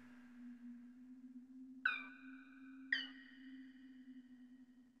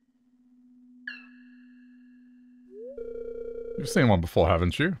 You've seen one before,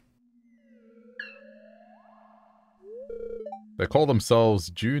 haven't you? They call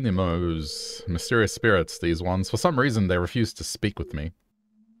themselves Junimos. Mysterious spirits, these ones. For some reason, they refuse to speak with me.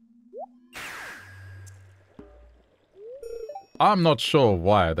 I'm not sure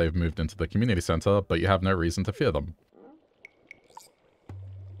why they've moved into the community center, but you have no reason to fear them.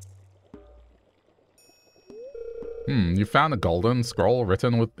 You found a golden scroll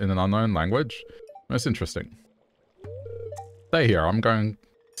written in an unknown language? Most interesting. Stay here, I'm going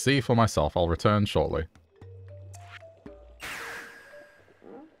to see for myself. I'll return shortly.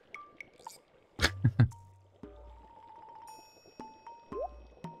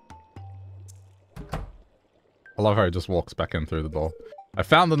 I love how he just walks back in through the door. I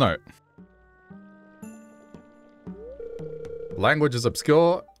found the note. Language is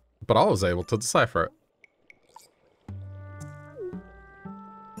obscure, but I was able to decipher it.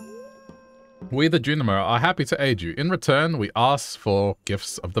 We, the Junimo, are happy to aid you. In return, we ask for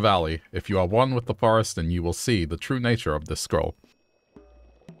gifts of the valley. If you are one with the forest, then you will see the true nature of this scroll.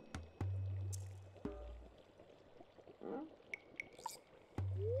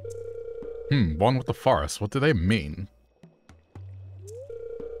 One with the forest. What do they mean?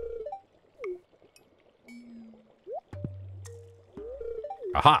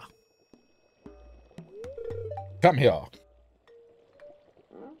 Aha! Come here.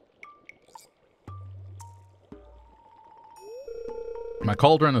 My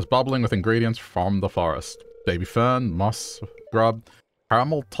cauldron is bubbling with ingredients from the forest. Baby fern, moss, grub,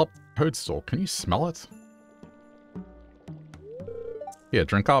 caramel top toadstool. Can you smell it? Here,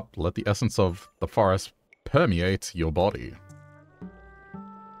 drink up. Let the essence of the forest permeate your body.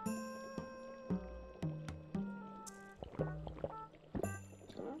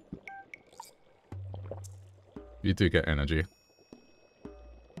 You do get energy.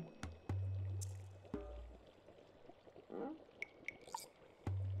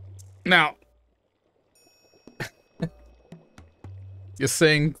 Now, you're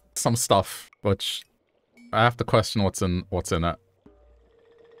seeing some stuff, which I have to question what's in it.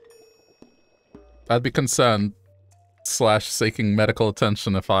 I'd be concerned / seeking medical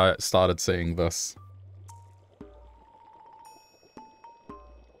attention if I started seeing this.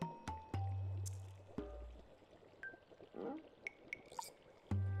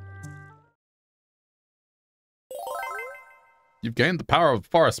 You've gained the power of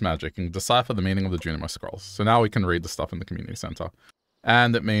forest magic and decipher the meaning of the Junimo scrolls. So now we can read the stuff in the community center.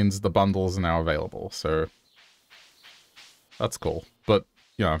 And it means the bundles are now available, so that's cool. But,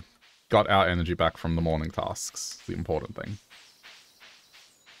 you know, got our energy back from the morning tasks, the important thing.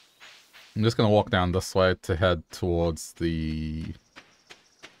 I'm just going to walk down this way to head towards the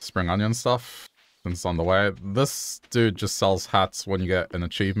spring onion stuff, since it's on the way. This dude just sells hats when you get an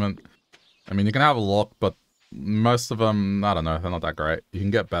achievement. I mean, you can have a look, but most of them, I don't know, they're not that great. You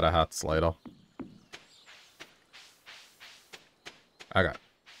can get better hats later. Okay.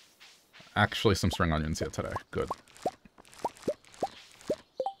 Actually, some spring onions here today. Good.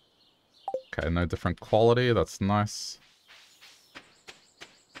 Okay, no different quality. That's nice.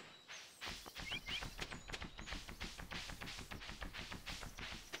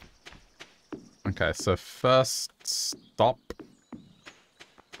 Okay, so first stop.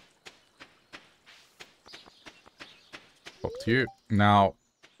 to you. Now,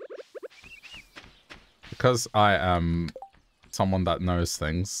 because I am someone that knows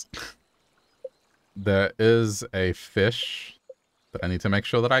things, there is a fish that I need to make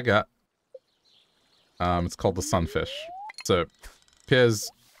sure that I get. It's called the sunfish. So, it appears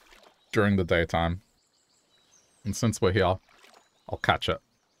during the daytime. And since we're here, I'll catch it.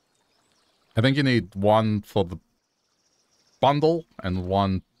 I think you need one for the bundle and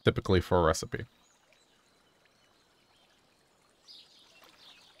one typically for a recipe.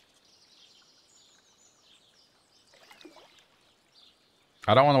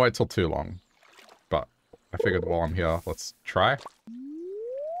 I don't want to wait till too long, but I figured while I'm here, let's try.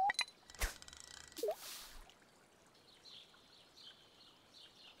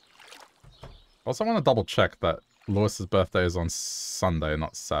 Also want to double check that Lewis's birthday is on Sunday,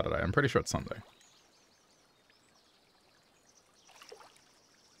 not Saturday. I'm pretty sure it's Sunday.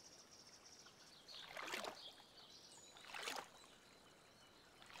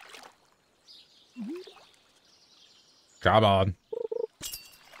 Come on.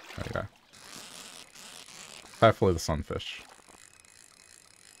 There you go. Hopefully the sunfish.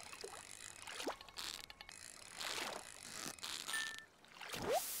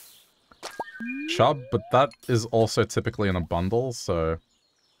 Chub, but that is also typically in a bundle, so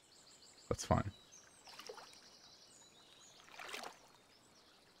that's fine.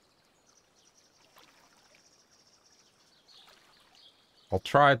 I'll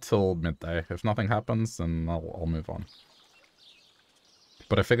try till midday. If nothing happens, then I'll move on.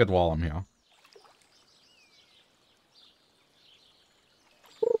 But I figured while I'm here.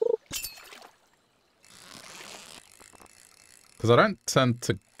 Because I don't tend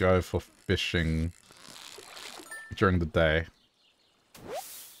to go for fishing during the day.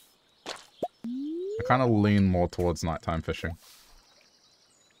 I kind of lean more towards nighttime fishing.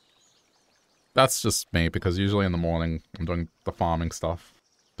 That's just me, because usually in the morning I'm doing the farming stuff,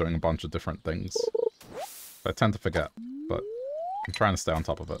 doing a bunch of different things. I tend to forget, but I'm trying to stay on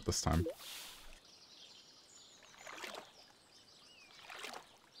top of it this time.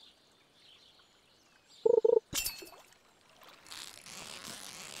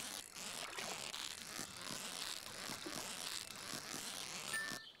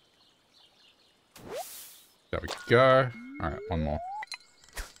 There we go. Alright, one more.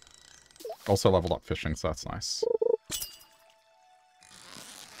 Also leveled up fishing, so that's nice.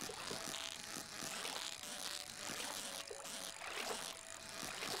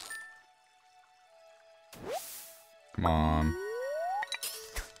 Come on.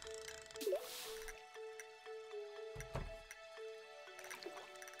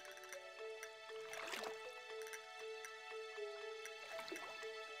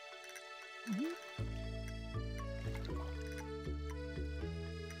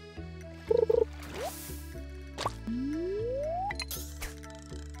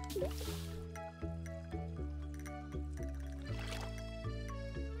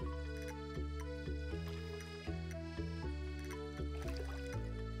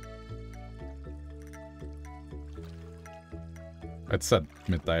 It said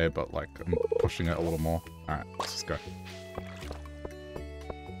midday, but like I'm pushing it a little more. Alright, let's just go.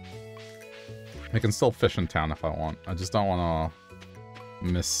 I can still fish in town if I want. I just don't want to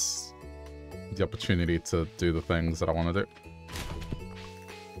miss the opportunity to do the things that I want to do.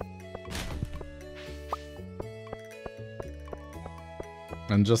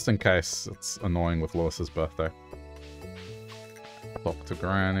 And just in case it's annoying with Lewis's birthday. Talk to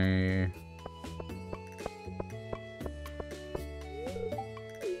Granny.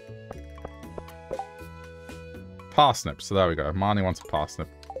 Parsnip, so there we go. Marnie wants a parsnip.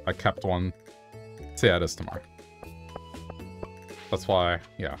 I kept one. So yeah, it is tomorrow. That's why,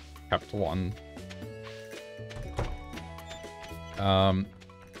 yeah, kept one. I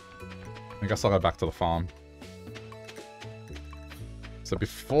guess I'll go back to the farm. So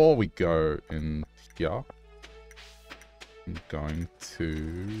before we go in here, I'm going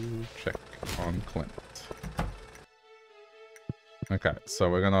to check on Clint. Okay, so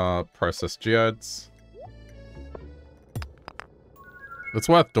we're gonna process geodes. It's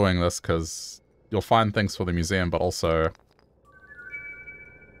worth doing this because you'll find things for the museum, but also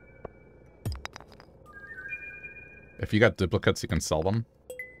if you get duplicates, you can sell them.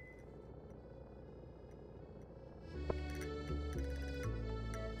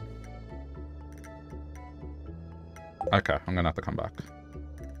 Okay, I'm gonna have to come back.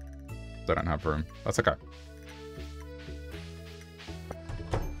 I don't have room. That's okay.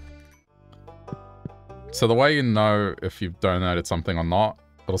 So the way you know if you've donated something or not,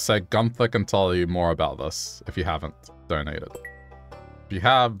 it'll say Gunther can tell you more about this if you haven't donated. If you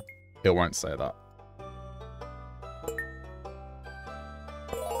have, it won't say that.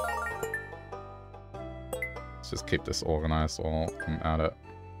 just keep this organized while I'm at it.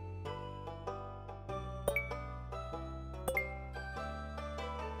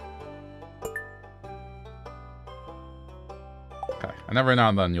 Okay, and every now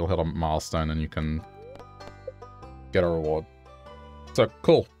and then you'll hit a milestone and you can get a reward. So,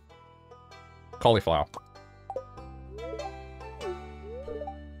 cool. Cauliflower.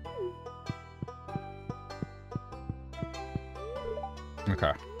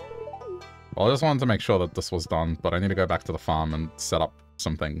 Okay. Well, I just wanted to make sure that this was done, but I need to go back to the farm and set up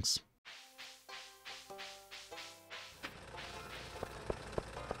some things.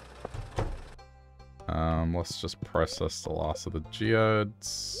 Let's just process the last of the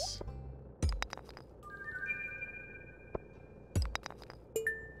geodes.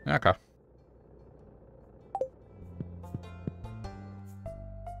 Okay.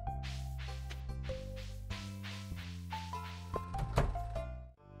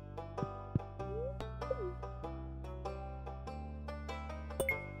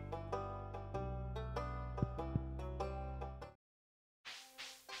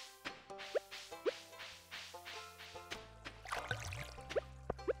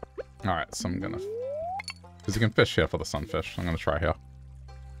 Alright, so I'm gonna... Because you can fish here for the sunfish. I'm gonna try here.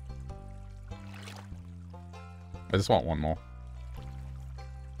 I just want one more.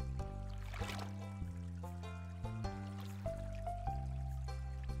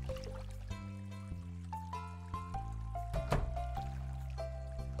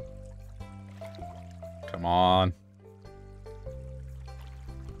 Come on.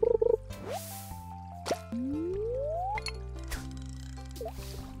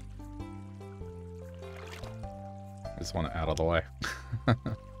 I just want it out of the way.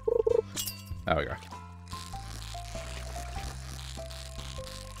 There we go.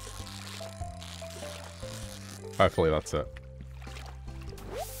 Hopefully that's it.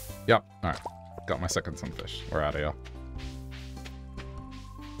 Yep, alright. Got my second sunfish. We're out of here.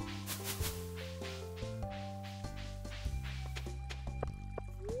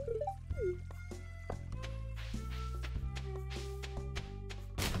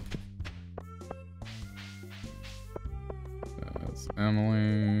 There's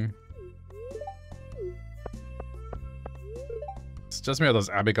Emily. It's just me or does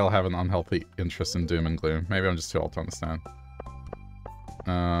Abigail have an unhealthy interest in doom and gloom? Maybe I'm just too old to understand.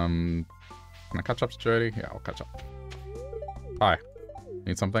 Can I catch up to Jody? Yeah, I'll catch up. Hi.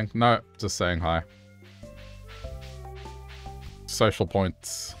 Need something? No, just saying hi. Social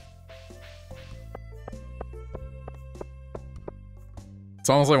points. It's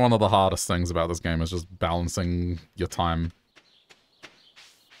honestly one of the hardest things about this game is just balancing your time.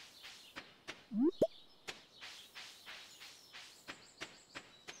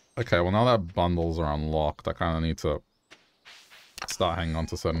 Okay, well now that bundles are unlocked, I kind of need to start hanging on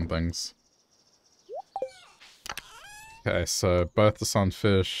to certain things. Okay, so both the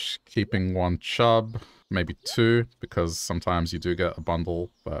sunfish, keeping one chub, maybe two, because sometimes you do get a bundle,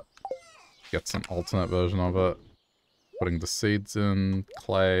 but gets an alternate version of it. Putting the seeds in,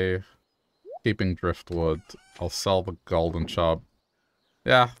 clay, keeping driftwood. I'll sell the golden chub.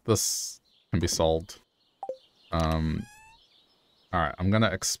 Yeah, this can be sold. Alright, I'm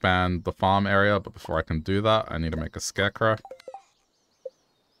gonna expand the farm area, but before I can do that, I need to make a scarecrow.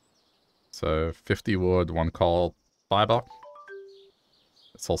 So, 50 wood, 1 coal fiber.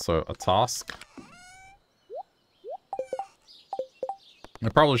 It's also a task. I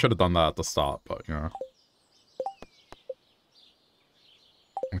probably should have done that at the start, but, you know.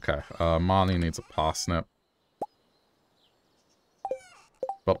 Okay, Marnie needs a parsnip.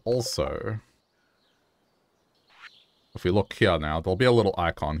 But also... If we look here now, there'll be a little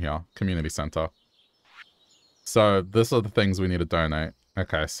icon here. Community Center. So, these are the things we need to donate.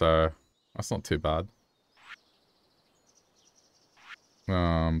 Okay, so... That's not too bad.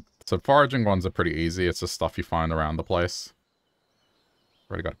 So foraging ones are pretty easy. It's just stuff you find around the place.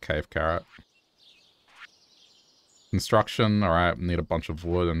 Already got a cave carrot. Construction, alright. Need a bunch of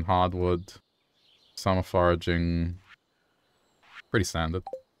wood and hardwood. Summer foraging. Pretty standard.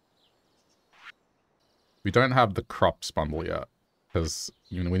 We don't have the crops bundle yet, because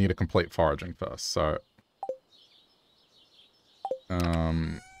you know, we need to complete foraging first, so...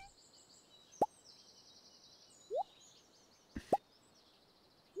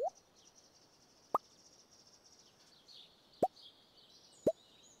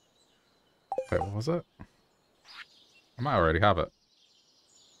 Wait, what was it? I might already have it.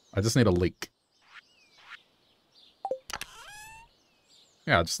 I just need a leek.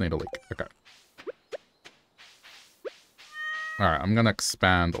 Yeah, I just need a leek. Okay. Alright, I'm gonna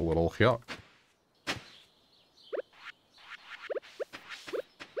expand a little here.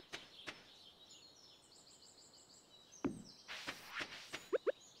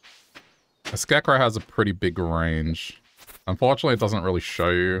 A scarecrow has a pretty big range. Unfortunately, it doesn't really show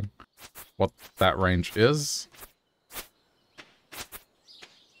you what that range is.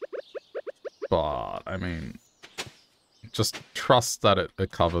 But, I mean, just trust that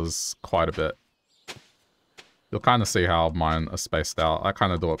it covers quite a bit. You'll kind of see how mine are spaced out. I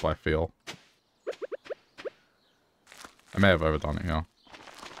kind of do it by feel. I may have overdone it here.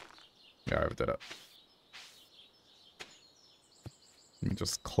 Yeah, I overdid it. Let me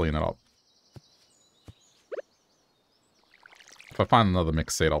just clean it up. If I find another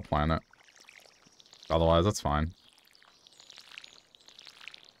mixed seed, I'll plant it. Otherwise, that's fine.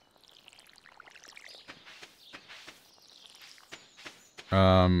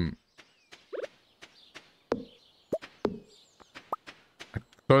 I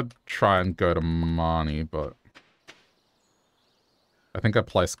could try and go to Marnie, but I think I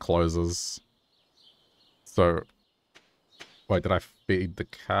placed closes. So, wait, did I feed the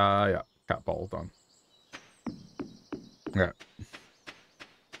cat? Yeah, cat bowl done. Okay.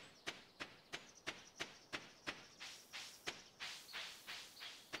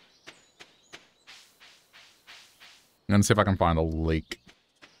 I'm gonna see if I can find a leak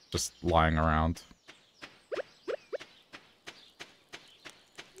just lying around.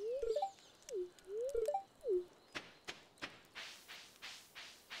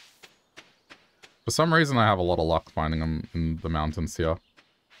 For some reason, I have a lot of luck finding them in the mountains here.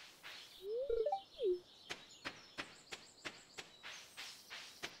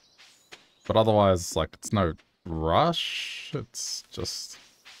 But otherwise, like, it's no rush. It's just...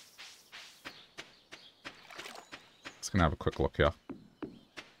 Just gonna have a quick look here.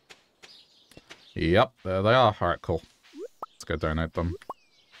 Yep, there they are. Alright, cool. Let's go donate them.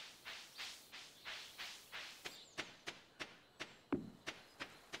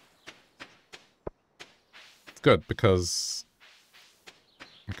 It's good, because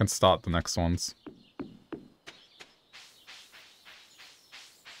I can start the next ones.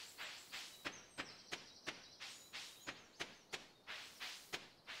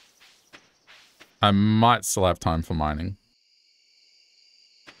 I might still have time for mining.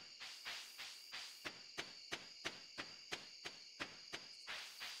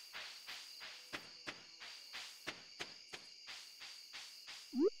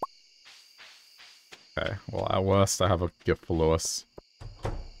 Okay, well, at worst, I have a gift for Lewis.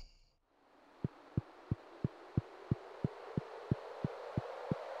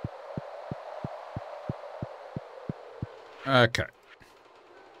 Okay.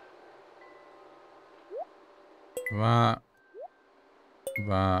 That.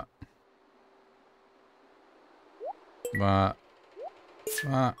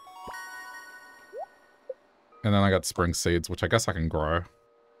 And then I got spring seeds, which I guess I can grow.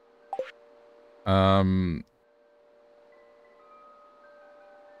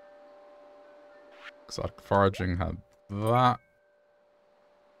 Exotic foraging had that.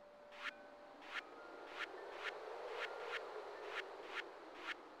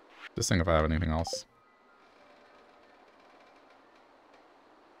 Just seeing if I have anything else.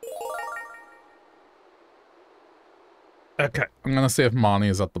 Okay, I'm gonna see if Marnie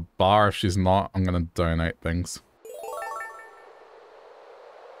is at the bar. If she's not, I'm gonna donate things.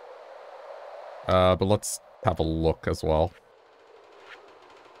 But let's have a look as well.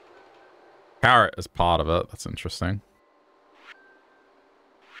 Carrot is part of it. That's interesting.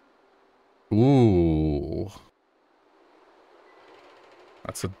 Ooh.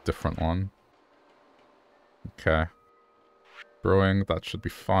 That's a different one. Okay. Brewing, that should be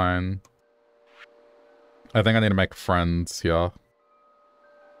fine. I think I need to make friends here.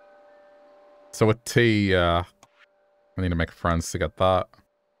 So with tea, I need to make friends to get that.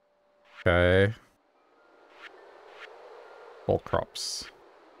 Okay. Fall crops.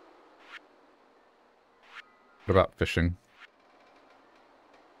 What about fishing?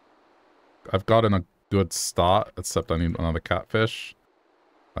 I've gotten a good start, except I need another catfish.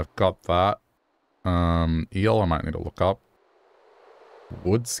 I've got that. Eel I might need to look up.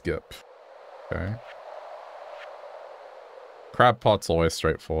 Wood skip. Okay. Crab pot's always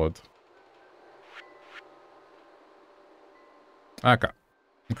straightforward. Okay.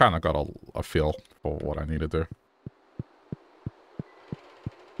 I kind of got a feel for what I need to do.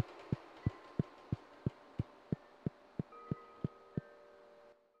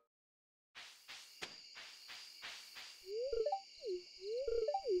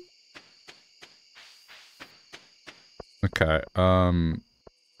 Okay, I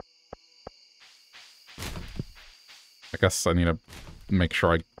guess I need to make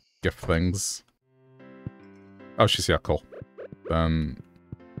sure I gift things. Oh, she's here, cool. Then,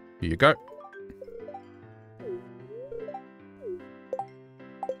 here you go.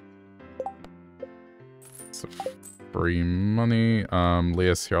 So free money.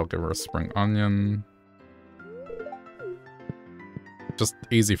 Leah's here, I'll give her a spring onion. Just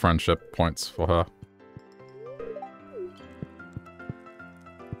easy friendship points for her.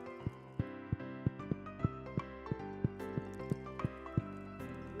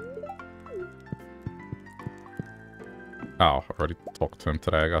 Oh, I already talked to him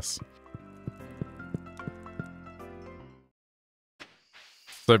today, I guess.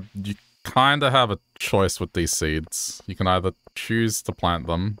 So you kind of have a choice with these seeds. You can either choose to plant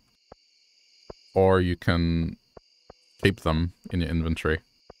them, or you can keep them in your inventory.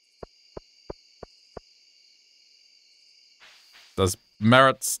 There's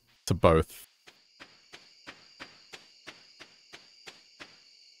merits to both.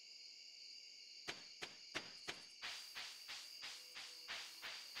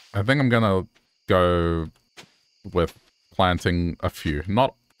 I think I'm gonna go with planting a few,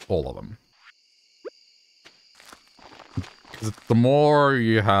 not all of them. Because the more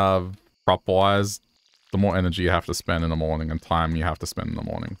you have crop-wise, the more energy you have to spend in the morning and time you have to spend in the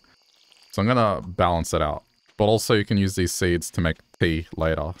morning. So I'm gonna balance it out. But also you can use these seeds to make tea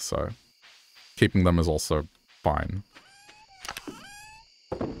later, so keeping them is also fine.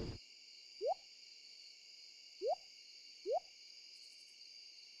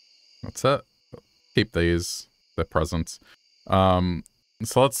 That's it. Keep these. They're presents. So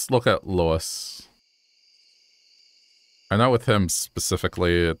let's look at Lewis. I know with him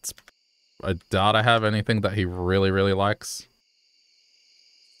specifically, I doubt I have anything that he really, really likes.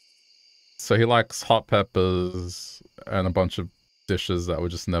 So he likes hot peppers and a bunch of dishes that we're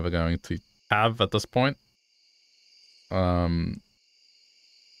just never going to have at this point. But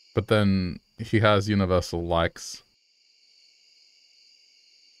then he has universal likes.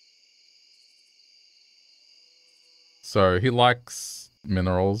 So he likes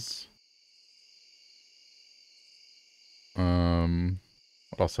minerals.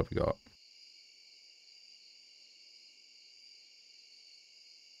 What else have we got?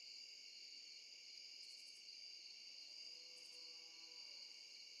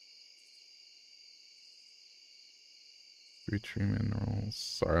 Tree minerals.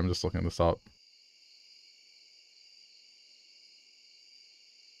 Sorry, I'm just looking this up.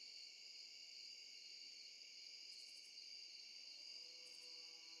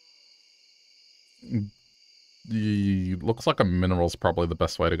 Looks like a mineral's probably the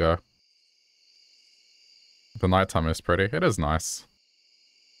best way to go. The nighttime is pretty. It is nice.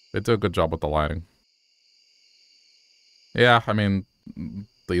 They do a good job with the lighting. Yeah, I mean,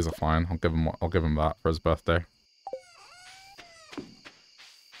 these are fine. I'll give him that for his birthday.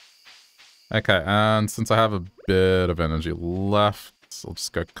 Okay, and since I have a bit of energy left, I'll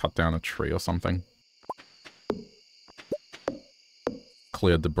just go cut down a tree or something.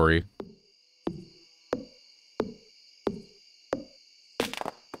 Clear debris.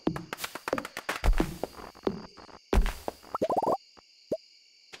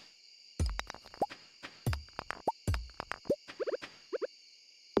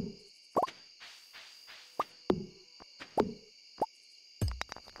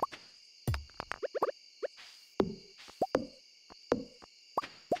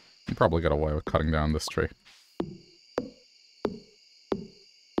 Probably get away with cutting down this tree.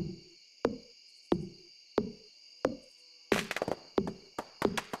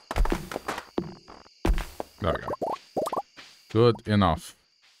 There we go. Good enough.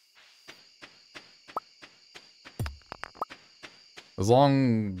 As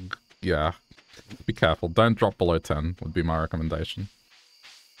long... yeah. Be careful. Don't drop below 10 would be my recommendation.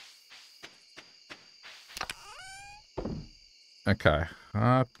 Okay.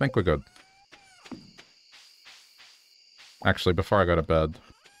 I think we're good. Actually, before I go to bed,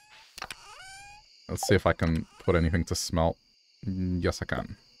 let's see if I can put anything to smelt. Yes, I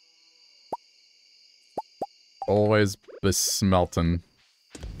can. Always be smelting.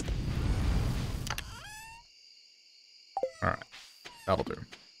 Alright. That'll do.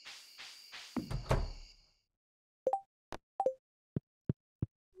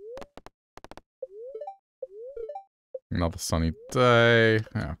 Another sunny day.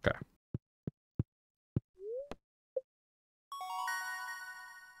 Okay.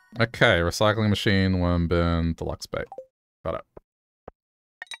 Okay, recycling machine, worm bin, deluxe bait. Got it.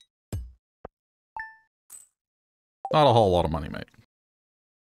 Not a whole lot of money, mate.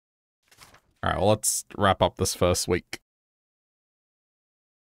 Alright, well, let's wrap up this first week.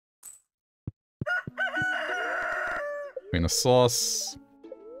 Tuna sauce.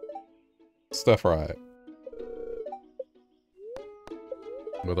 Stir fry.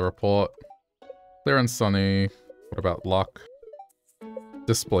 Weather report. Clear and sunny. What about luck?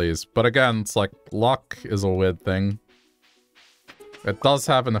 displeased. But again, it's like, luck is a weird thing. It does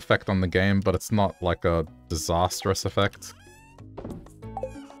have an effect on the game, but it's not like a disastrous effect.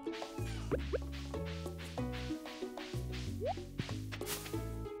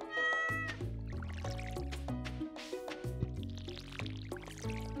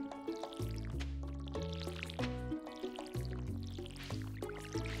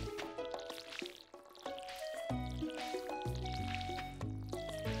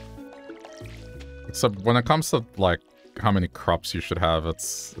 So when it comes to, like, how many crops you should have,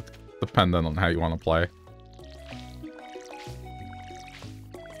 it's dependent on how you want to play.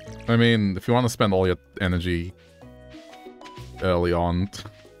 I mean, if you want to spend all your energy early on,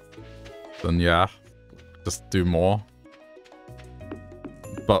 then yeah, just do more.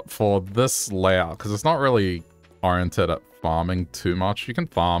 But for this layout, because it's not really oriented at farming too much, you can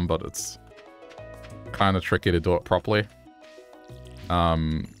farm, but it's kind of tricky to do it properly.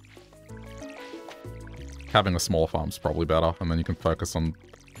 Having a small farm's probably better, and then you can focus on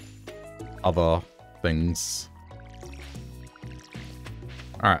other things.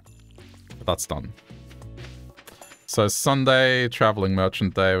 Alright, that's done. So Sunday, traveling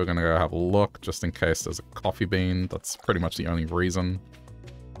merchant day, we're gonna go have a look, just in case there's a coffee bean. That's pretty much the only reason.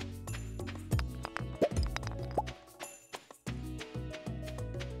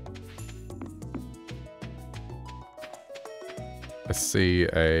 I see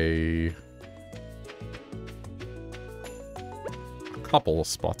a couple of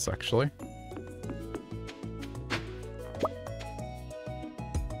spots, actually.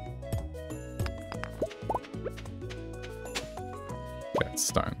 Okay, it's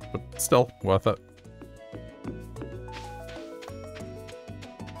stone, but still worth it.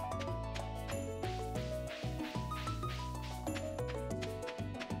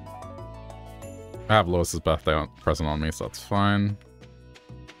 I have Lewis's birthday present on me, so that's fine.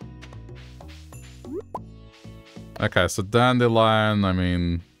 Okay, so dandelion, I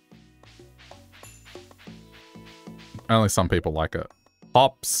mean... only some people like it.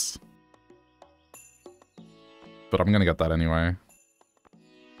 Hops. But I'm gonna get that anyway.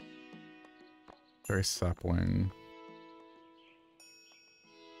 Berry sapling.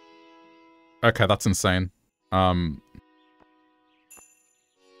 Okay, that's insane.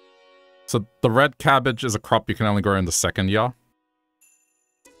 So the red cabbage is a crop you can only grow in the second year.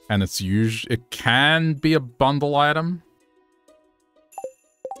 And it's usually, it can be a bundle item.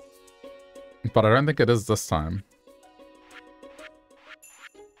 But I don't think it is this time.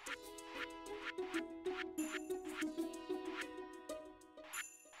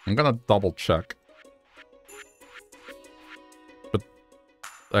 I'm gonna double check. But,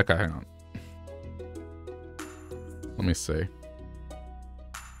 okay, hang on. Let me see.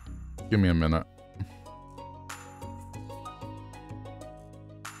 Give me a minute.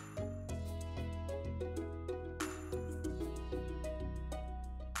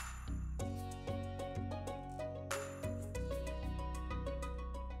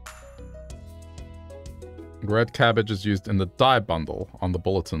 Red cabbage is used in the dye bundle on the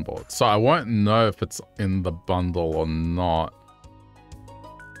bulletin board. So I won't know if it's in the bundle or not.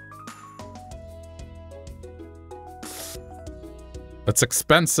 It's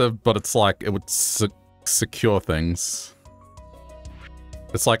expensive, but it's like, it would secure things.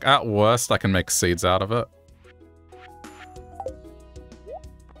 It's like, at worst, I can make seeds out of it.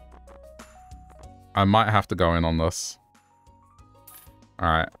 I might have to go in on this.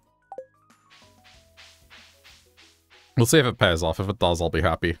 Alright. We'll see if it pays off. If it does, I'll be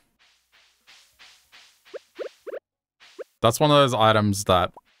happy. That's one of those items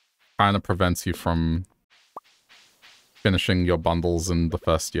that kind of prevents you from finishing your bundles in the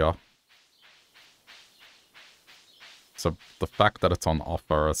first year. So the fact that it's on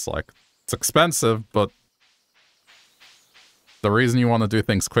offer, it's like, it's expensive, but the reason you want to do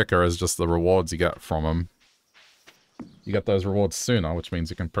things quicker is just the rewards you get from them. You get those rewards sooner, which means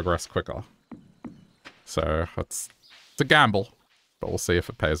you can progress quicker. So it's a gamble, but we'll see if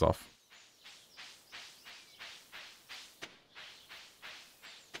it pays off.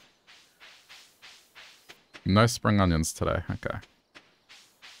 No spring onions today. Okay.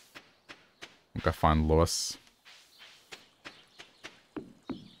 I'll go find Lewis.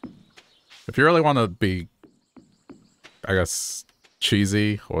 If you really want to be, I guess,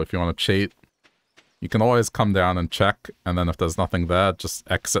 cheesy, or if you want to cheat, you can always come down and check, and then if there's nothing there, just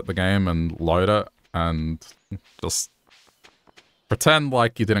exit the game and load it, and just pretend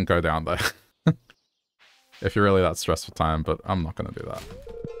like you didn't go down there. If you're really that stressed for time, but I'm not going to do that.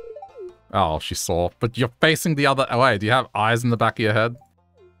 Oh, she saw. But you're facing the other way. Do you have eyes in the back of your head?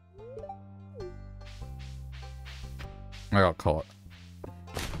 I got caught.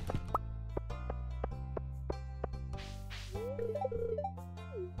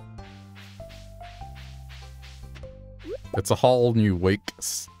 It's a whole new week,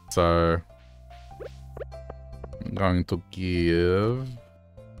 so I'm going to give...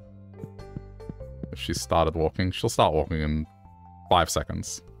 If she started walking, she'll start walking in 5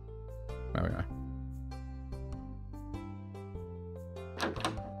 seconds. There we go.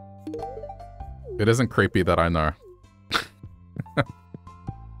 It isn't creepy that I know.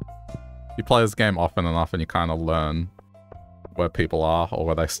 You play this game often enough and you kind of learn where people are or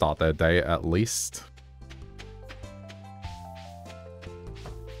where they start their day at least.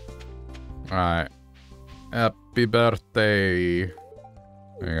 Alright. Happy birthday. There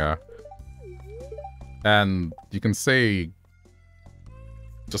you go. And you can see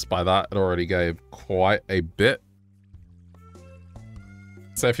just by that it already gave quite a bit.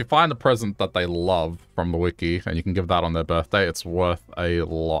 So if you find a present that they love from the wiki and you can give that on their birthday, it's worth a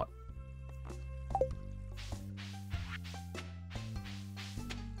lot.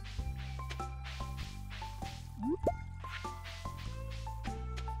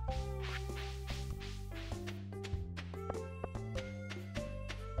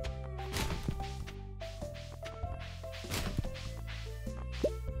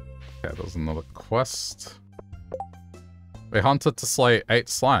 Okay, there's another quest. We hunted to slay 8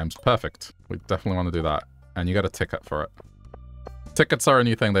 slimes. Perfect. We definitely want to do that. And you get a ticket for it. Tickets are a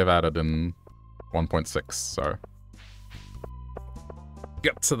new thing they've added in 1.6, so...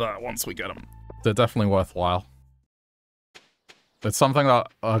 get to that once we get them. They're definitely worthwhile. It's something that,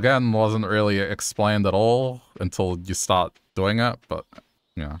 again, wasn't really explained at all until you start doing it, but,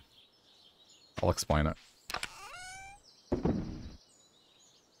 yeah. I'll explain it.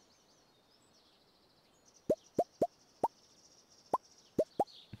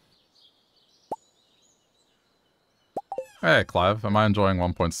 Hey, Clive, am I enjoying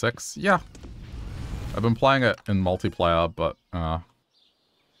 1.6? Yeah. I've been playing it in multiplayer, but,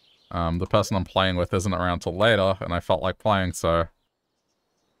 the person I'm playing with isn't around till later, and I felt like playing, so...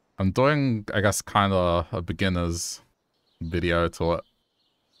 I'm doing, I guess, kind of a beginner's video to it.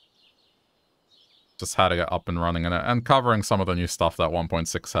 Just how to get up and running in it, and covering some of the new stuff that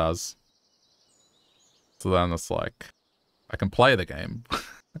 1.6 has. So then it's like, I can play the game,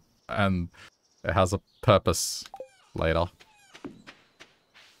 and it has a purpose later.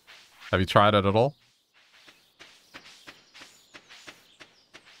 Have you tried it at all?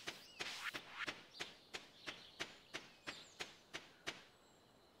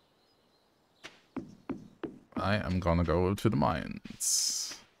 I am gonna go to the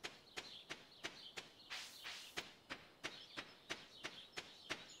mines.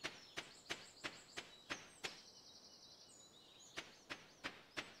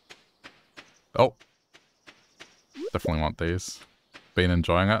 Oh. Definitely want these. Been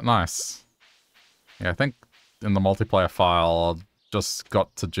enjoying it? Nice. Yeah, I think in the multiplayer file, I just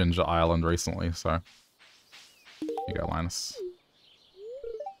got to Ginger Island recently, so... Here you go, Linus.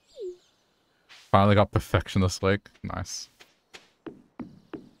 Finally got perfection this week. Nice.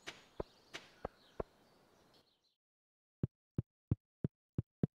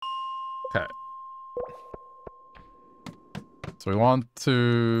 Okay. So we want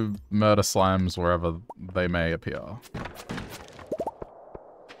to murder slimes wherever they may appear.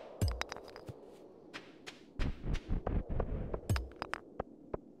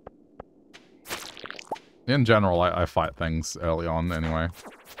 In general, I fight things early on anyway.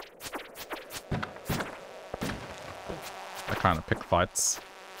 I kind of pick fights.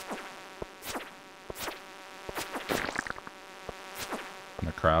 And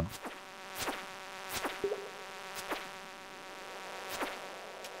a crab.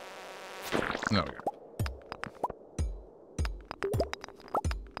 There we go.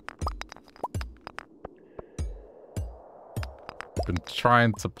 Been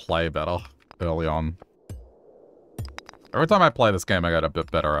trying to play better early on. Every time I play this game, I get a bit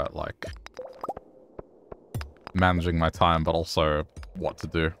better at, like, managing my time, but also what to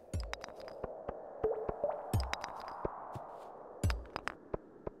do.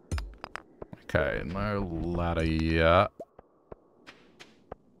 Okay, no ladder yet.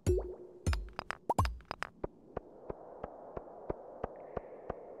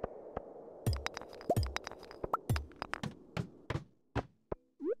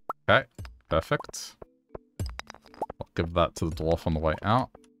 Okay, perfect. I'll give that to the dwarf on the way out.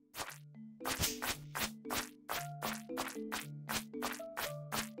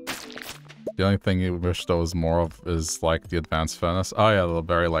 The only thing you wish there was more of is, like, the advanced furnace. Oh yeah, the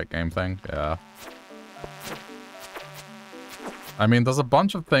very late game thing. Yeah. I mean, there's a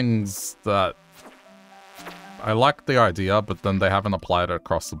bunch of things that I like the idea, but then they haven't applied it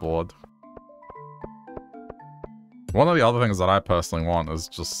across the board. One of the other things that I personally want is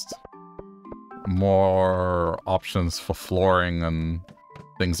just more options for flooring and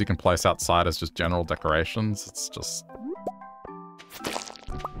things you can place outside as just general decorations. It's just...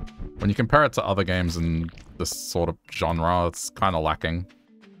 when you compare it to other games in this sort of genre, it's kind of lacking.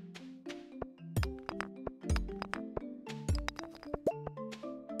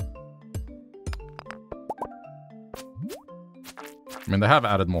 I mean, they have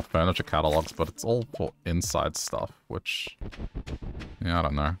added more furniture catalogs, but it's all for inside stuff, which... yeah, I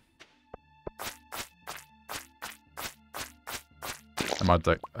don't know. Am I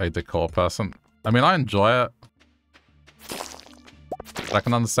a decor person? I mean, I enjoy it. But I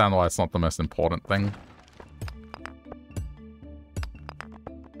can understand why it's not the most important thing.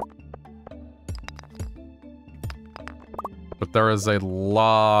 But there is a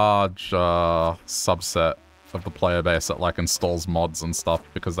large subset of the player base that like installs mods and stuff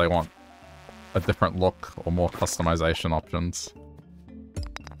because they want a different look or more customization options.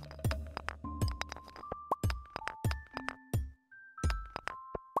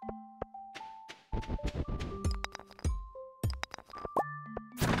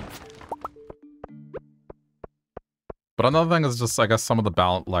 But another thing is just, I guess, some of the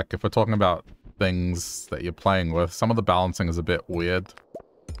balance, like, if we're talking about things that you're playing with, some of the balancing is a bit weird.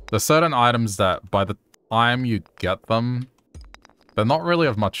 There's certain items that, by the time you get them, they're not really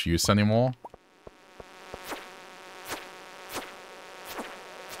of much use anymore.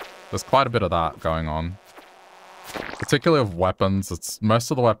 There's quite a bit of that going on. Particularly with weapons, it's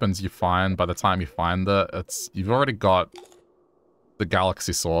most of the weapons you find, by the time you find it, you've already got the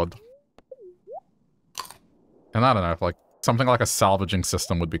Galaxy Sword. And I don't know, like, something like a salvaging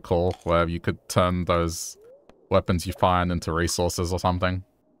system would be cool, where you could turn those weapons you find into resources or something.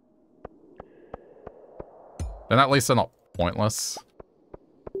 Then at least they're not pointless.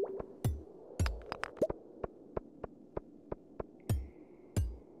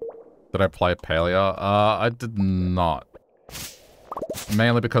 Did I play Palia? I did not.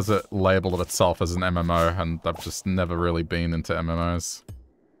 Mainly because it labeled itself as an MMO, and I've just never really been into MMOs.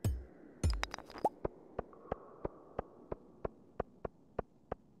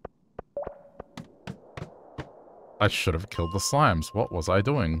 I should have killed the slimes. What was I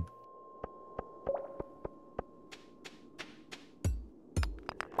doing?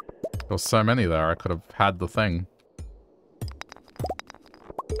 There were so many there, I could have had the thing.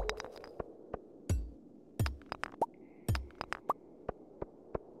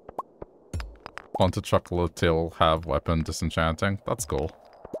 Want to chocolate till have weapon disenchanting? That's cool.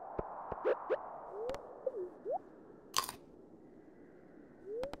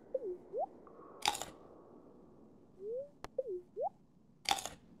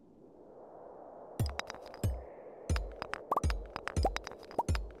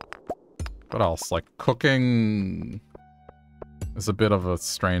 What else? Like, cooking is a bit of a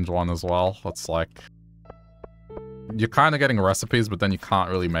strange one as well. It's like, you're kind of getting recipes, but then you can't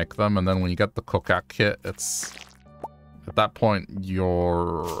really make them. And then when you get the cookout kit, it's... at that point,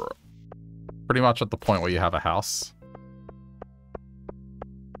 you're pretty much at the point where you have a house.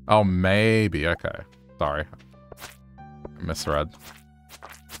 Oh, maybe. Okay. Sorry. Misread.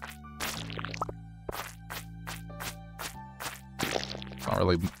 Not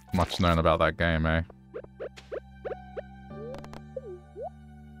really much known about that game, eh?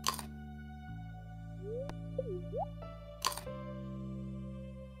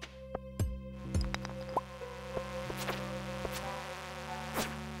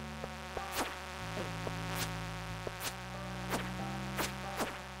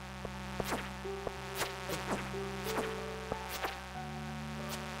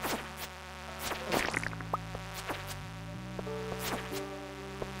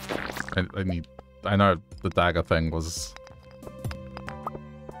 I know the dagger thing was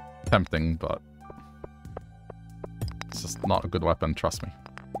tempting, but it's just not a good weapon, trust me.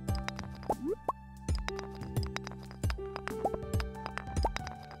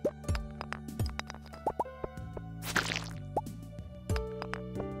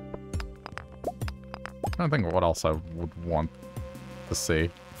 I don't think what else I would want to see.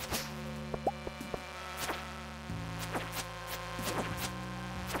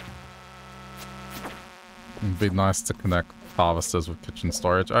 It'd be nice to connect harvesters with kitchen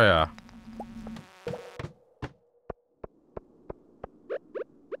storage. Oh yeah.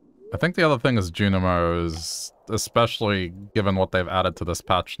 I think the other thing is Junimos, especially given what they've added to this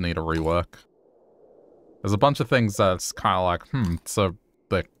patch, need a rework. There's a bunch of things that's kind of like, so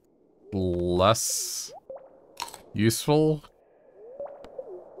they're less useful.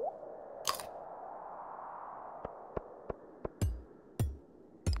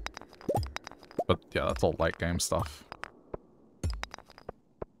 But yeah, that's all late game stuff.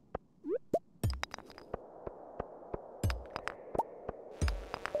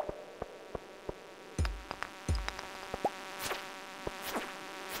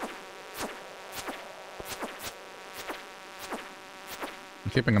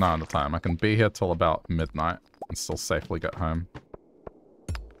 I'm keeping an eye on the time. I can be here till about midnight and still safely get home.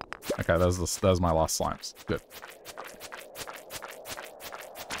 Okay, there's my last slimes. Good.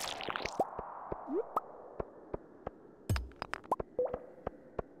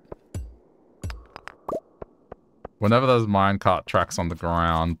 Whenever there's minecart tracks on the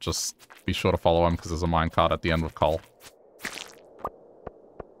ground, just be sure to follow them because there's a minecart at the end of coal.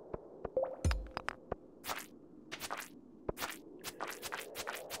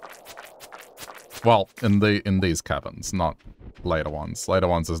 Well, in these cabins, not later ones. Later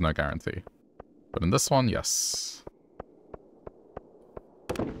ones, there's no guarantee. But in this one, yes.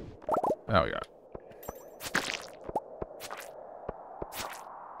 There we go.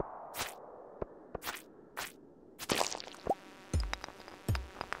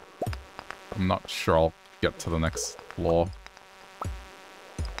 I'm not sure I'll get to the next floor.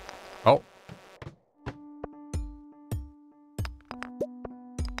 Oh.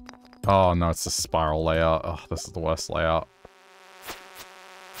 Oh no, it's a spiral layout. Oh, this is the worst layout.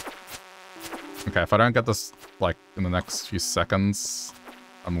 Okay, if I don't get this, like, in the next few seconds,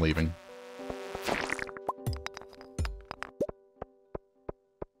 I'm leaving.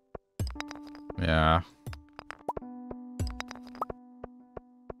 Yeah.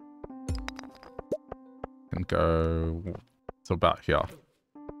 Can go to about here.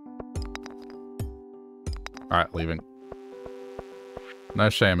 Alright, leaving. No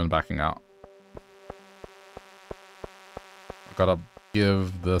shame in backing out. I gotta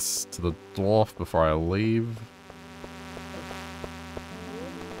give this to the dwarf before I leave.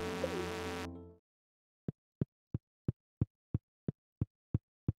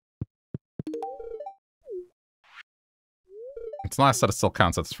 It's nice that it still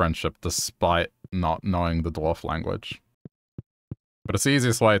counts as friendship despite not knowing the dwarf language. But it's the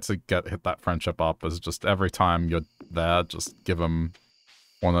easiest way to hit that friendship up is just every time you're there, just give him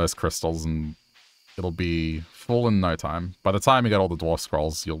one of those crystals and it'll be full in no time. By the time you get all the dwarf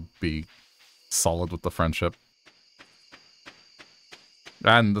scrolls, you'll be solid with the friendship.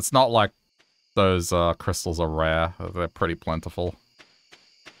 And it's not like those crystals are rare. They're pretty plentiful.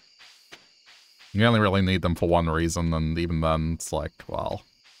 You only really need them for one reason, and even then, it's like, well,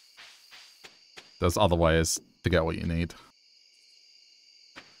 there's other ways to get what you need.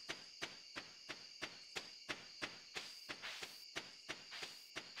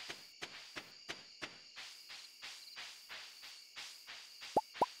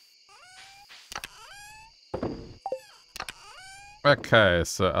 Okay,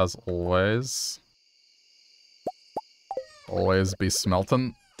 so as always be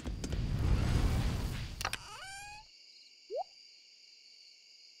smelting.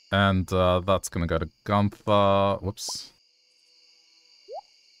 And that's gonna go to Gunther. Whoops.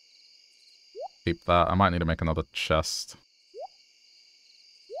 Keep that. I might need to make another chest.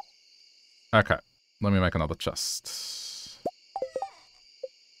 Okay, let me make another chest.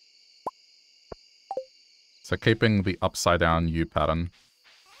 So keeping the upside down U pattern.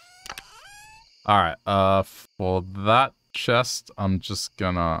 Alright, for that chest, I'm just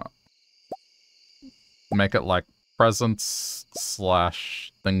gonna make it like presents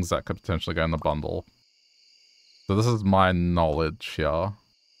slash things that could potentially go in the bundle. So this is my knowledge here.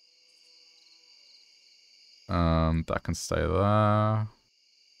 That can stay there. I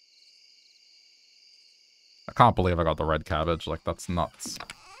can't believe I got the red cabbage, like that's nuts.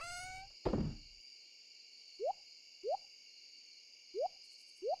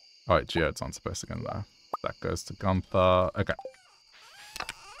 Oh wait, geodes aren't supposed to go in there. That goes to Gunther. Okay.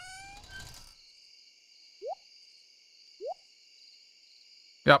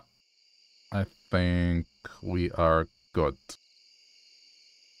 Yep. I think we are good.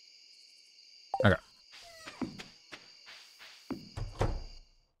 Okay.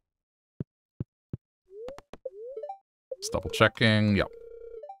 Just double checking. Yep.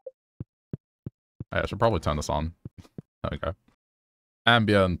 I should probably turn this on. There we go.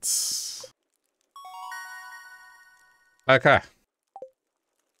 Ambience. Okay.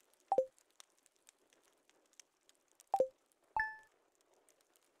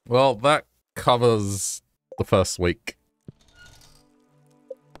 Well, that covers the first week.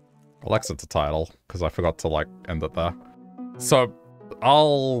 I'll exit the title, because I forgot to, like, end it there. So,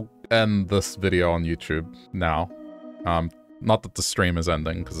 I'll end this video on YouTube now. Not that the stream is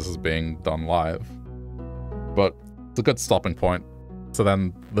ending, because this is being done live. But it's a good stopping point. So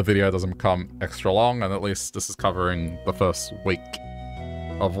then the video doesn't become extra long, and at least this is covering the first week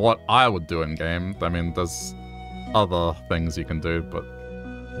of what I would do in game. I mean, there's other things you can do, but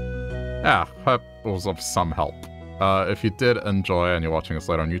yeah, hope it was of some help. If you did enjoy and you're watching this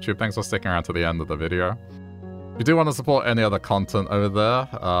later on YouTube, thanks for sticking around to the end of the video. If you do want to support any other content over there,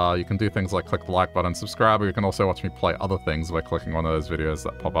 you can do things like click the like button, subscribe, or you can also watch me play other things by clicking one of those videos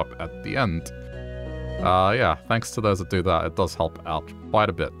that pop up at the end. Yeah, thanks to those that do that, it does help out quite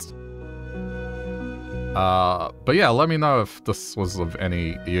a bit. But yeah, let me know if this was of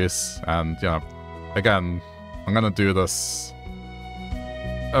any use, and, you know, again, I'm gonna do this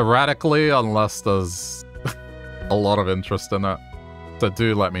erratically unless there's a lot of interest in it. So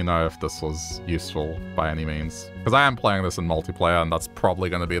do let me know if this was useful by any means. Because I am playing this in multiplayer, and that's probably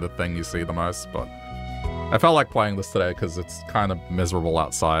going to be the thing you see the most, but I felt like playing this today because it's kind of miserable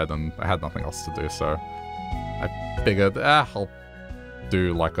outside and I had nothing else to do, so I figured, I'll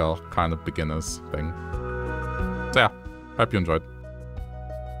do like a kind of beginner's thing. So yeah, hope you enjoyed.